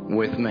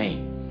with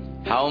me.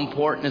 How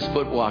important is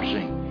foot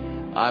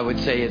washing? I would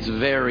say it's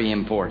very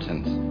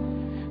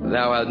important.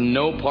 Thou hast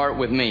no part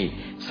with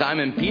me.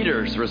 Simon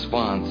Peter's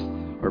response,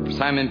 or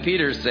Simon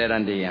Peter said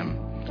unto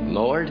him,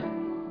 Lord,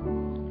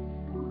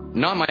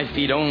 not my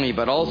feet only,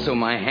 but also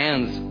my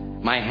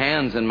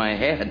hands and my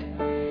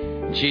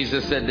head.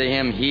 Jesus said to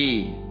him,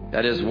 He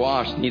that is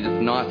washed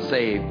needeth not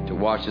save to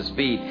wash his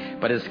feet,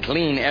 but is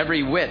clean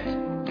every whit.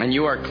 And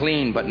you are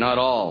clean, but not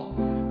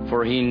all.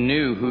 For he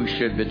knew who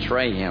should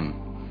betray him.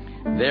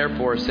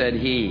 Therefore said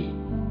he,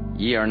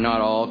 Ye are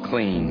not all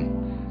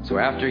clean. So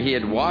after he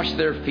had washed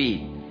their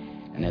feet,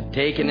 and had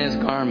taken his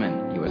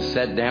garment, he was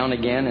set down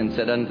again, and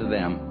said unto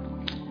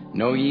them,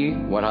 Know ye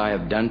what I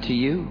have done to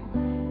you?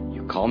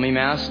 You call me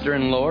Master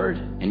and Lord,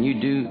 and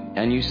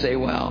you say,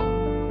 Well,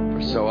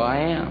 for so I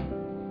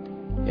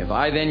am. If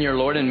I then, your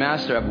Lord and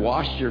Master, have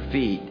washed your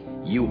feet,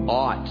 you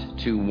ought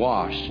to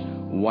wash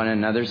one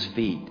another's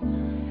feet.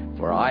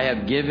 For I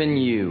have given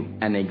you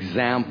an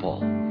example,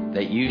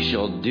 that you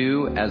shall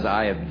do as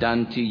I have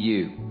done to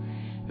you.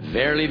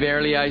 Verily,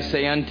 verily, I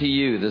say unto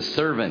you, the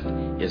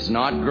servant is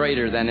not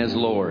greater than his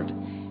Lord,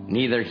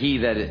 neither he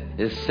that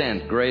is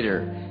sent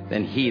greater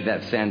than he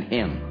that sent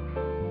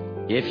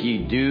him. If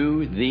ye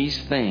do these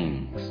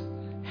things,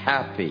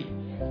 happy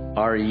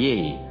are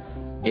ye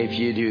if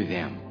you do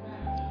them.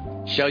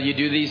 Shall you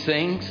do these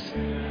things?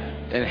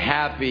 Then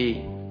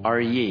happy are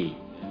ye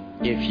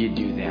if you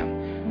do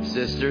them.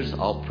 Sisters,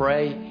 I'll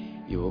pray.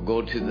 You will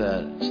go to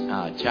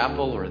the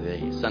chapel or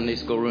the Sunday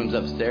school rooms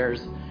upstairs.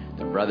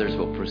 The brothers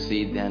will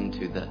proceed then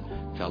to the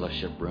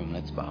fellowship room.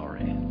 Let's bow our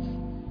heads.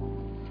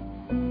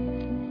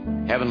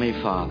 Heavenly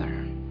Father,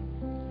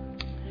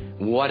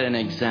 what an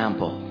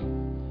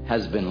example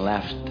has been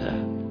left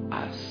to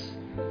us.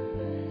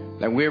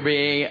 That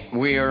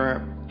we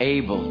are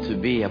able to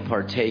be a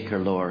partaker,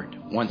 Lord,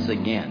 once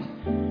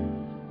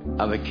again,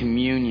 of a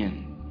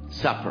communion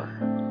supper,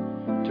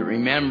 to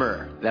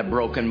remember that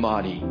broken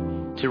body,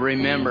 to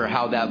remember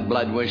how that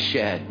blood was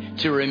shed,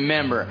 to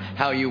remember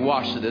how you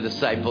washed the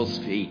disciples'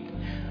 feet.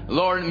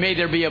 Lord, may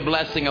there be a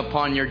blessing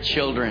upon your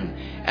children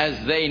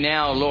as they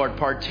now, Lord,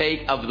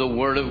 partake of the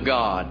Word of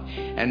God.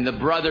 And the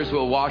brothers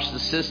will wash the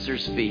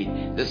sisters' feet,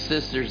 the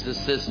sisters'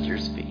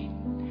 feet.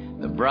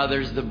 the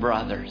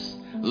brothers.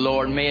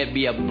 Lord, may it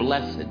be a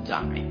blessed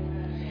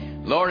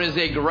time. Lord, as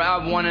they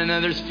grab one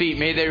another's feet,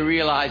 may they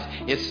realize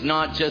it's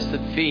not just the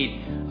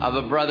feet of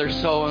a brother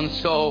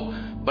so-and-so,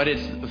 but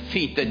it's the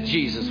feet that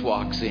Jesus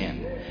walks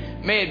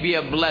in. May it be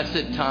a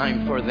blessed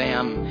time for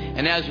them.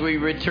 And as we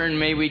return,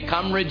 may we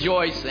come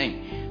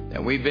rejoicing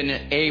that we've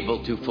been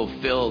able to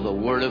fulfill the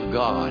Word of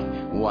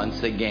God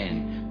once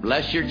again.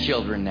 Bless your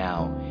children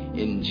now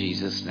in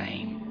Jesus'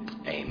 name.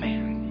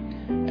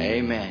 Amen.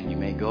 Amen. You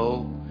may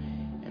go,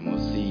 and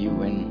we'll see you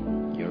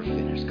when you're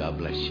finished. God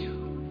bless you.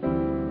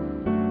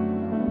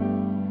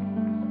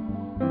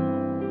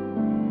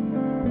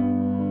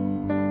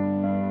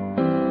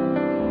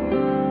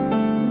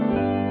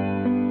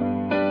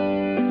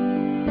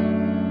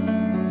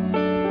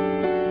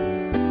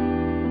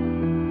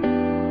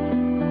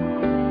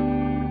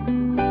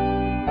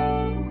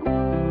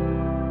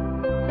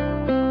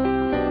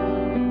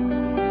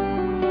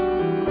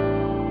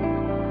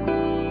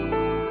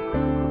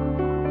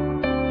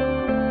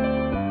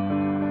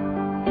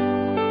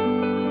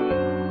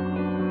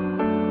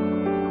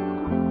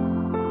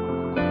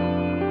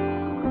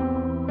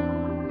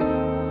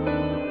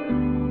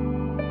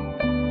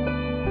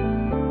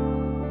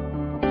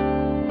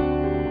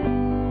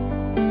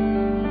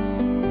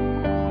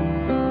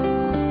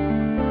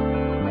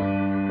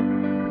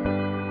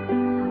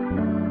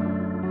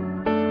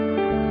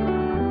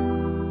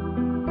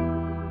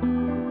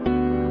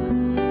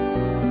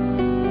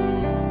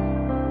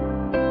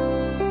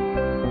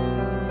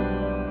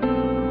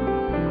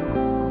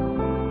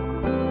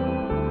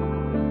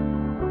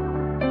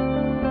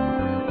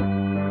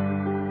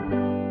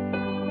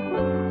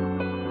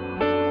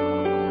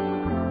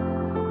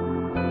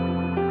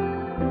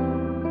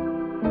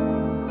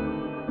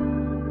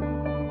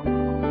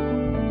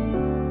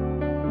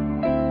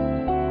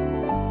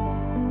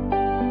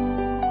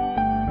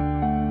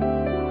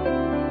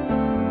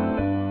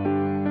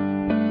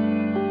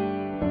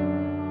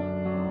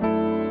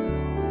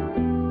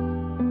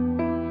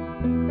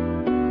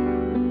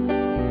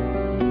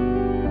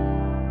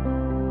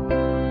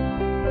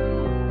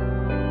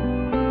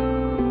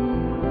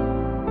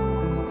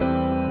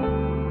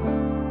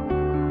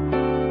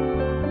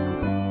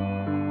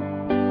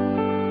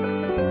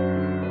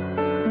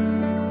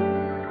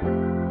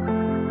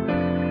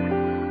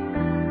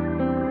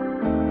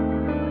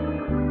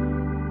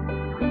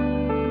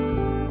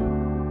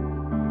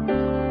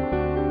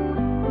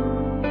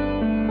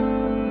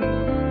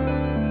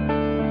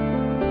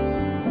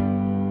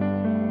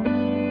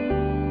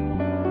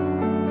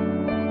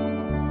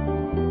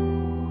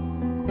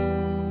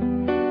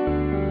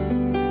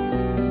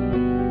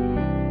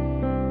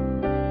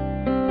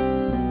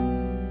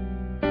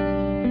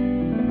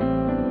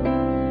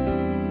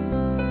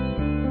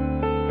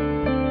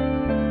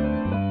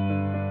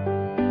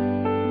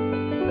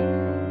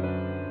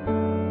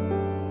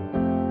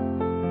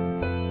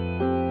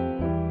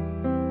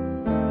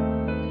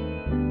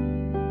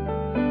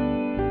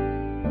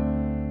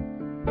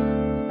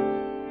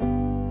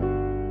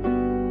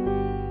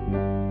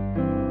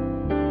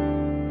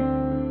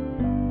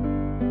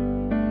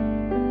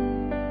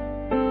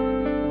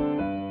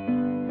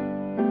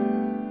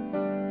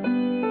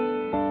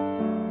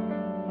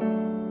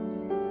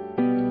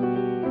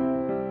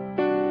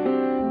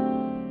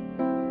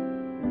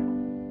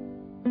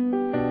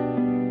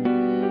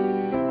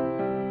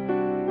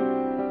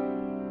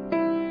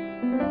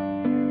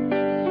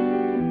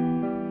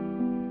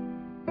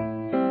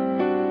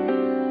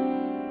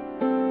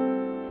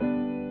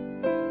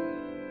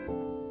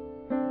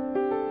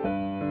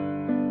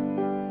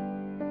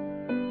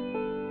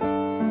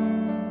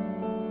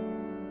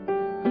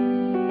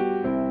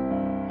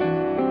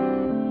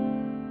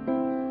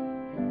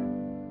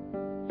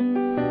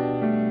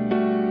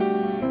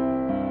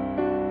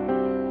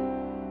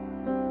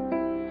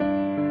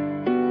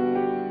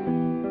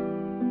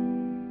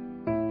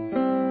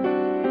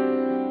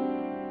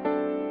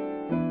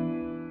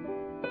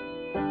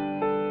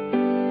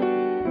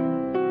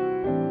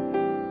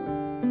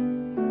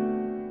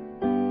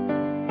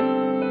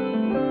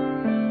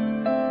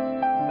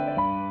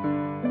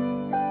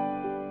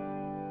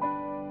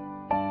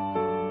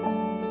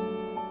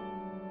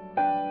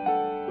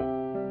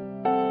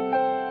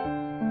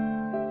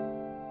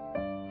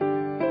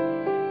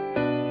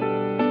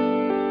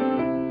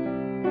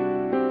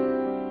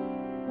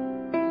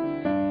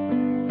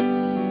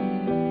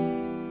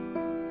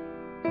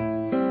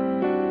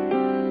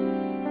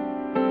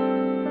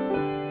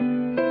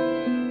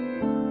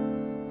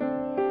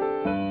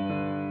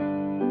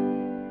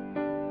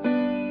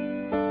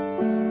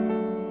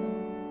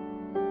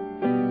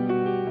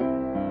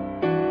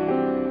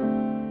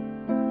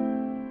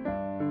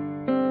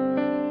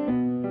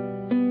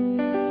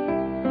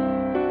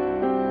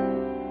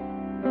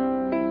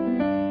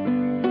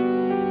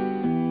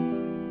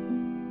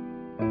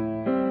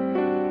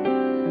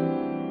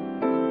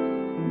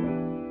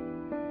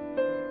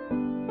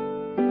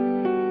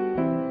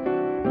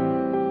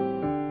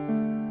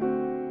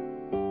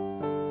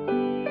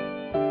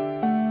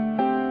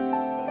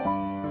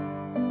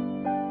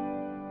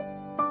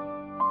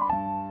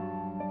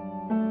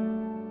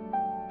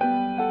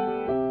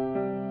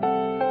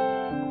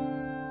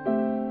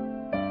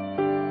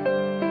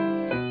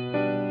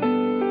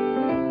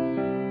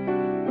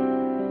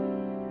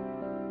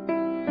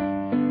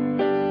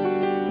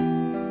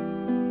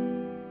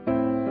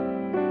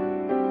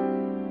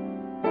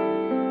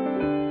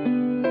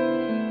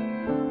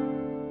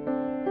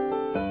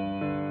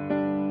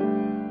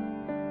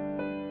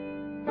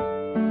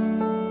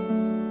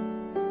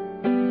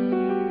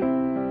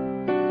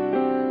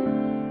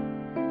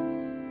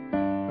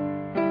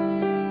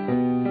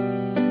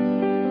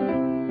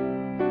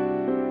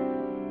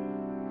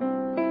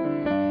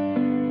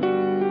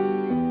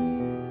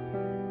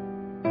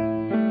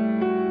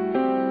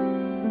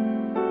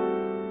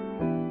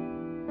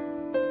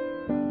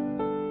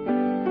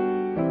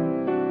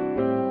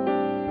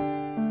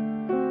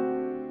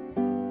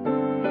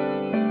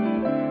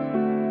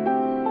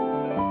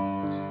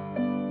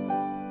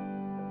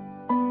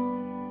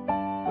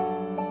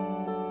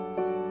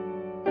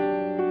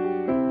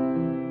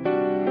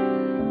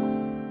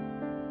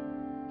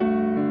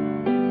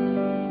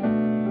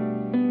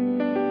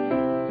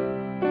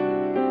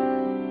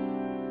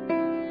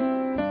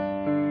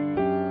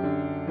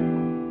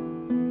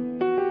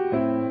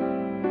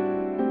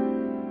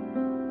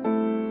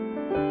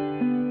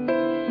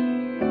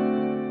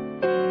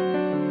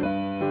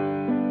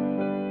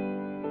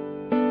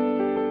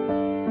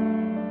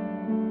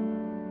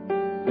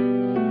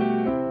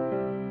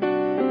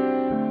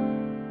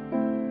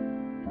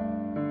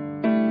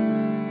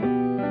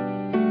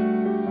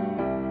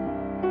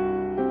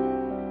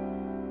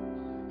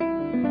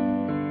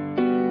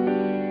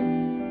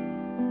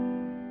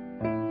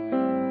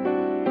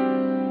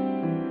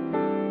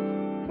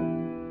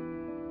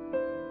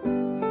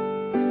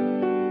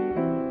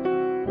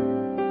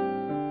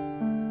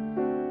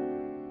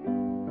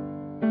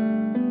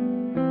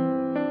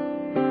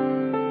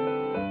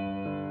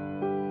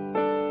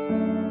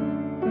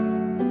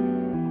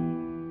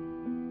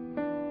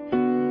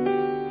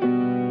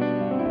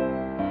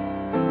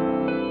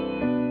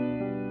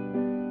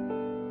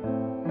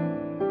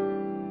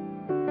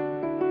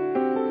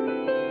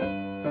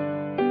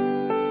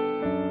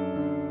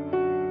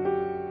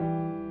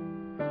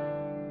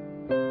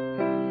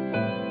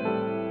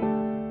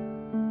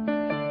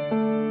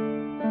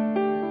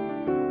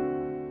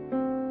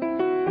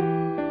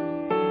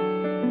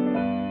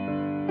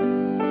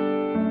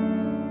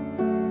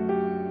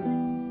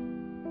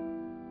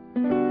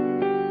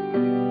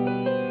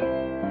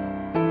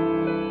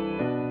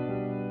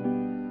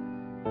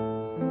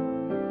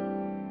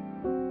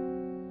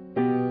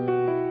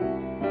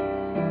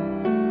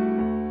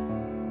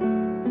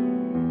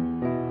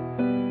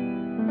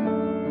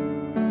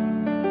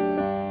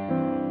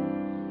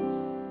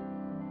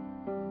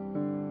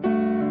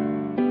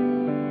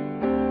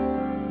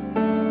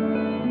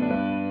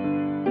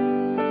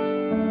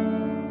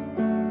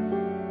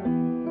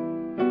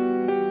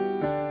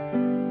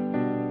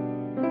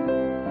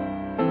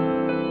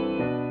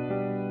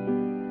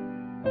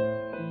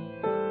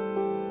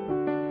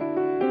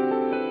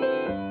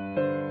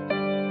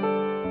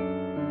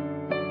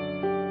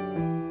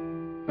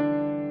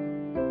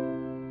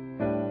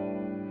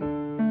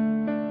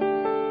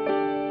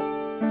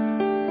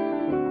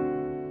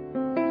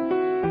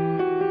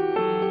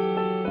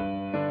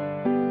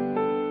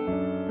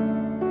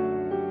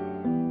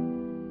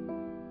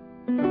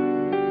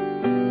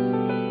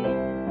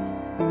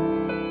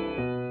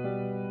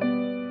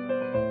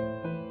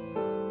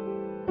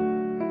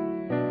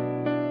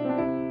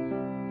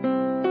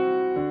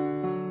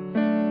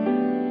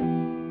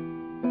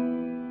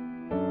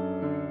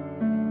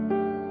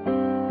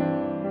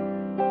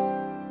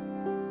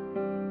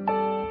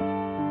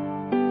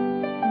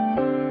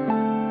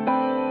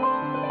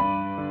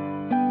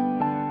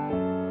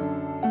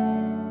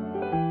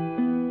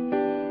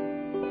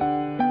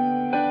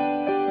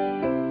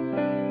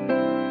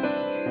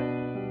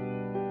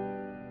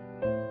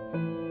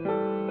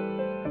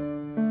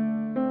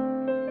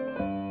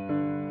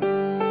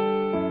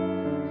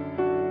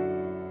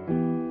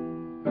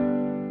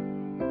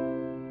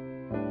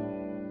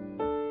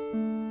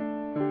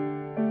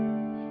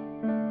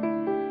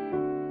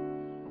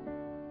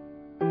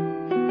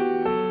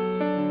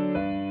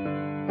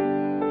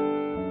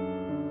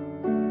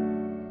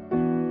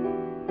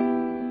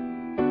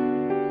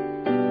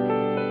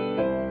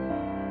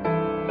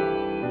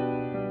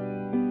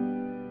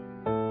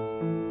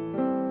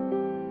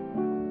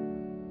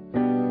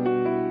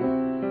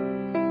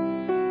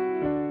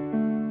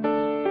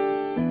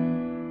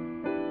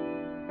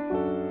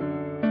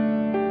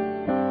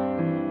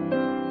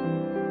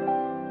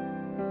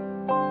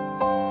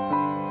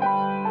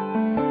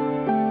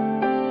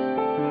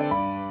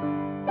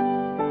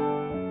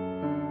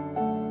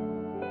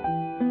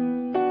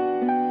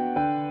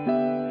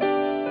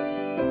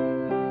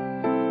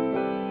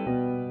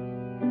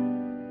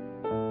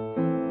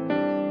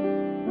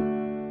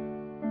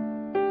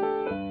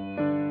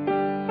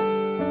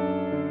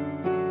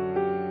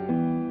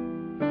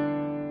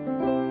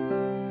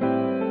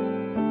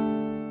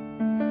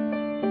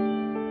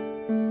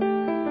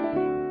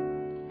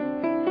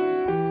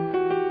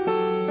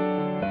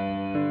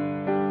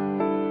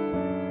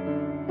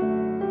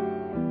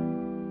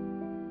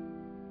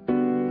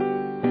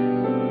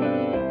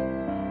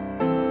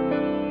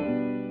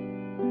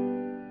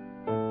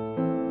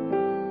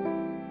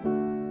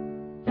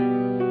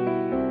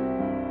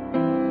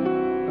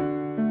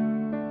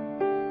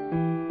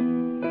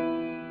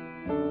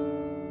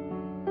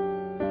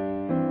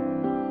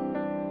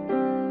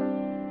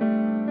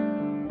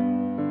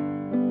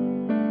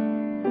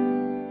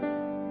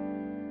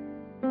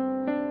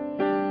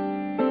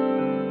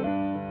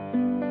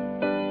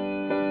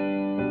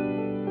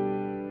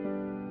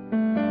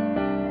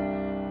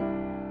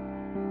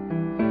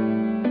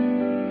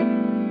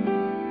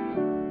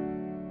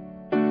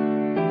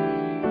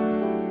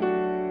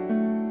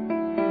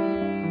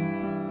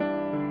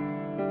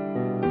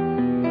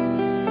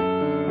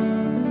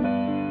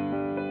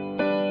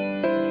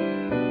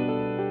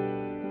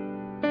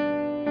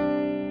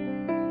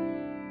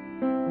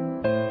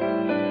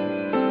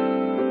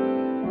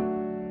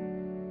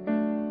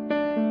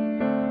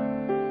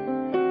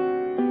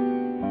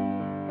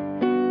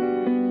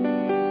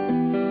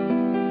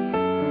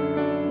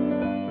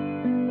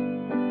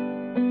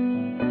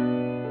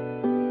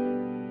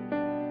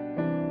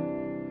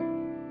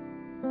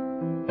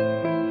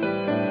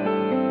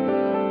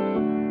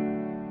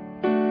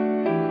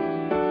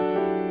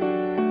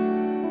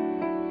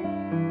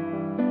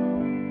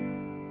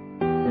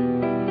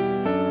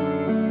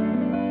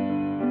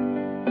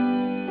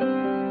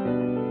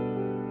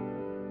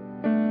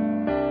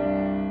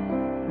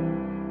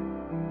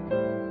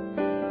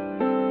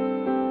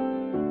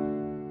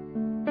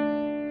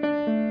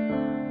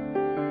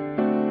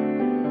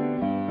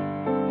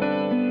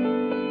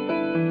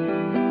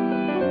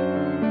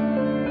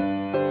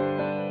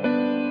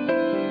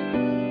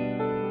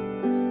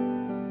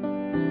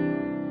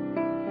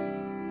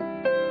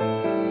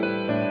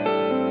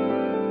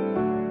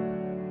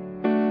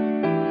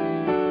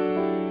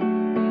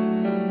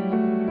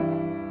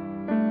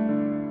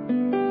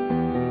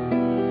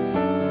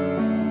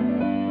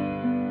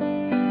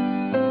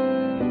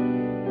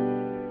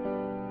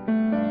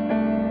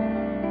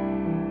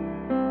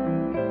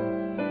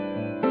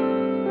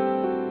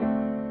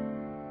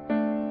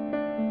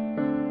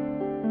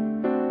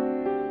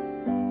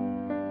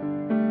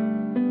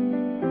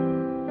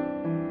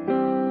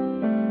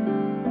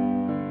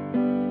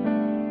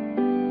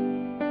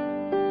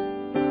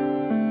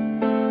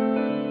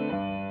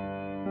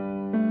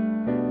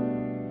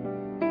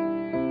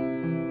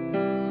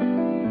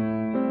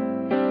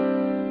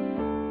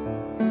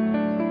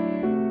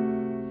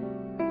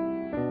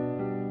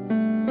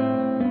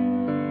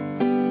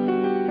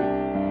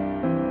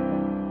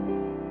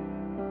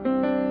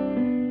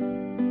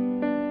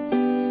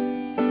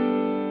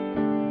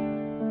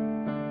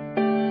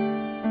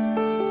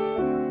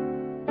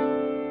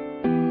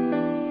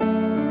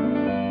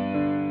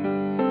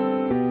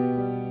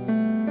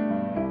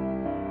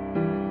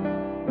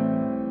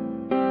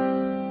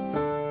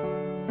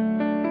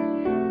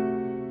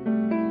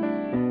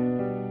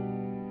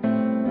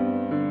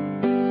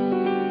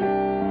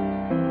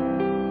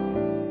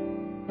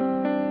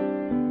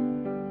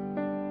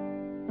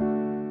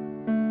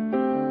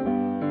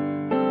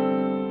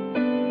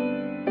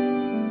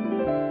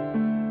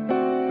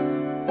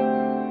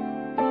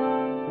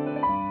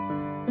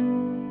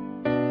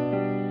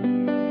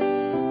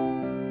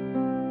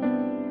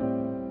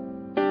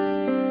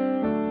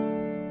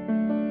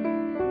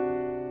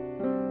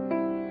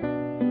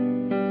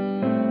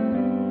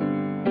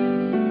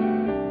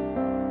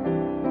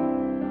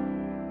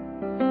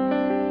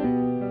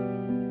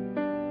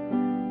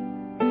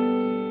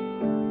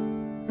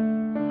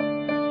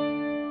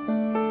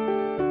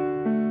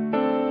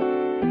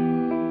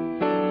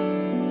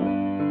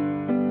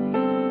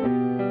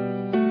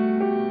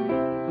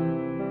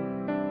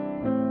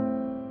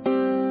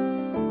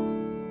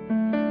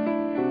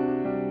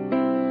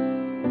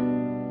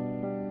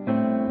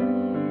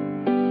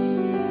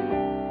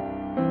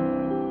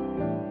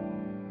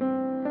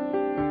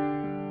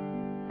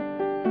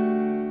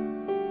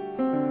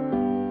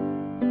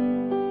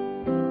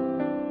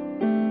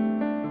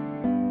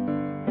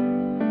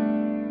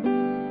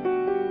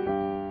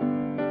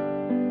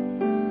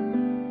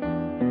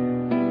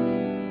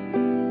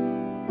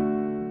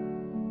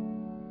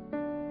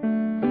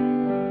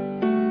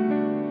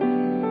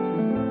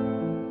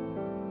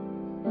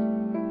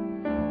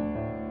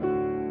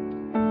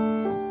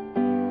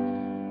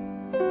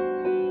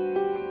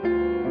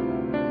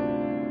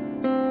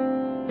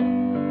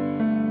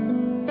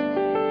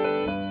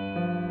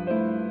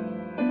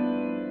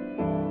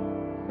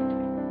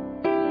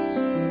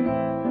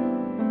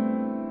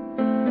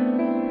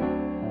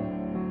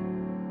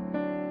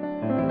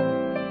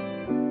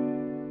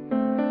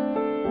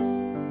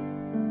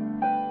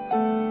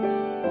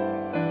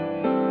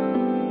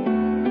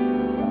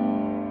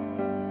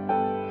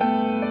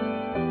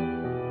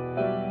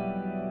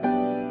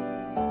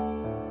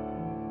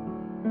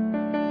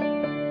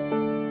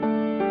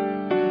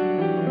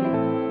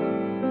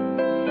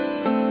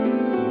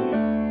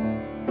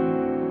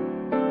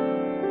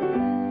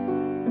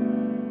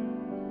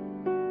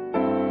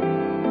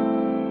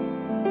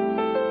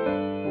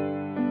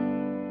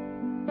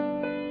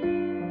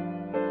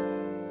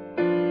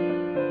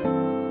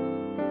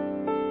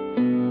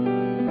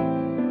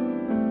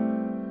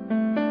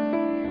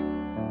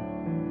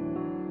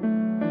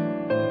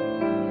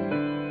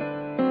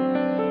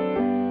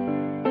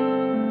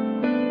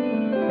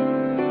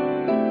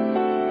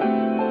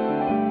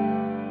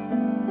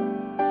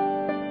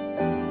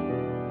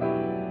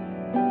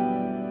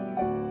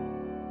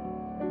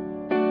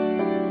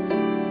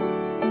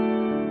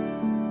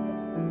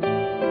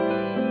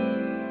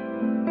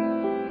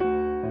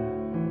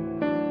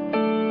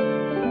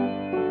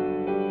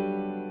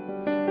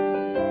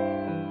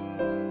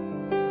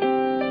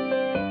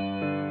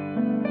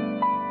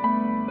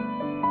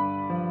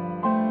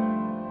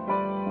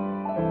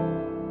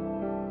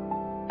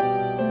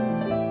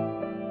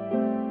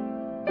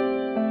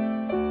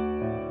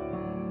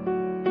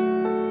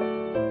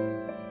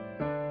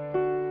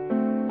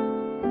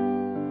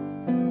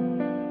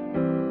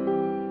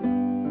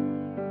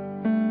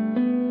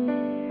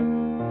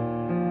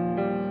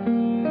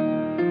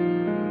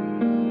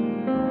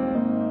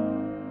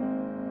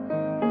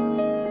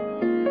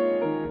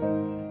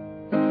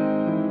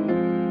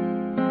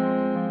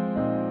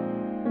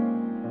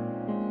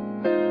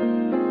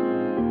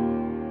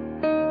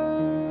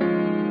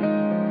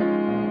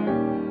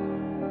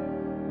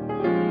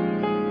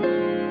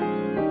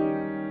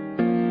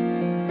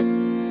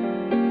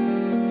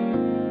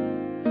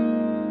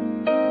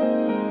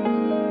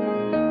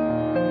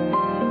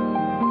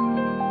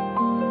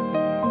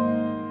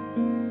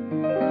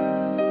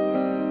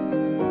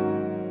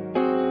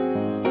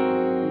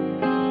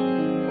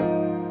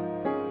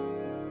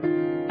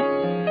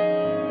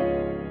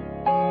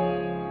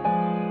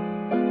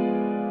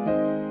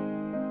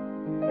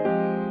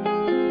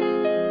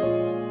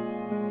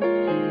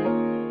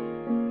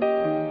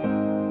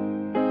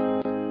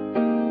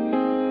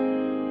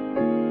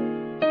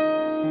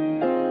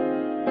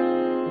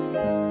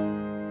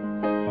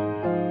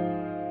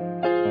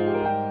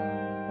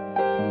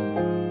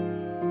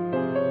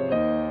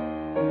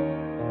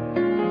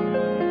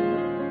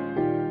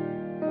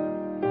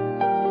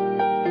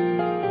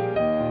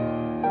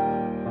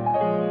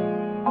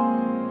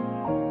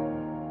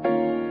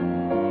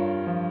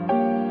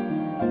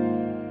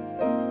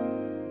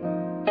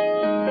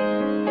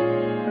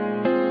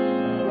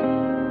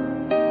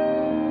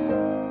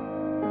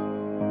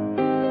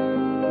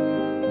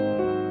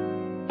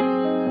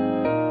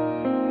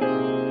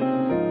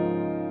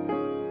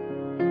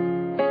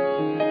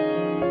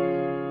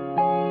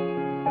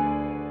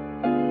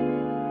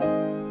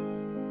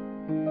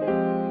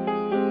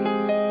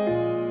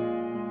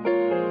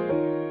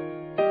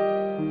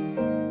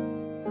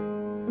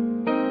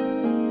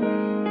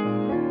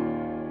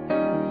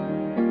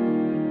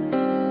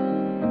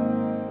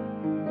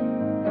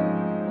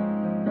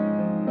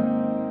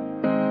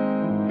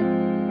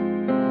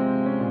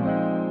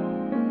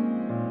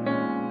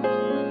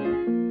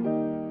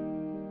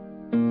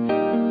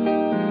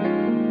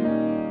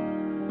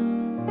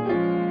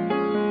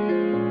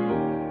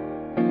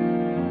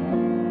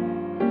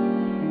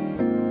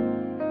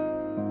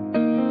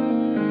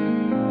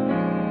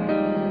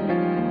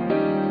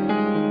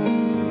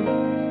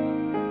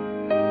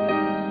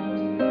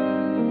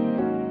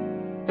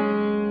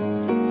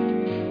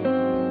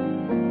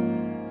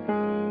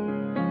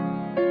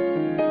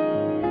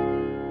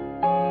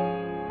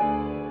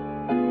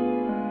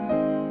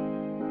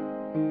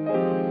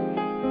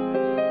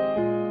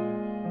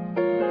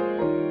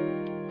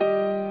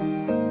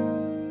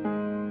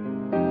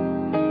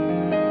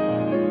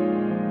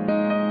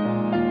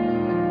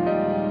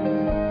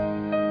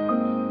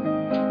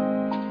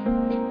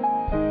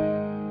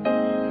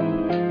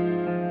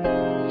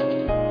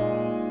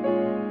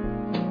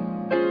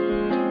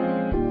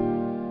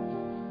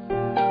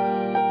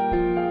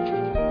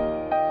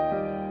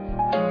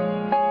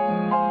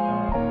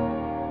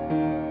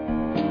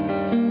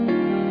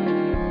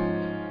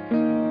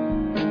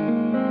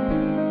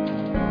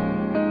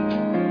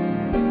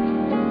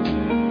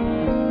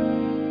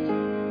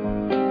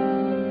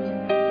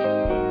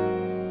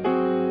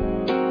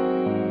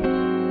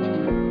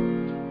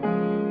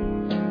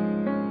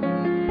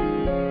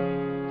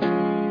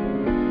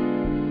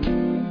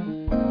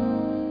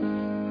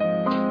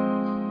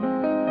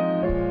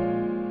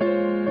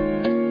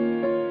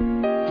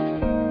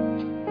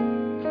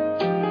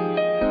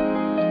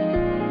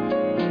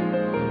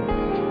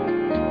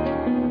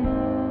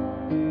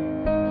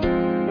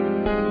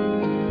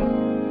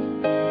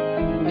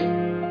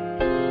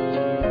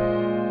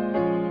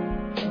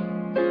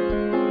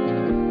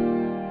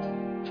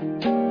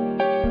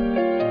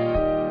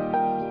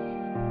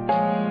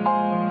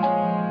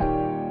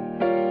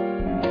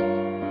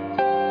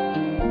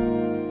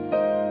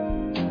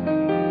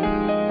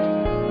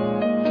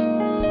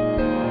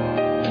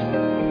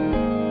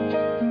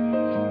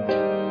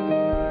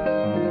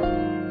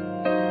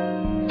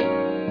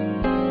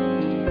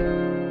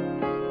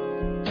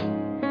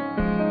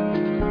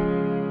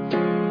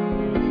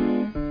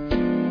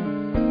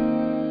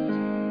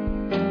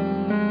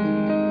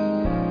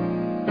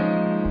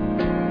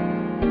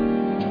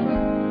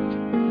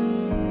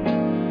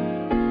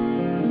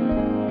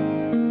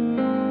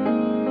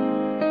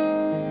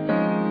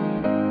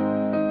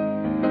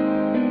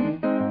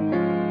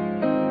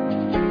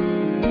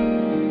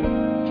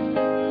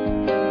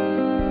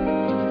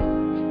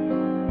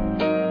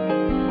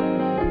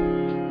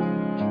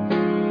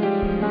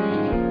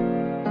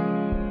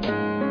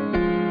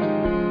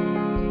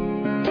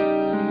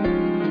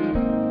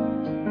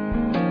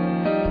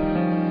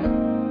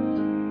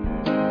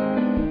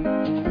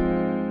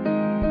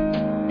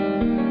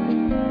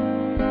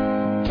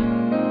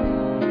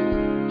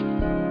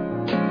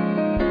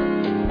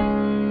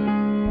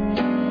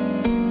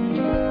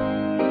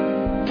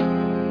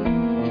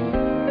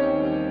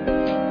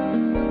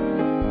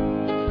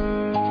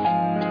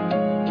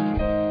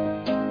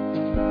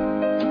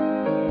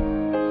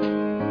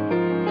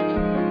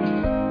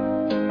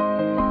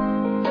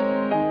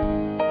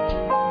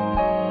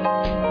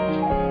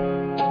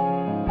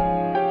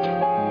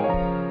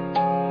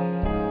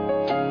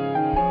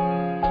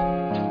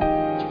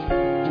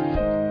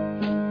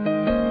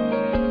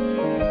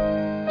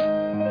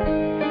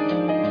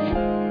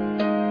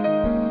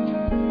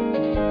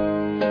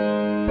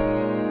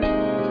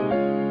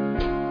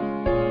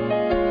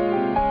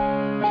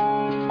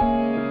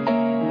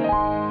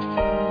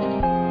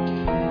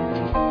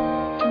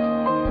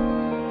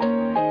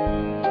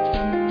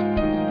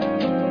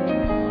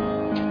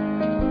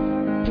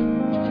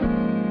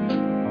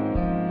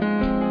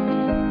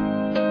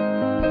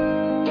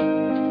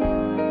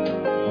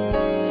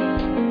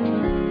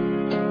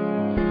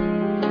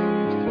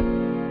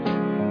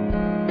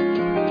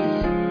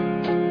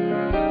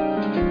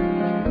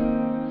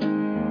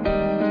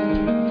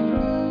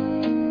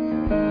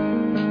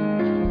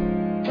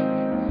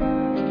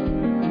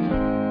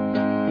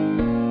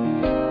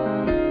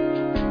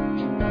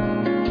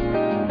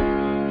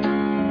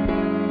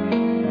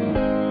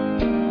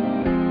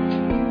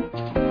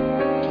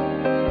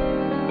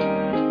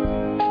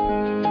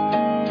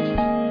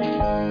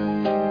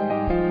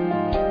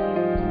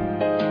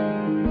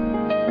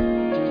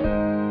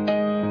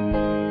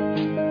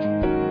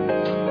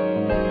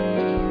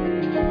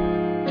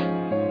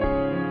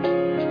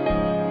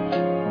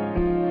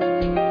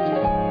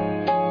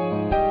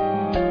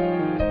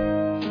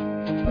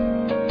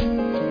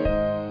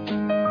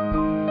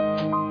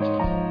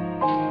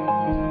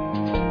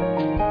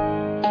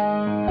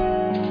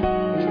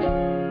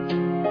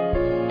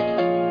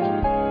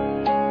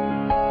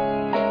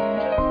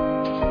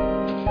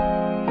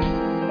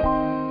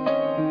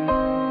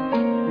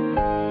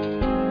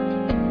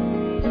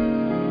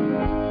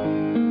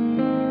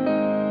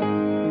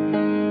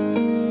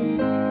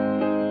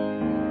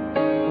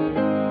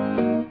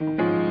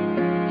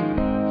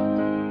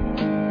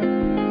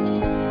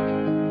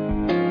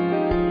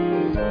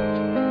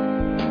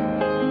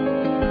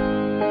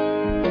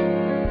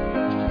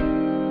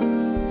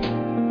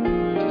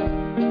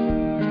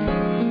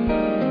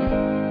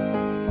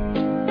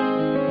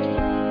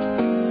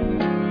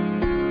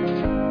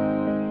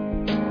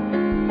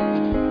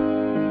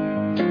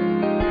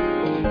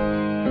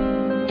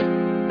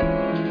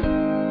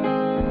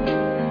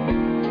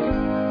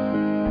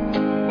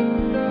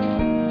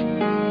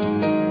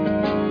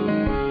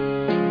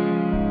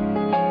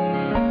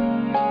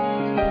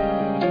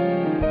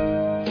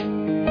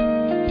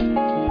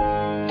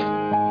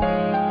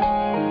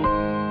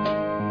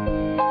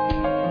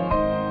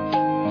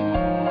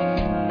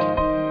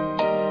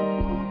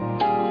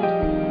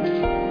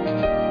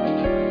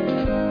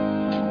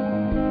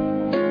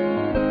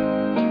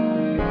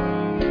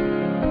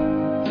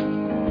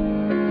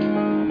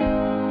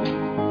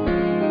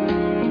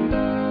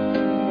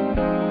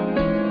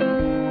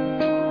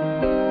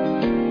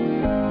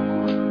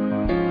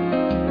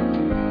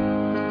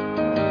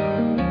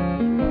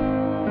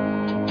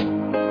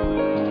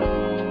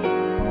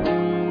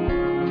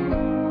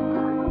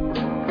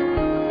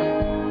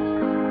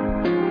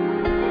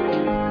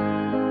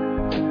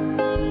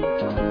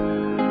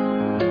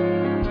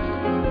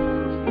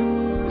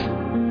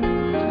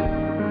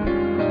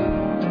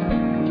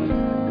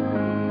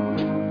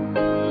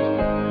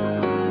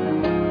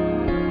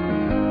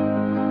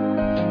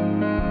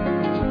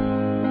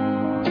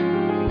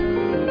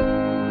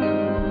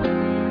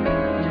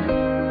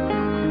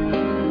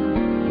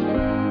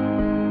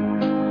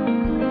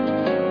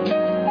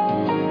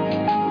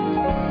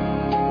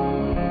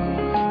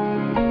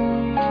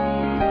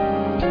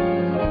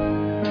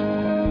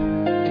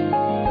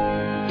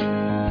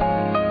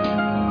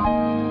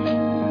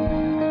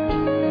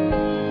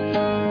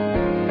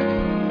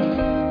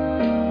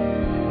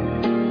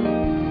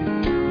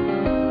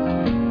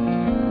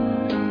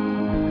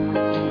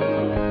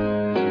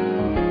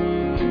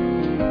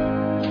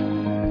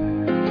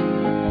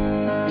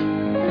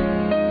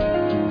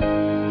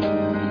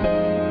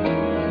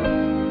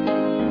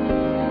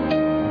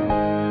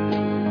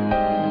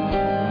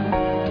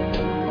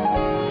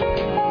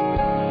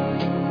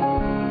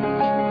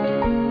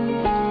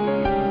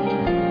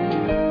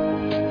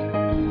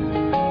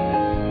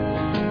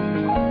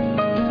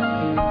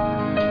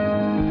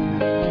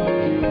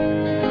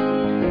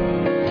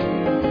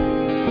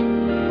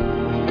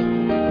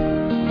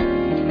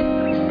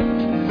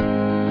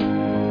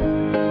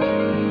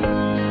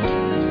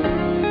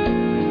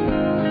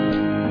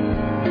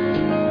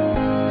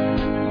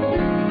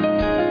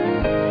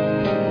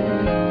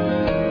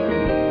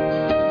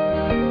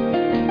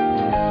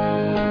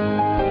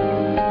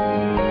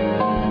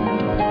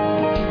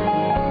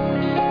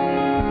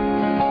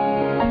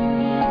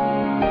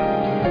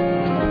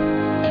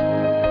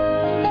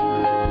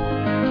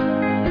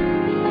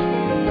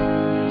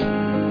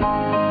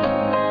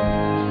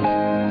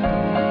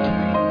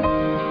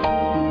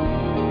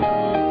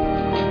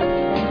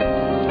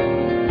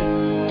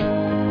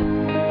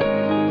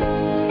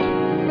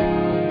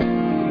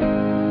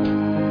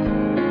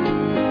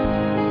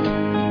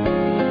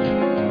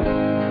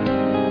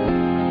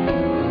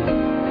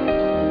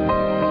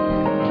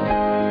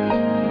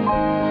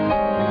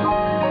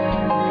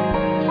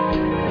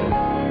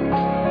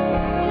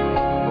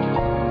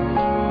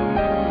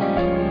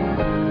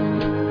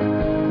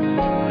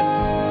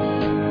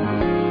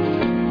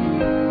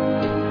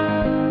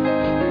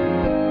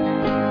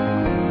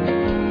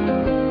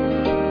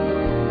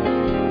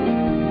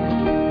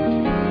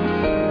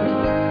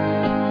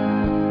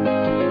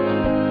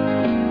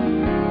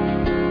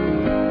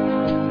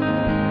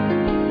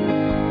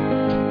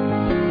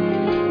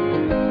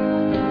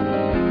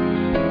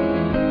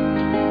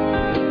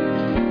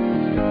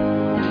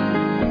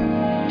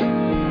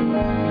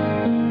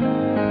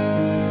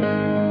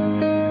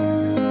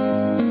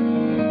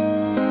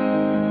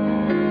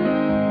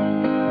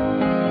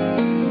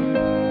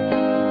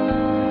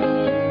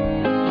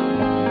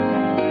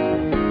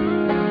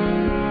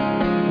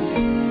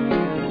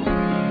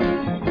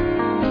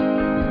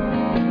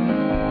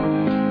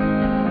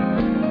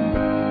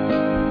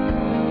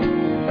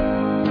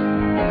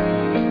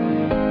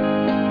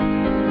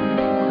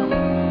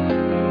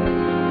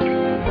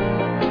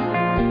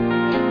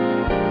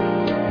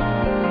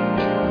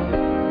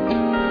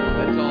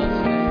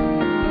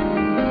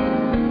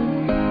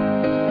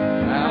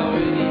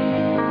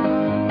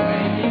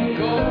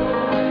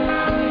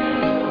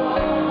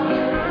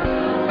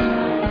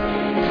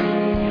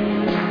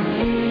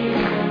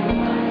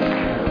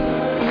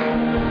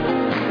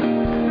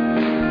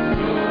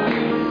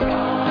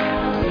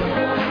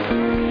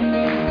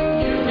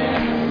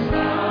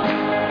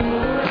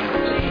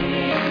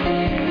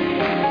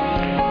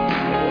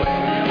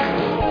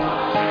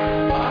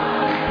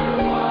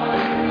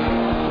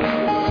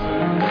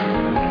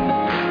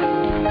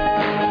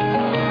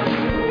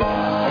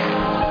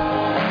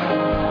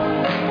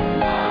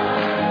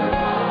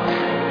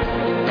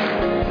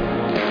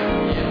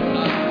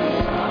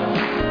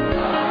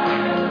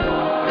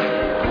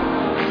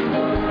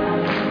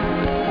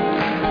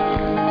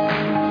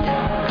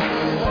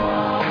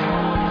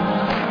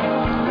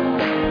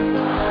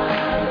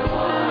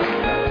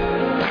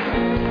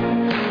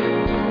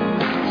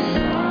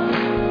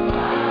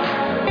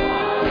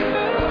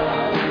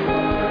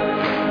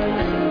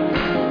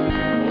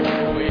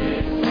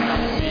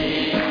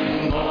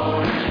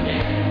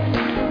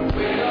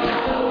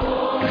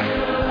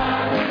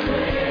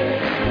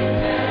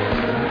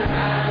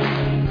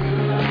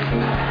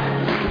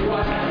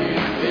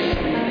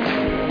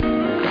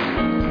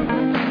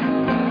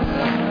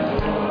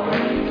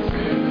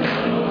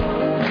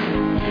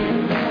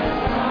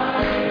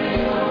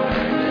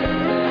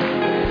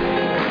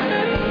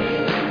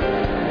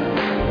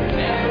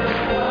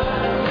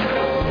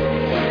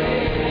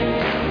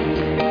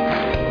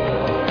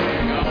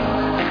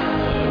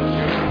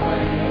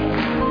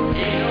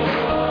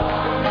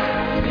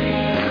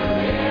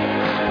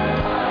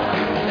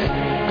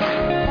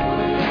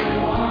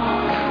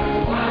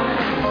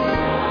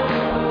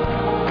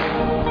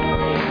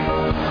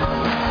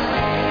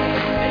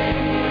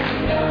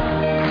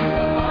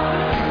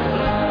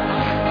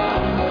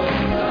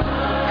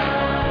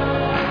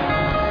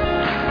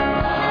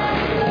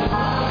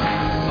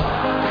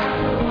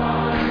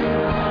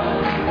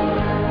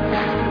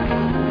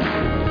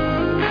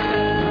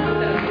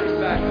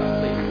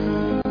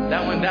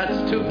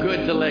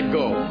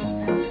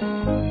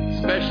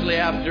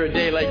 after a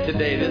day like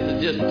today. This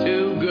is just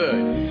too good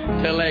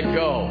to let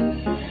go.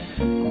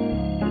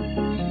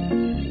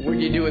 What do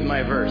you do with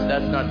my verse?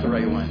 That's not the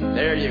right one.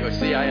 There you go.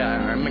 See,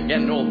 I'm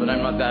getting old, but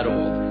I'm not that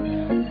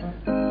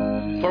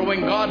old. For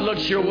when God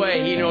looks your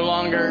way, He no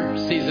longer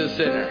sees a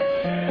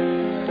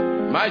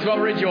sinner. Might as well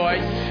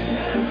rejoice.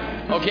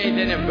 Okay,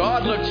 then if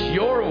God looks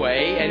your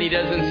way and He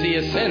doesn't see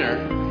a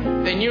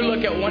sinner, then you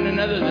look at one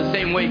another the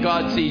same way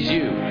God sees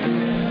you.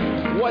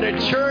 What a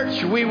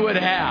church we would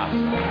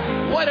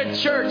have. What a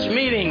church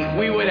meeting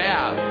we would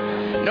have.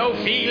 No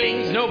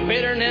feelings, no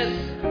bitterness.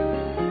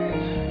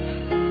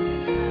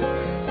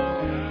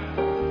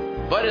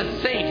 But a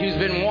saint who's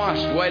been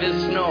washed white as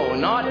snow,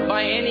 not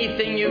by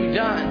anything you've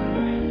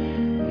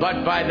done,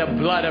 but by the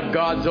blood of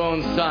God's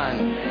own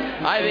Son.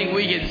 I think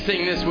we could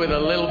sing this with a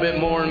little bit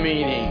more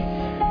meaning.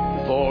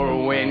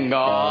 For when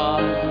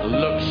God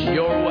looks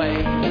your way,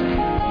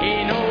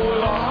 He no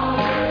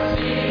longer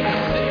sees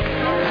a sinner.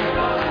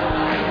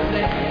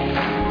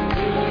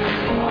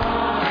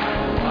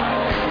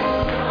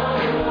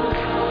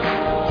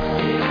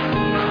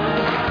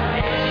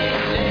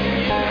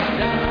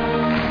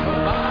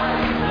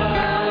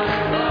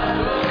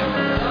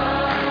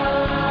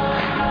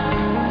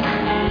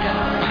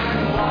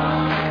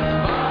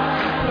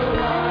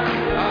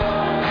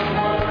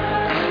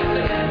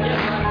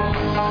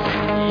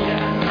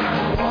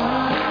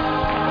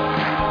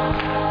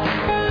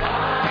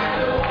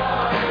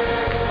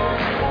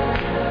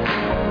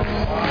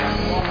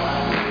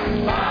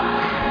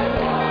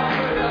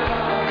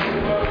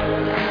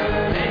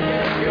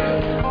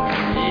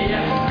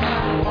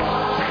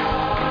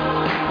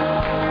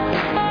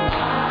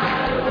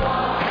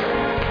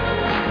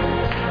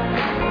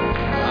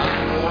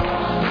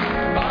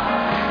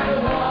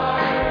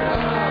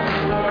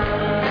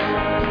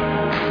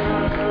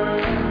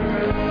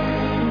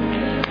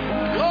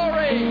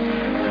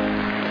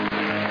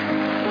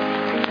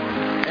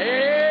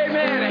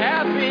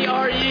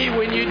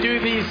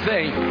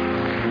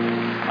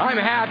 I'm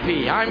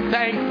happy. I'm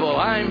thankful.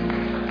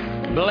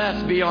 I'm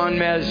blessed beyond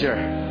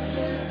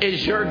measure.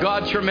 Is your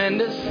God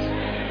tremendous?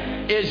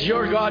 Is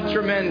your God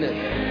tremendous?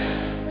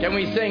 Can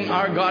we sing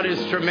Our God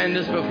is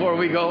Tremendous before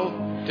we go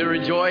to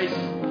rejoice?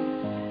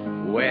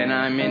 When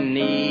I'm in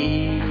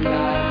need,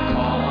 I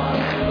call on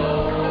the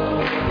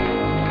Lord,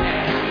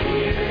 and He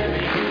hears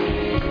me,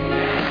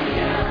 and He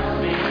helps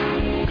me.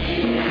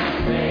 He is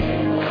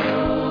faithful.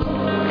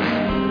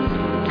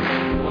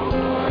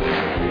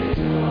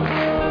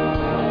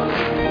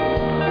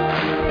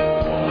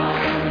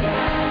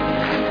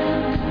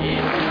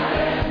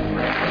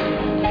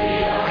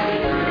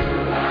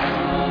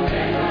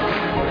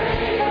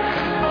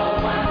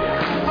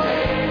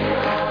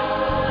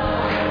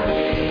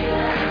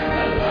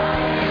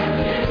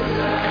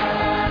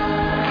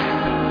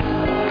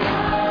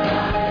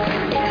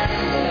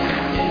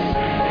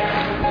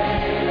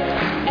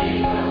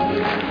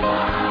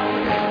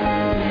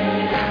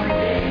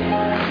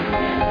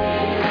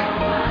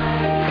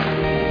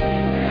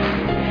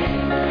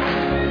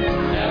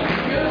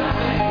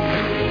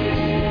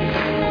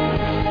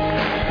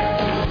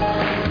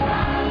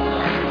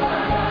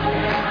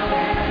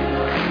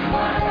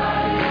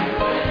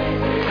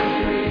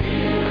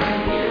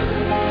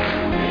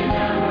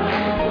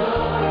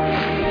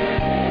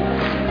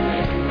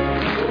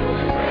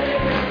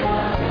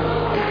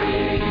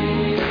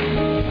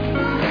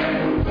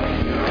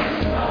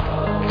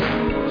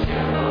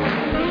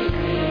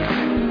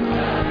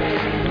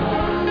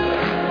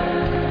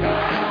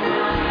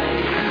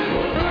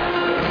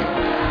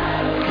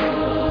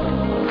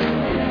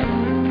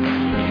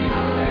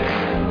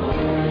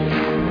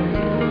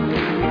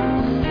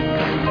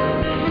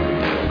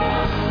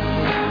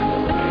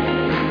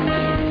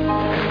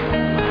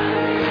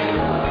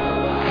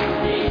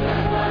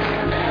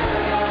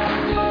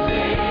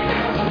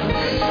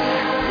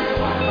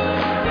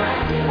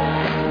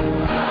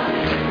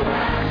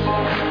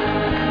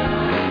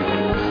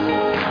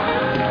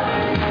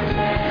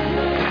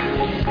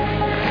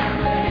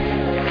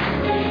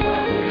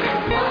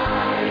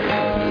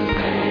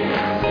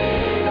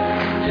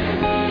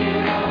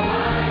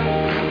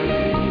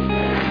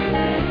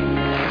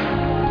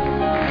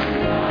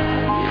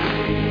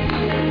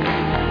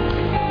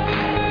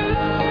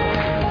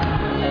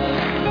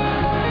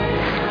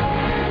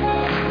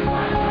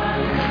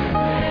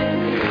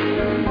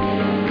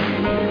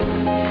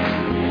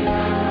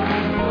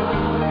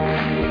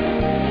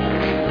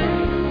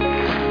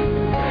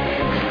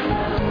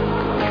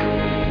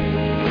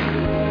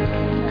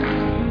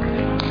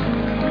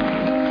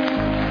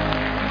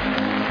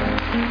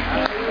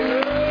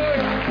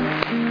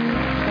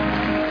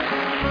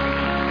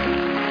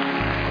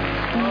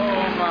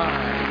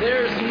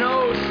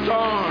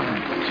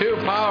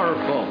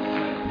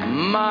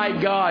 My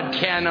God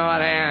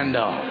cannot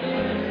handle.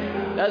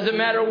 Doesn't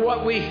matter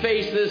what we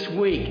face this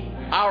week,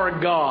 our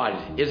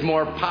God is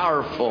more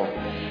powerful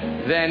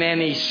than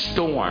any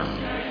storm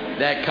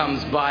that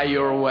comes by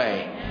your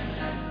way.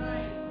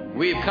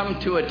 We have come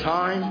to a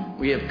time,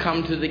 we have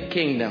come to the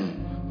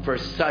kingdom for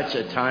such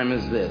a time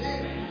as this,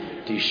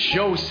 to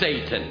show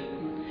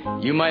Satan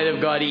You might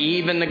have got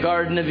Eve in the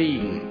Garden of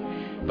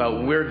Eden,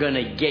 but we're going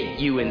to get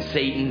you in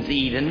Satan's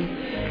Eden.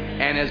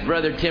 And as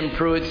Brother Tim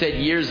Pruitt said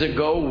years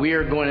ago,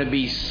 we're going to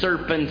be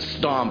serpent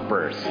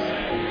stompers.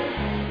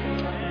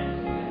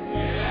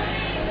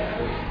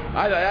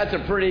 I thought that's a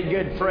pretty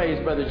good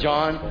phrase, Brother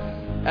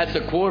John. That's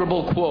a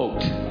quotable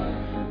quote.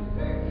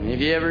 If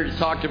you ever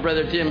talk to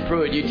Brother Tim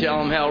Pruitt, you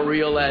tell him how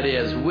real that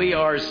is. We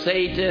are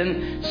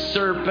Satan,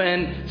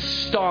 serpent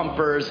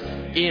stompers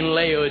in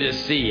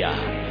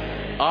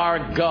Laodicea.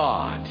 Our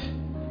God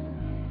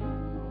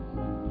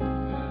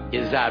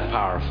is that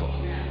powerful.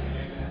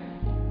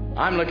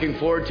 I'm looking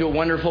forward to a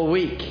wonderful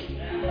week.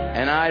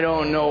 And I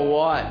don't know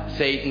what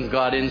Satan's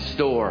got in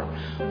store,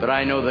 but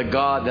I know the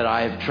God that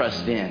I have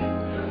trust in.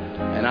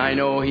 And I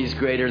know He's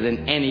greater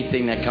than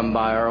anything that come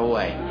by our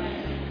way.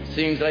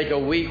 Seems like a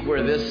week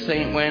where this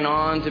saint went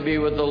on to be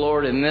with the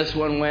Lord, and this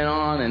one went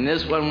on, and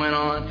this one went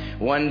on.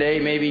 One day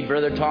maybe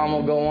Brother Tom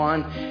will go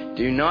on.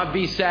 Do not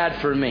be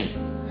sad for me.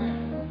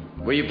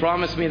 Will you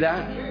promise me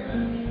that?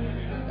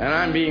 And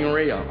I'm being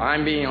real.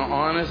 I'm being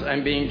honest.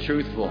 I'm being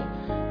truthful.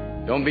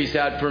 Don't be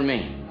sad for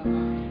me.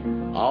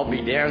 I'll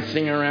be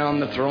dancing around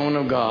the throne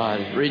of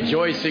God,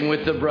 rejoicing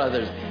with the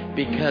brothers,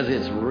 because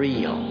it's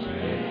real.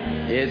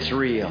 It's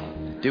real.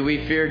 Do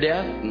we fear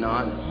death?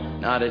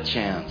 Not a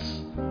chance.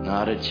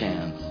 Not a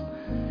chance.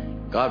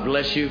 God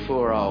bless you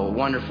for a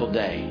wonderful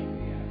day.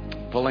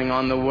 Pulling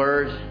on the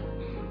Word,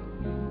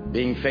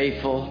 being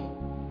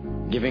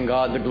faithful, giving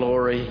God the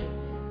glory.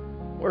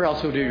 Where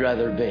else would we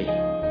rather be?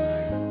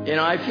 You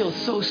know, I feel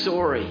so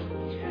sorry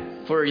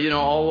for,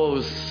 all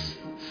those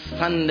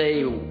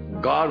Sunday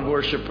God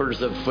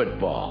worshippers of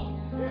football.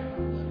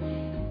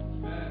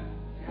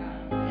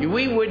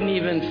 We wouldn't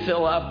even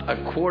fill up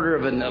a quarter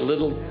of a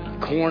little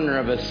corner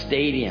of a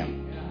stadium.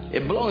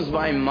 It blows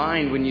my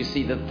mind when you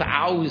see the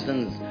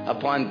thousands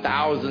upon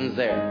thousands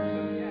there.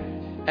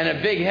 And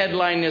a big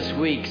headline this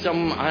week,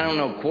 some,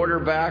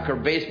 quarterback or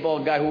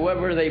baseball guy,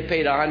 whoever they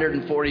paid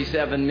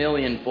 $147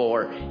 million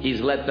for, he's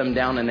let them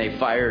down and they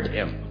fired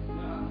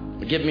him.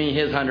 Give me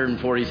his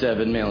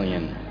 $147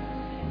 million.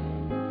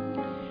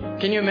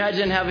 Can you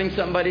imagine having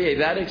somebody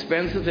that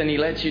expensive and he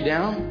lets you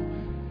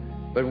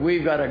down? But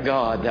we've got a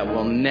God that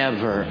will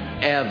never,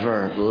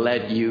 ever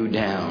let you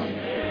down.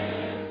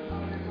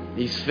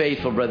 He's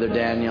faithful, Brother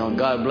Daniel.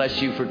 God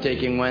bless you for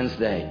taking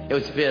Wednesday.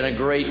 It's been a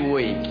great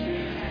week.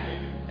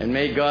 And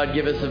may God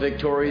give us a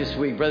victorious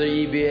week. Brother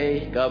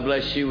EBA, God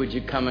bless you. Would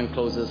you come and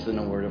close us in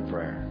a word of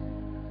prayer?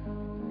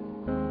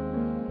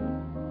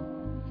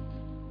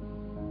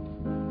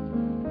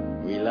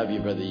 We love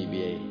you, Brother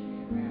EBA.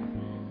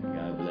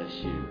 God bless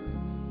you.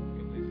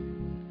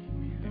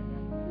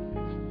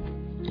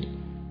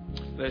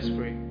 Let's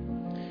pray.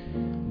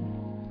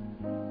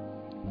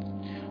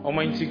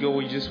 Almighty God,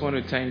 we just want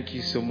to thank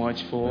you so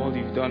much for all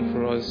you've done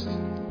for us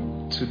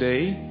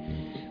today.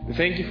 We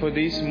thank you for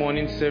this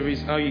morning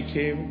service, how you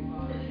came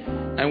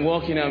and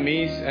walk in our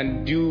midst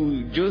and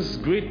do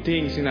just great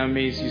things in our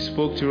midst. You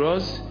spoke to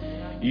us.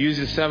 You used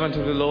the servant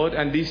of the Lord.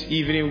 And this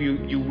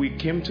evening we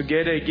came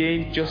together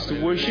again just to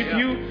worship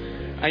you.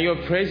 And your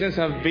presence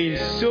has been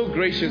so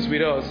gracious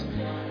with us.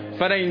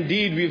 Father,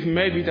 indeed, we've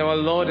met with our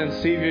Lord and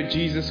Savior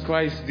Jesus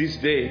Christ this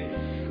day.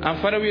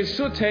 And Father, we are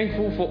so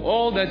thankful for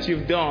all that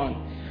you've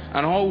done.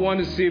 And all want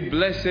to say,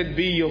 blessed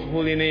be your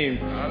holy name.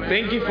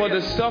 Thank you for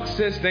the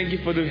success. Thank you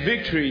for the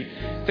victory.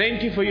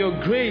 Thank you for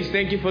your grace.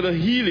 Thank you for the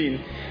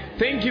healing.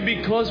 Thank you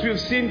because we've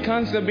seen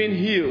cancer being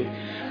healed.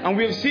 And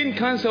we have seen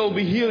cancer will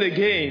be healed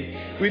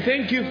again. We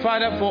thank you,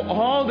 Father, for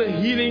all the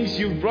healings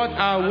you've brought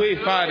our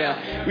way,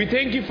 Father. We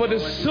thank you for the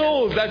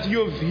souls that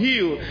you have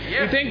healed.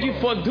 We thank you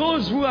for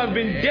those who have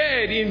been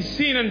dead in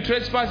sin and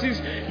trespasses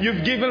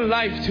you've given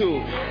life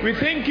to. We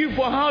thank you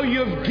for how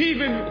you have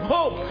given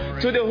hope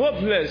to the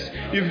hopeless.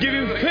 You've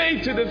given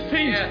faith to the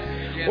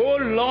faint. Oh,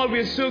 Lord, we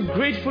are so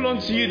grateful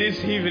unto you this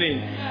evening.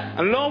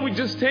 And Lord, we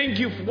just thank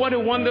you for what a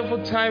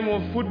wonderful time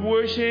of food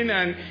washing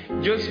and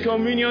just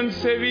communion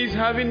service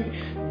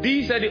having.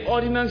 These are the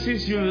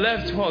ordinances you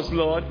left us,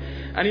 Lord.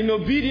 And in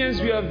obedience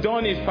we have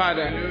done it,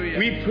 Father. Hallelujah.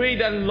 We pray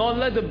that, Lord,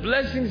 let the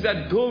blessings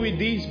that go with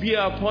these be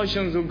our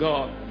portions, O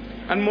God.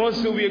 And more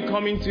so we are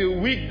coming to a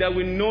week that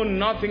we know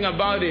nothing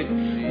about it.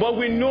 But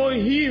we know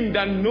Him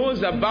that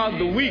knows about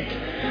the week.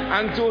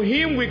 And to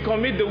Him we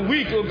commit the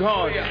week, O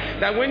God.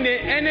 That when the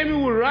enemy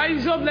will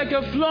rise up like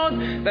a flood,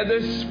 that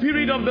the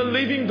Spirit of the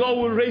living God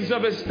will raise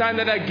up a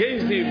standard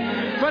against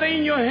him. Father,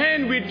 in your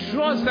hand we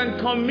trust and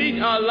commit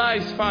our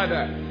lives,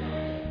 Father.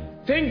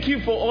 Thank you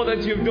for all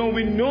that you've done.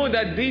 We know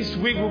that this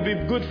week will be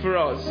good for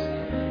us.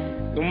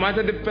 No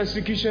matter the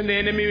persecution the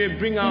enemy may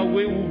bring our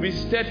way, we will be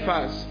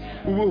steadfast.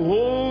 We will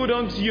hold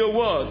on to your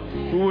word.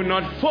 We will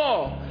not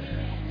fall.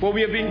 For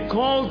we have been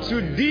called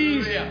to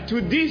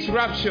this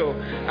rapture.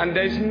 And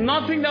there is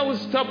nothing that will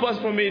stop us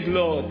from it,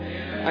 Lord.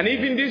 And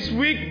even this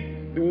week,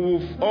 we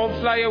will all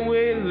fly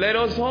away. Let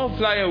us all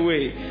fly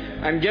away.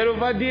 And get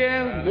over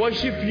there,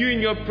 worship you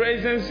in your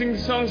presence, sing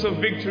songs of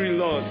victory,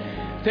 Lord.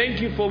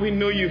 Thank you for we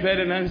know you've heard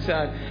and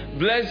answered.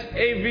 Bless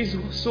every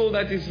soul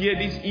that is here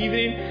this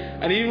evening,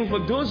 and even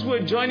for those who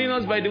are joining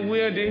us by the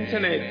way of the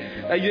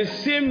internet, that the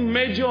same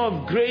measure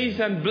of grace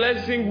and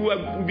blessing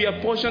will be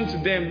apportioned to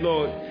them,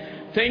 Lord.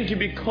 Thank you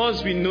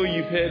because we know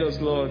you've heard us,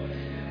 Lord.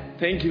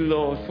 Thank you,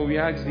 Lord, for we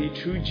ask thee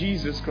through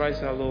Jesus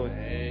Christ our Lord.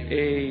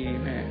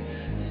 Amen.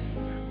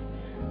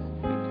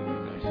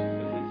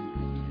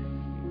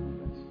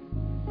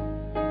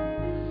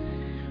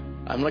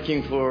 I'm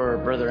looking for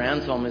Brother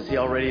Anselm. Is he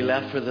already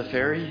left for the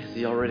ferry? Is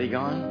he already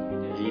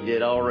gone? He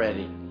did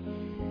already.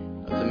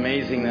 It's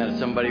amazing that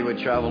somebody would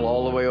travel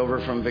all the way over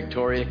from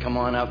Victoria, come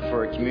on up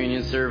for a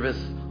communion service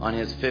on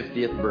his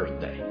 50th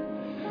birthday.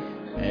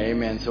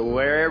 Amen. So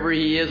wherever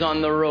he is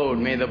on the road,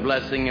 may the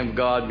blessing of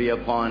God be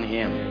upon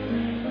him.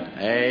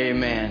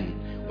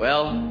 Amen.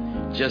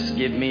 Well, just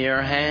give me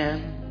your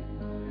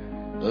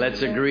hand.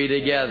 Let's agree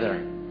together.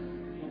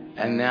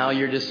 And now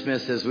you're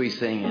dismissed as we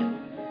sing it.